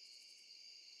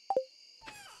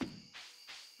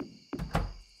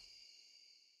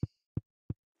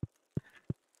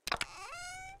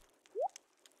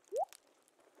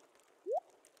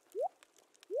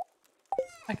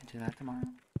 I can do that tomorrow.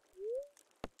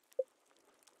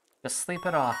 Just sleep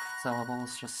it off,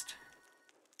 Syllables. Just...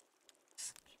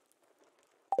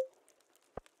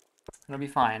 It'll be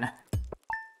fine.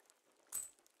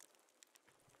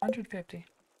 150.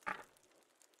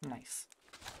 Nice.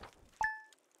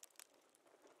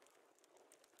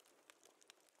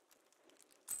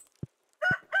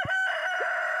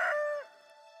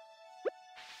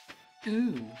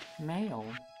 Ooh, mail.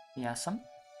 Yes'm.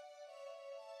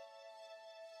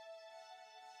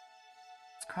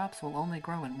 Crops will only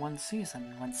grow in one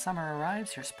season. When summer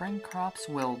arrives, your spring crops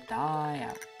will die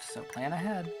out. So plan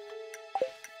ahead.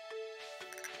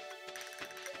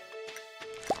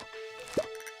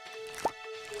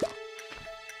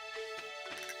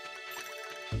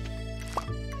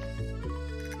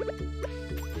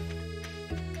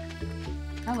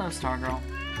 Hello, Stargirl.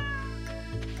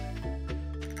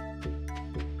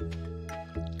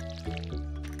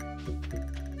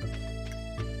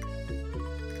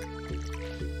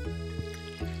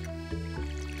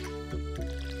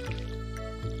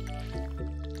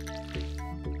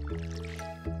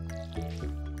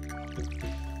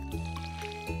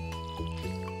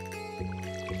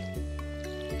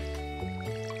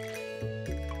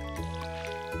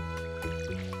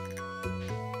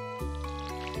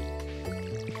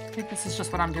 I think this is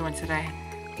just what I'm doing today.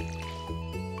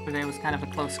 Today was kind of a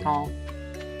close call.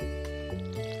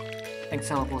 I think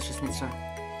Syllables just needs to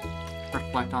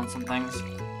reflect on some things.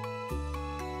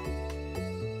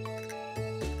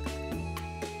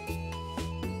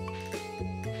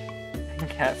 The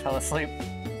cat fell asleep.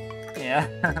 Yeah.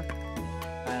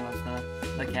 I love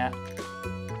the cat.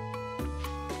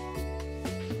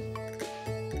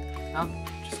 Oh,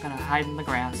 just gonna hide in the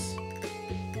grass.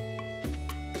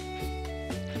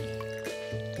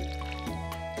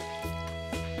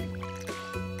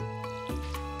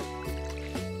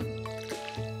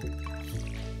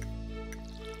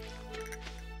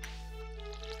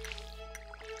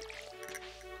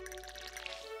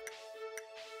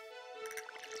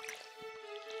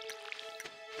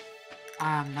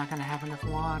 I'm not gonna have enough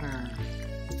water.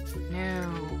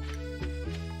 No.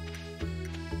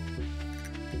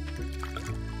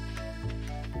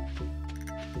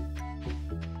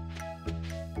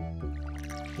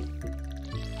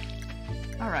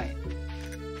 Alright.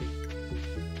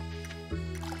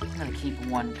 I'm gonna keep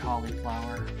one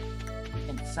cauliflower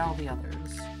and sell the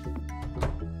others.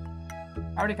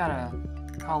 I already got a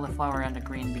cauliflower and a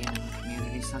green bean in the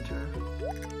community center.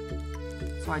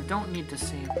 So I don't need to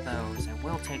save those. I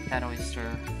will take that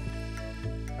oyster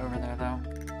over there, though.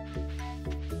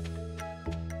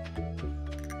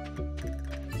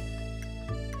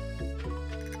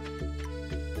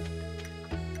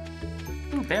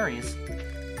 Ooh, berries.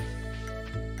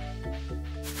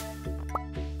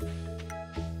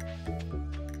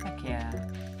 Heck yeah.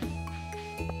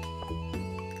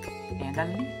 And a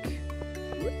leek.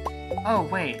 Oh,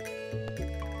 wait.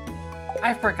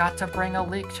 I forgot to bring a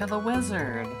leek to the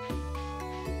wizard.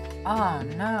 Oh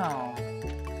no.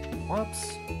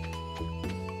 Whoops.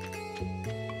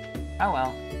 Oh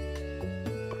well.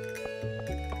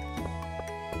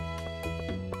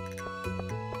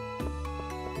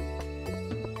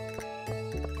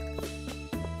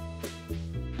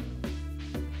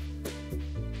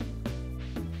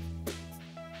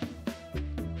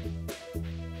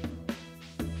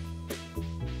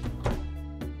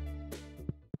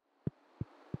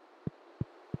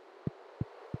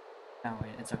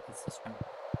 It's this one.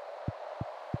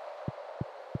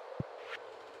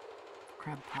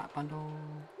 Crab pot bundle.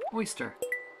 Oyster.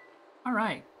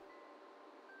 Alright.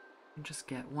 Just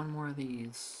get one more of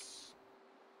these.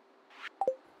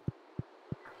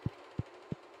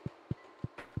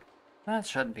 That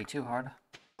shouldn't be too hard.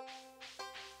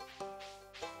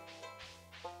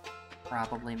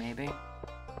 Probably, maybe.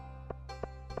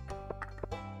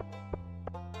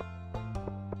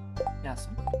 Yes.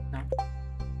 No.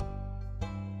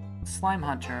 Slime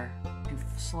Hunter. You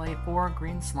slay 4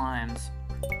 green slimes.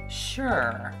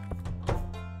 Sure.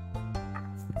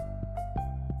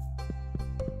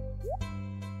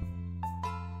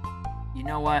 You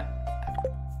know what?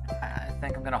 I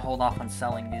think I'm gonna hold off on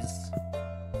selling these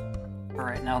for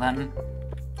right now then.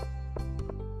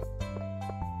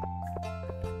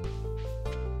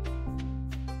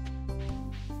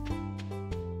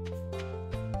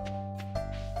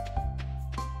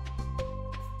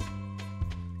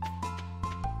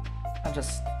 I'll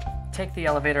just take the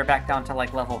elevator back down to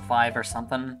like level 5 or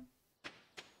something.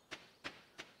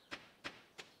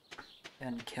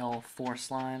 And kill 4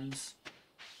 slimes.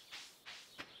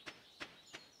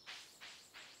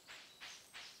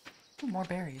 Ooh, more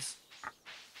berries.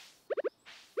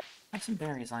 Have some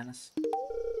berries, Linus.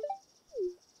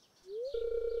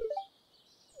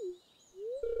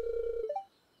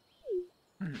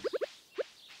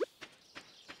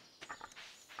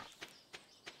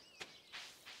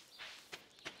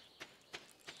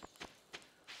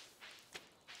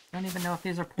 I don't even know if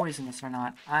these are poisonous or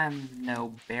not. I'm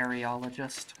no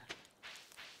berryologist.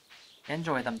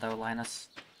 Enjoy them though, Linus.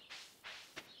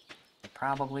 They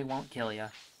probably won't kill you.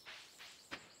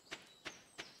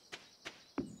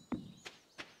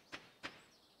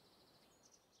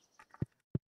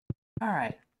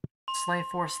 Alright. Slay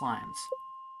 4 slimes.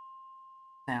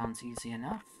 Sounds easy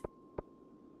enough.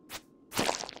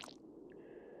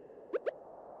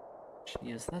 Should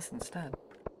use this instead.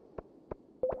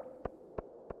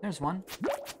 There's one.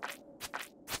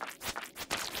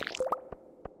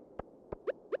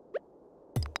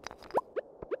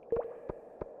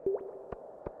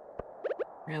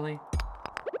 Really?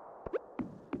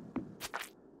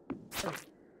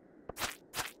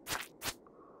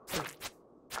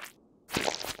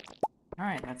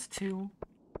 Alright, that's 2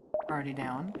 already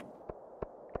down.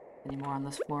 Any more on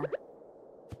this floor?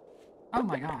 Oh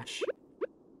my gosh.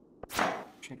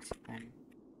 Trixie thing.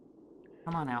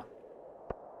 Come on out.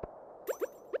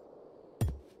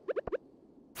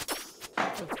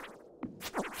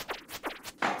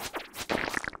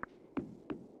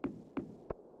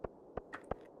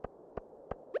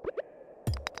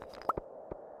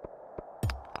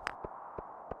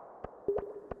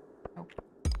 Oh.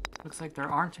 Looks like there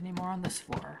aren't any more on this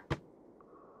floor.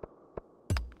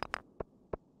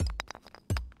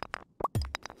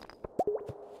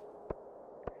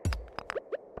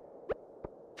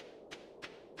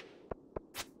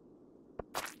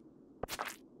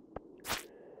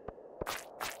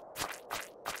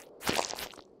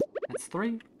 That's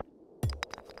 3.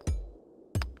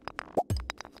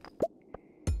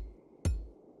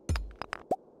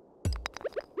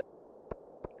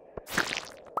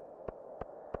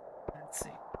 Let's see.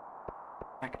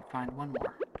 If I can find one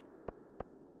more.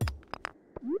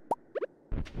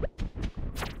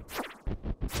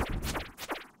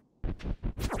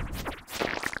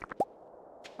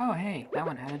 Oh hey, that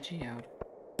one had a geode.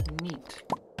 Neat.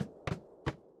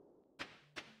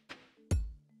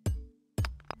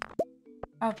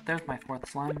 Oh, there's my 4th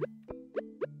slime.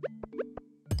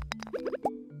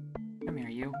 Come here,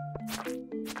 you.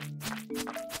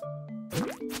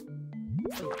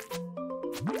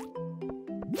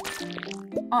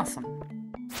 Awesome.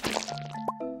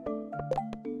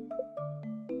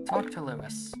 Talk to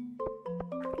Lewis.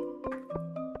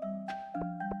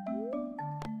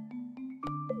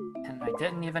 And I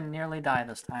didn't even nearly die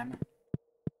this time.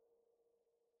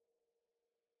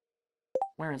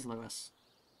 Where is Lewis?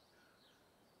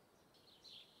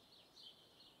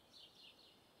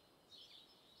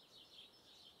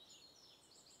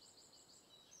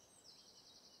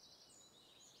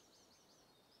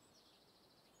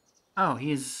 Oh,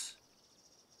 he's...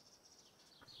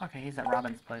 Okay, he's at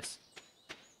Robin's place.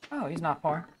 Oh, he's not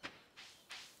far.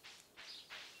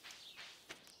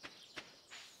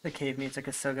 The cave music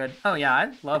is so good. Oh yeah,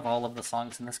 I love all of the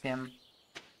songs in this game.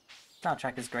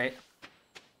 Soundtrack is great.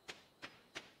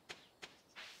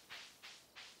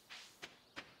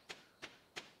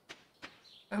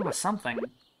 Oh, a something.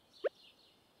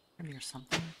 Come here,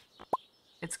 something.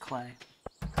 It's clay.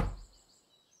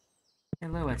 Hey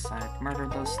Lewis, I've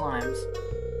murdered those slimes.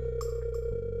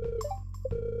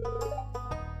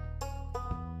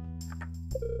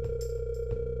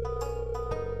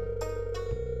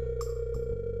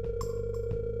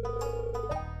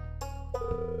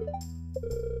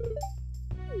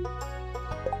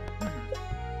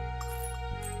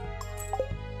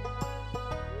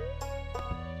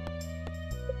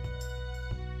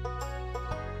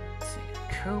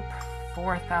 coop,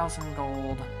 4,000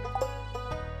 gold.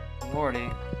 Lordy.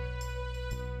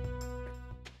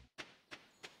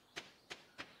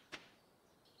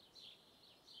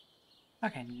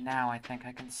 Okay, now I think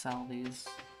I can sell these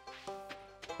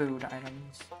food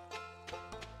items.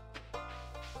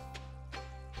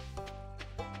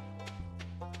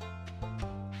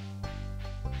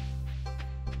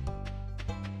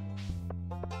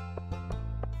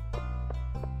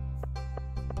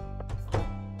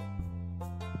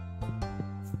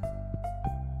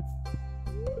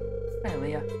 Hey,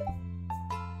 Leah.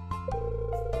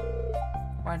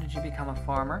 Why did you become a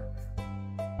farmer?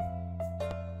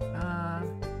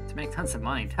 To make tons of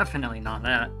money. Definitely not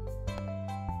that.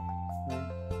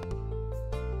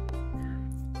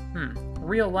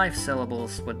 Real life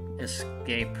syllables would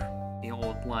escape the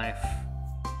old life.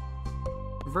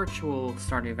 Virtual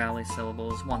Stardew Valley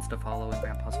syllables wants to follow in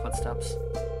Grandpa's footsteps.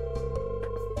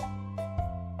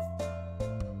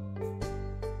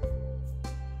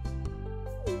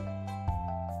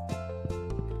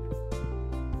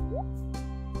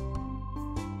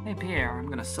 Hey Pierre, I'm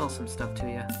gonna sell some stuff to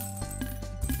you.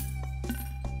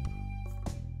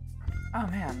 Oh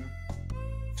man,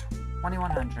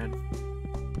 2100.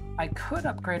 I could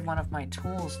upgrade one of my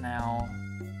tools now,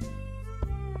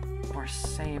 or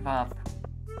save up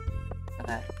for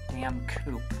that damn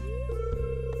coop.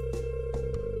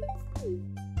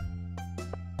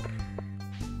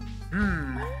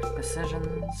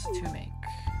 Decisions to make.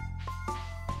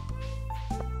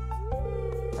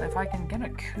 But if I can get a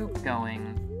coop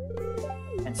going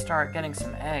and start getting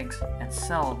some eggs and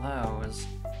sell those,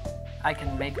 I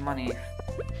can make money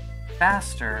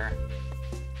faster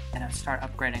and I start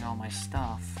upgrading all my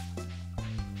stuff.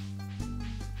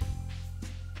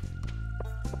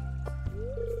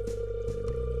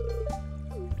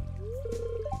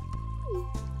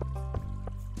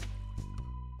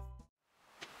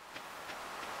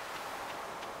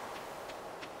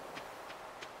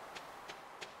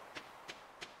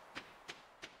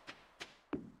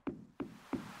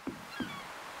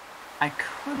 I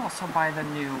could also buy the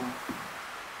new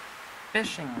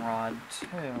fishing rod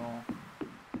too.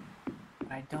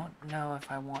 I don't know if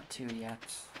I want to yet.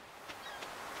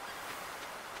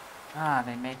 Ah,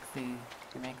 they make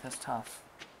this tough.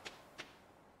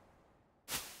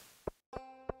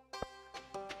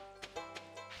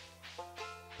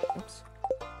 Oops.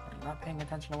 I'm not paying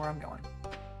attention to where I'm going.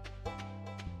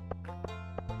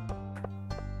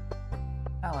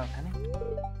 Hello, Penny.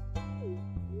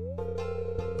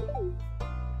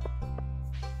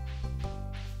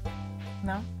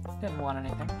 No, didn't want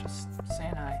anything, just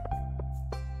saying hi.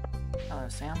 Hello,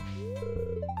 Sam.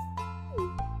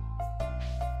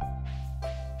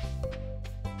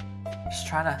 Just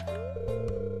trying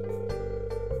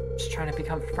to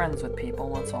become friends with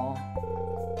people, that's all.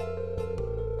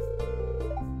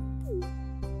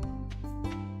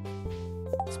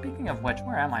 Speaking of which,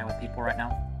 where am I with people right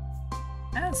now?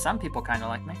 Some people kind of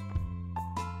like me.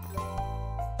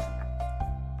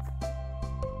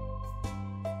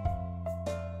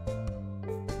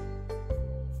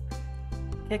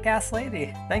 Kick-ass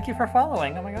lady, thank you for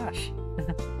following. Oh my gosh.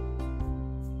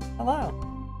 Hello.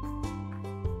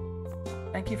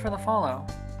 Thank you for the follow.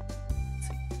 Let's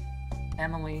see.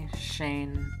 Emily,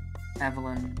 Shane,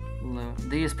 Evelyn, Lou.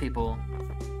 These people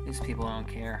don't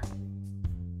care.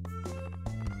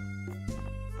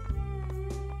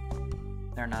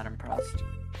 They're not impressed.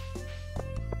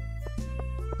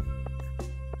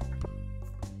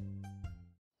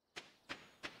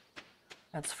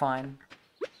 That's fine.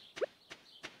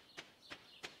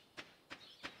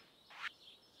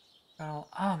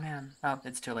 Oh man. Oh,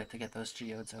 it's too late to get those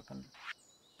geodes open.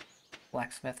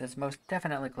 Blacksmith is most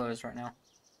definitely closed right now.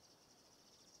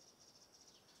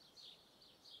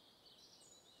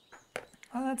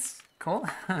 Oh, that's cool.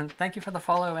 Thank you for the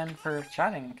follow and for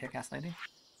chatting, Kick-Ass Lady.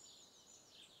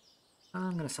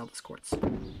 I'm gonna sell this quartz.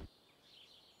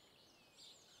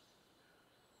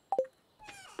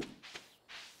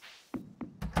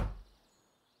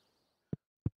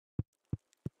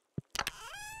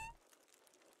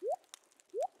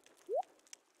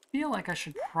 I feel like I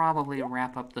should probably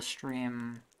wrap up the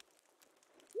stream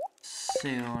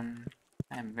soon.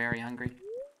 I am very hungry.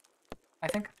 I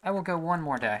think I will go one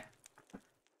more day.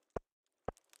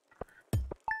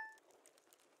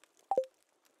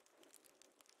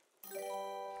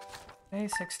 Day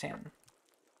 16.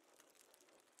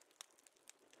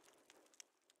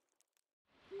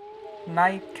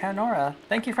 Night Canora,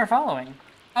 thank you for following.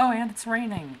 Oh, and it's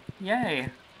raining. Yay.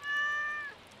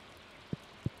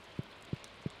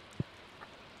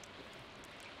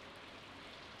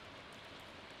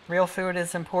 Real food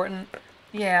is important?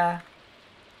 Yeah.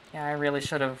 Yeah, I really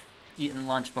should have eaten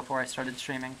lunch before I started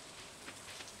streaming.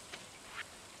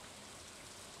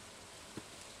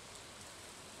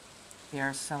 We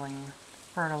are selling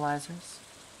fertilizers.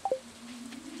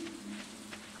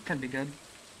 Could be good.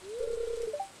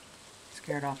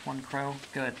 Scared off one crow.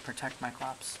 Good, protect my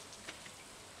crops.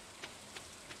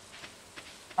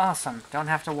 Awesome, don't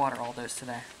have to water all those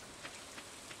today.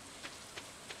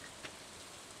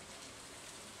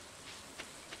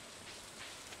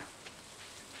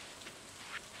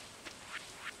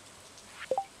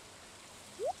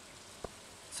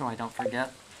 So I don't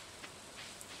forget.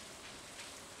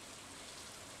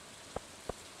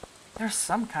 There's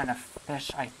some kind of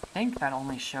fish, I think, that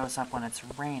only shows up when it's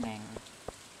raining.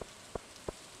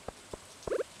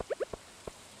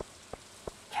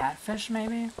 Catfish,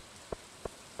 maybe?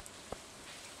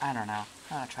 I don't know.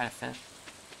 I'm gonna try to fish.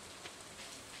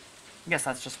 I guess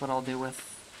that's just what I'll do with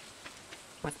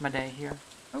my day here.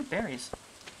 Oh, berries.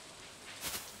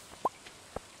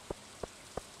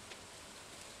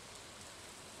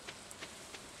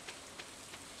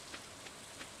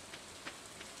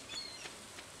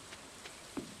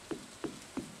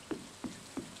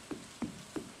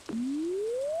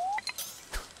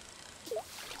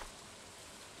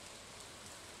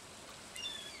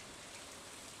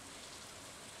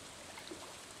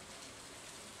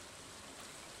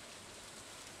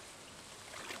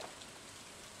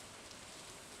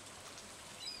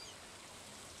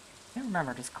 I can't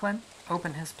remember, does Clint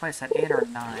open his place at 8 or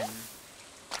 9? I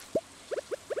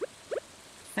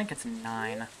think it's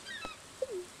 9.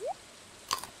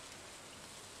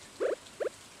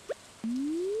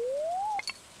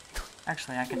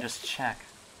 Actually, I can just check.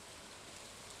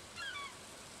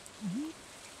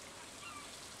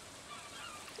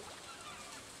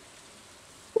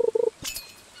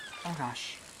 Oh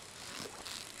gosh.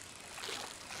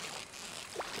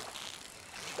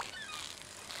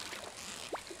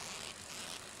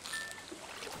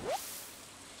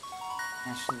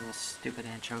 She's a stupid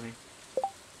anchovy.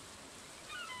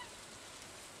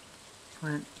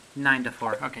 9 to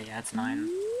 4. Okay, yeah, it's 9.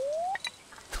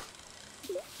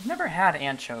 I've never had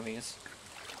anchovies.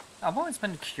 I've always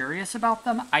been curious about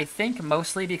them. I think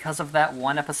mostly because of that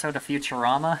one episode of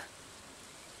Futurama.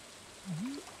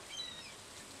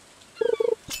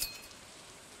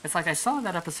 It's like I saw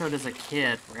that episode as a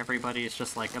kid where everybody is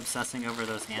just like obsessing over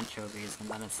those anchovies, and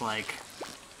then it's like,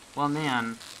 well,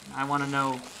 man, I want to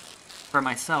know for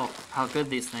myself how good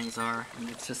these things are, and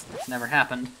it's never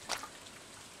happened.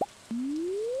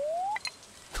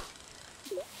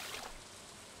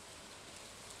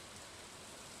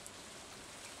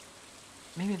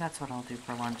 Maybe that's what I'll do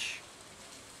for lunch.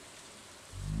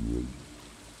 I'm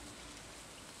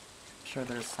sure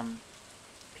there's some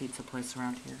pizza place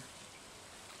around here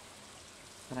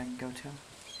that I can go to.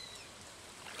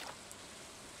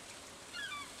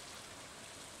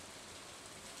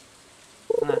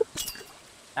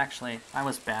 Actually, I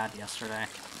was bad yesterday.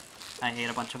 I ate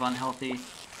a bunch of unhealthy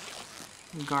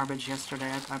garbage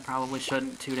yesterday. I probably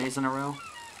shouldn't 2 days in a row.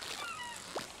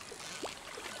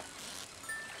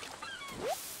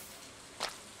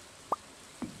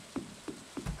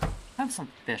 Have some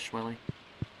fish, Willie.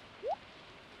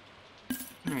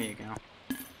 There you go.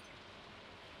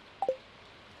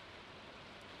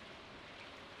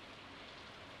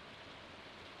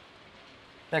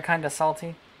 They're kind of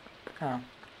salty? Oh.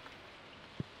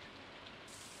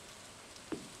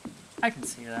 I can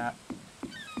see that.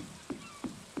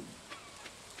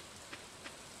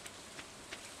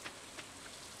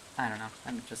 I don't know.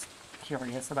 I'm just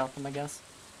curious about them, I guess.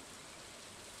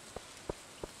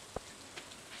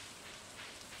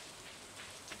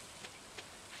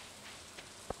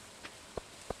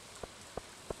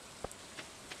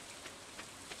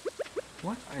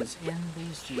 What is in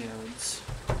these geodes?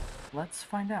 Let's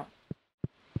find out.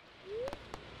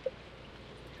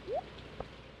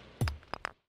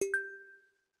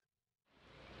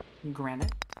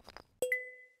 Granite.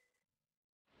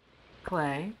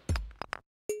 Clay.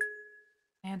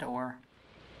 And ore.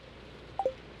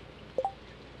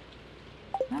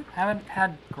 No, haven't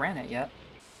had granite yet.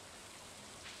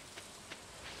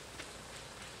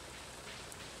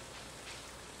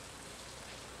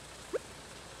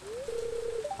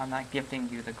 I'm not gifting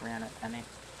you the granite, Penny.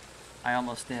 I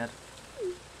almost did.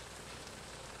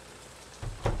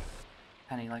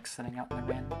 Penny likes sitting out in the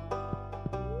rain.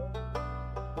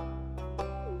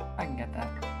 I can get that.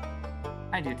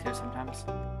 I do too sometimes.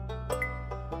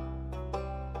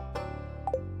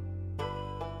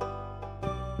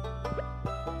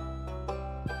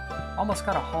 Almost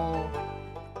got a whole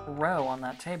row on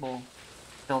that table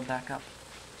filled back up.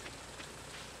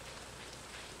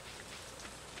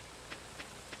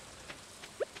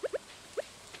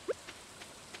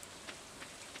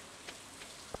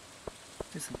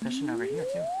 fishing over here,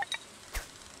 too.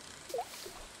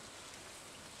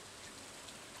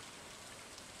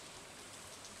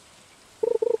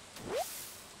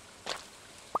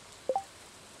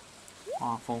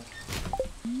 Awful.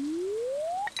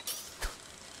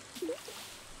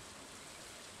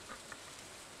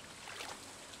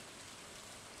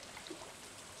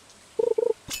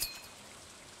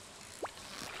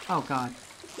 Oh god.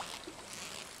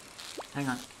 Hang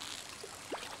on.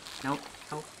 Nope.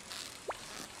 Nope.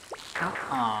 Nope.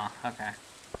 Aw, okay.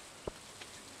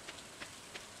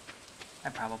 I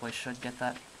probably should get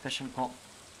that fishing pole.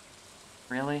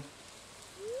 Really?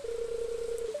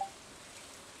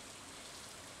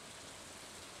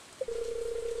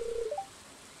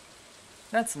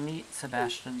 That's neat,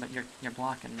 Sebastian, but you're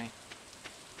blocking me.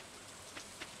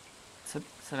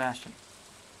 Sebastian.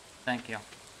 Thank you.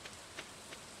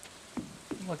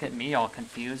 Look at me all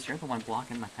confused. You're the one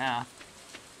blocking my path.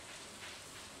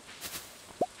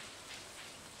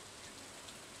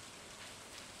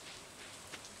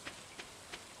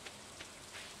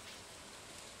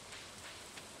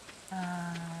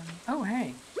 Oh,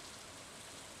 hey.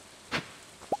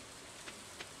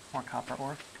 More copper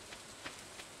ore.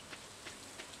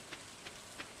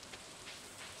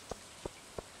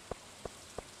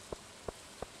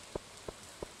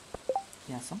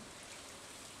 Yes.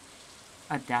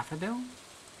 A daffodil?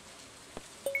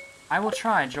 I will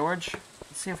try, George.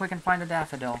 Let's see if we can find a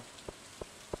daffodil.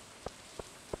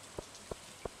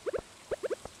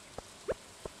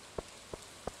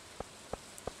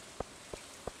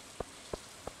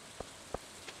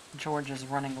 George is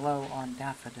running low on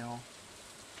daffodil.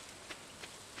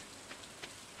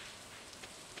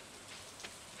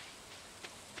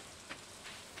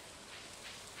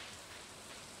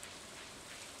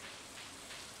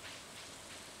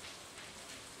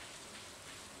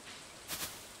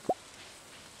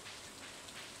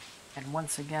 And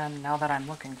once again, now that I'm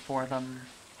looking for them,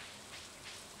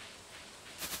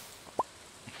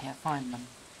 I can't find them.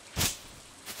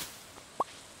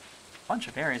 Bunch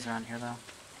of berries around here, though.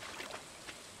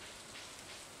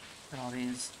 Look at all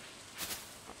these.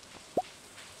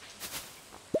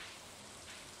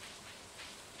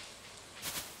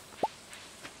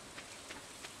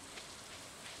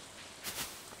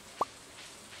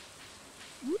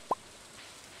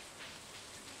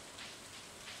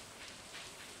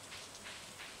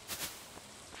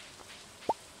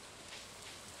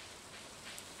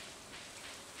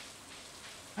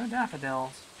 No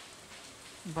daffodils.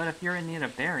 But if you're in need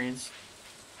of berries,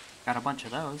 got a bunch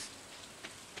of those.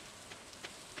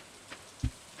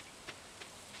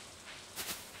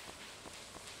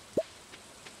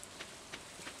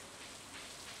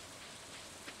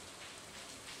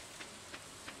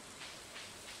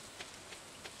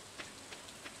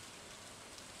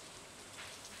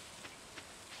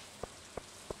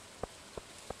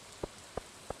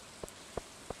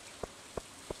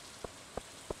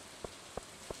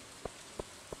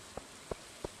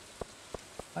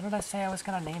 What did I say I was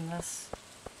gonna name this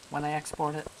when I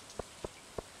export it?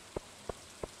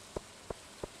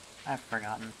 I've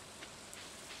forgotten.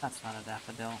 That's not a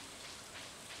daffodil.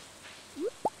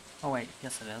 Oh wait,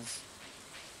 yes it is.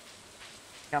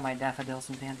 Got my daffodils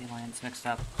and dandelions mixed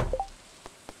up.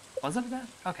 Was it a daffodil?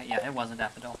 Okay, yeah, it was a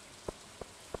daffodil.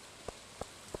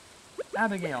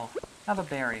 Abigail, have a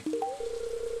berry.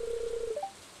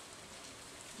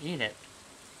 Eat it.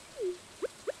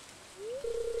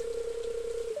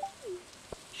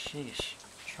 Sheesh.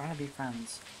 Try to be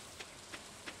friends.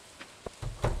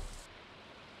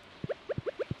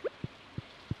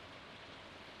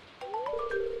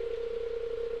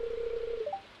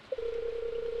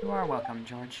 You are welcome,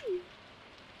 George.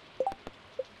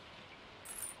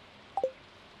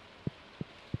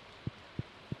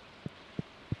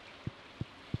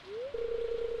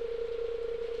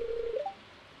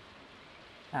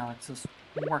 Alex is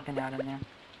working out in there.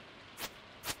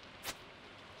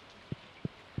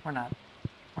 We're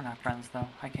not friends though.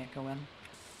 I can't go in.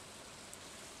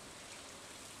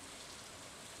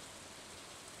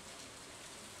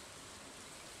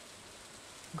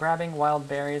 Grabbing wild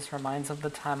berries reminds of the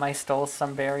time I stole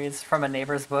some berries from a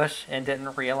neighbor's bush and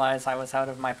didn't realize I was out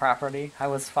of my property. I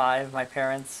was 5, my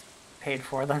parents paid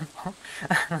for them.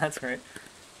 That's great.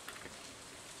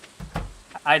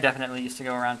 I definitely used to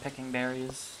go around picking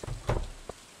berries.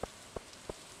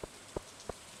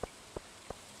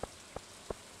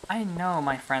 I know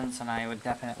my friends and I would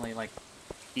definitely, like,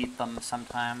 eat them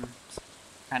sometimes.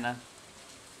 Kinda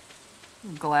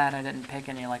glad I didn't pick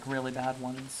any, like, really bad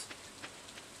ones.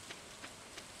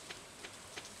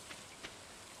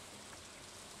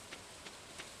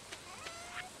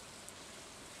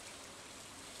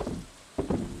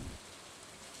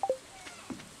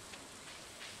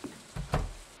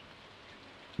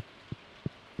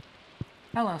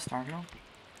 Hello, Stardew.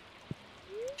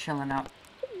 Chilling out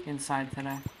inside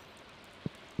today.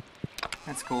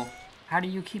 That's cool. How do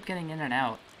you keep getting in and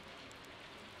out?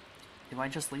 Do I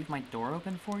just leave my door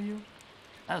open for you?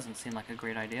 That doesn't seem like a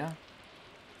great idea.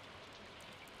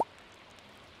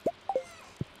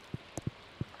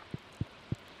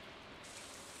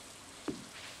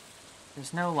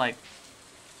 There's no, like,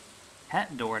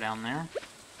 pet door down there.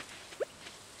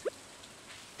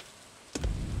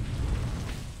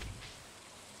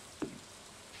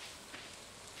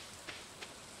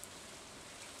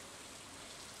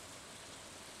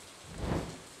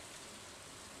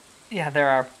 Yeah, there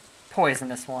are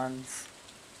poisonous ones.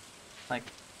 Like,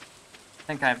 I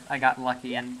think I got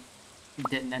lucky and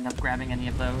didn't end up grabbing any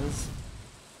of those.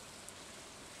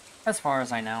 As far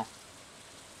as I know.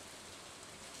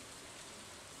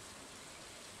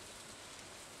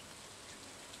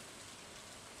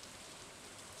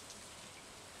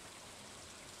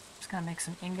 Just gonna make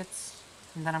some ingots,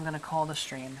 and then I'm gonna call the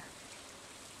stream.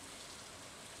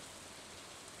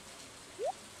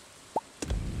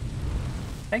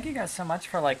 Thank you guys so much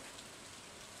for, like,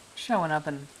 showing up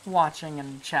and watching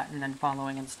and chatting and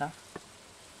following and stuff.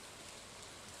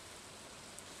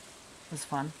 It was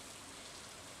fun.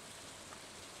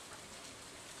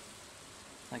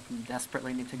 Like,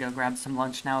 desperately need to go grab some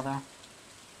lunch now, though.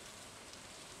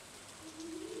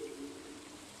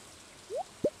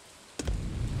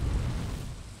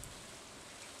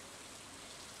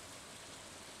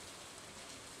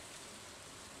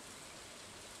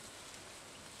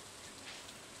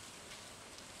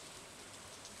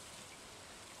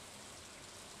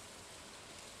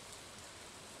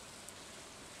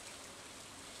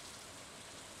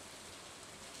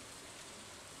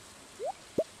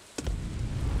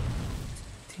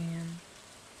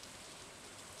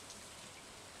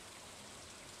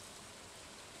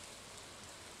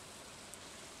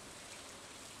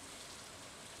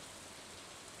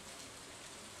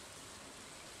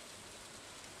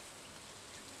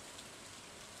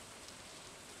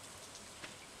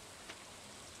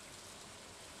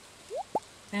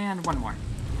 And one more.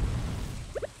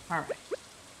 Alright.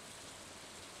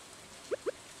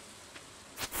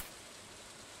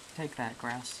 Take that,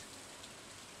 grass.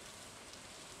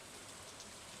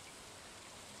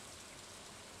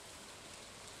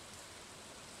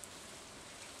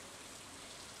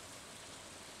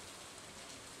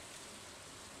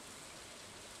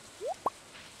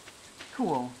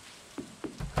 Cool.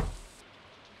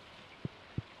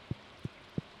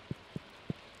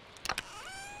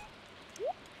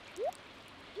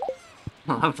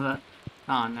 I love that.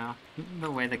 Oh no.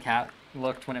 The way the cat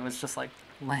looked when it was just like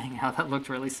laying out, that looked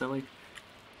really silly.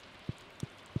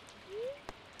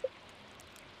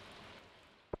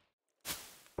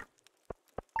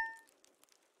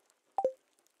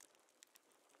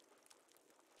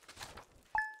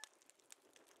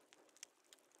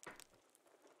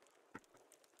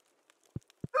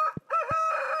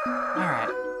 Alright.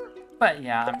 But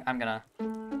yeah, I'm gonna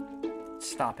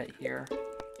stop it here.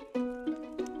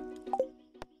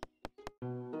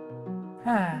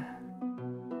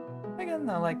 Again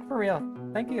though, like, for real,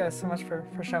 thank you guys so much for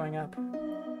showing up.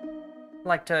 I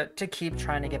like to keep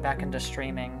trying to get back into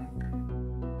streaming.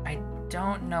 I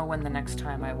don't know when the next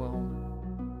time I will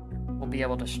be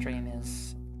able to stream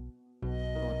is.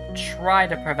 We'll try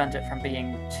to prevent it from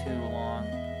being too long.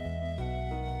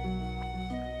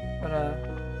 But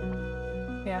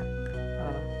yeah,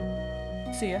 I don't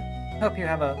know. See ya. Hope you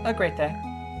have a great day.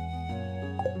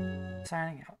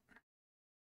 Signing out.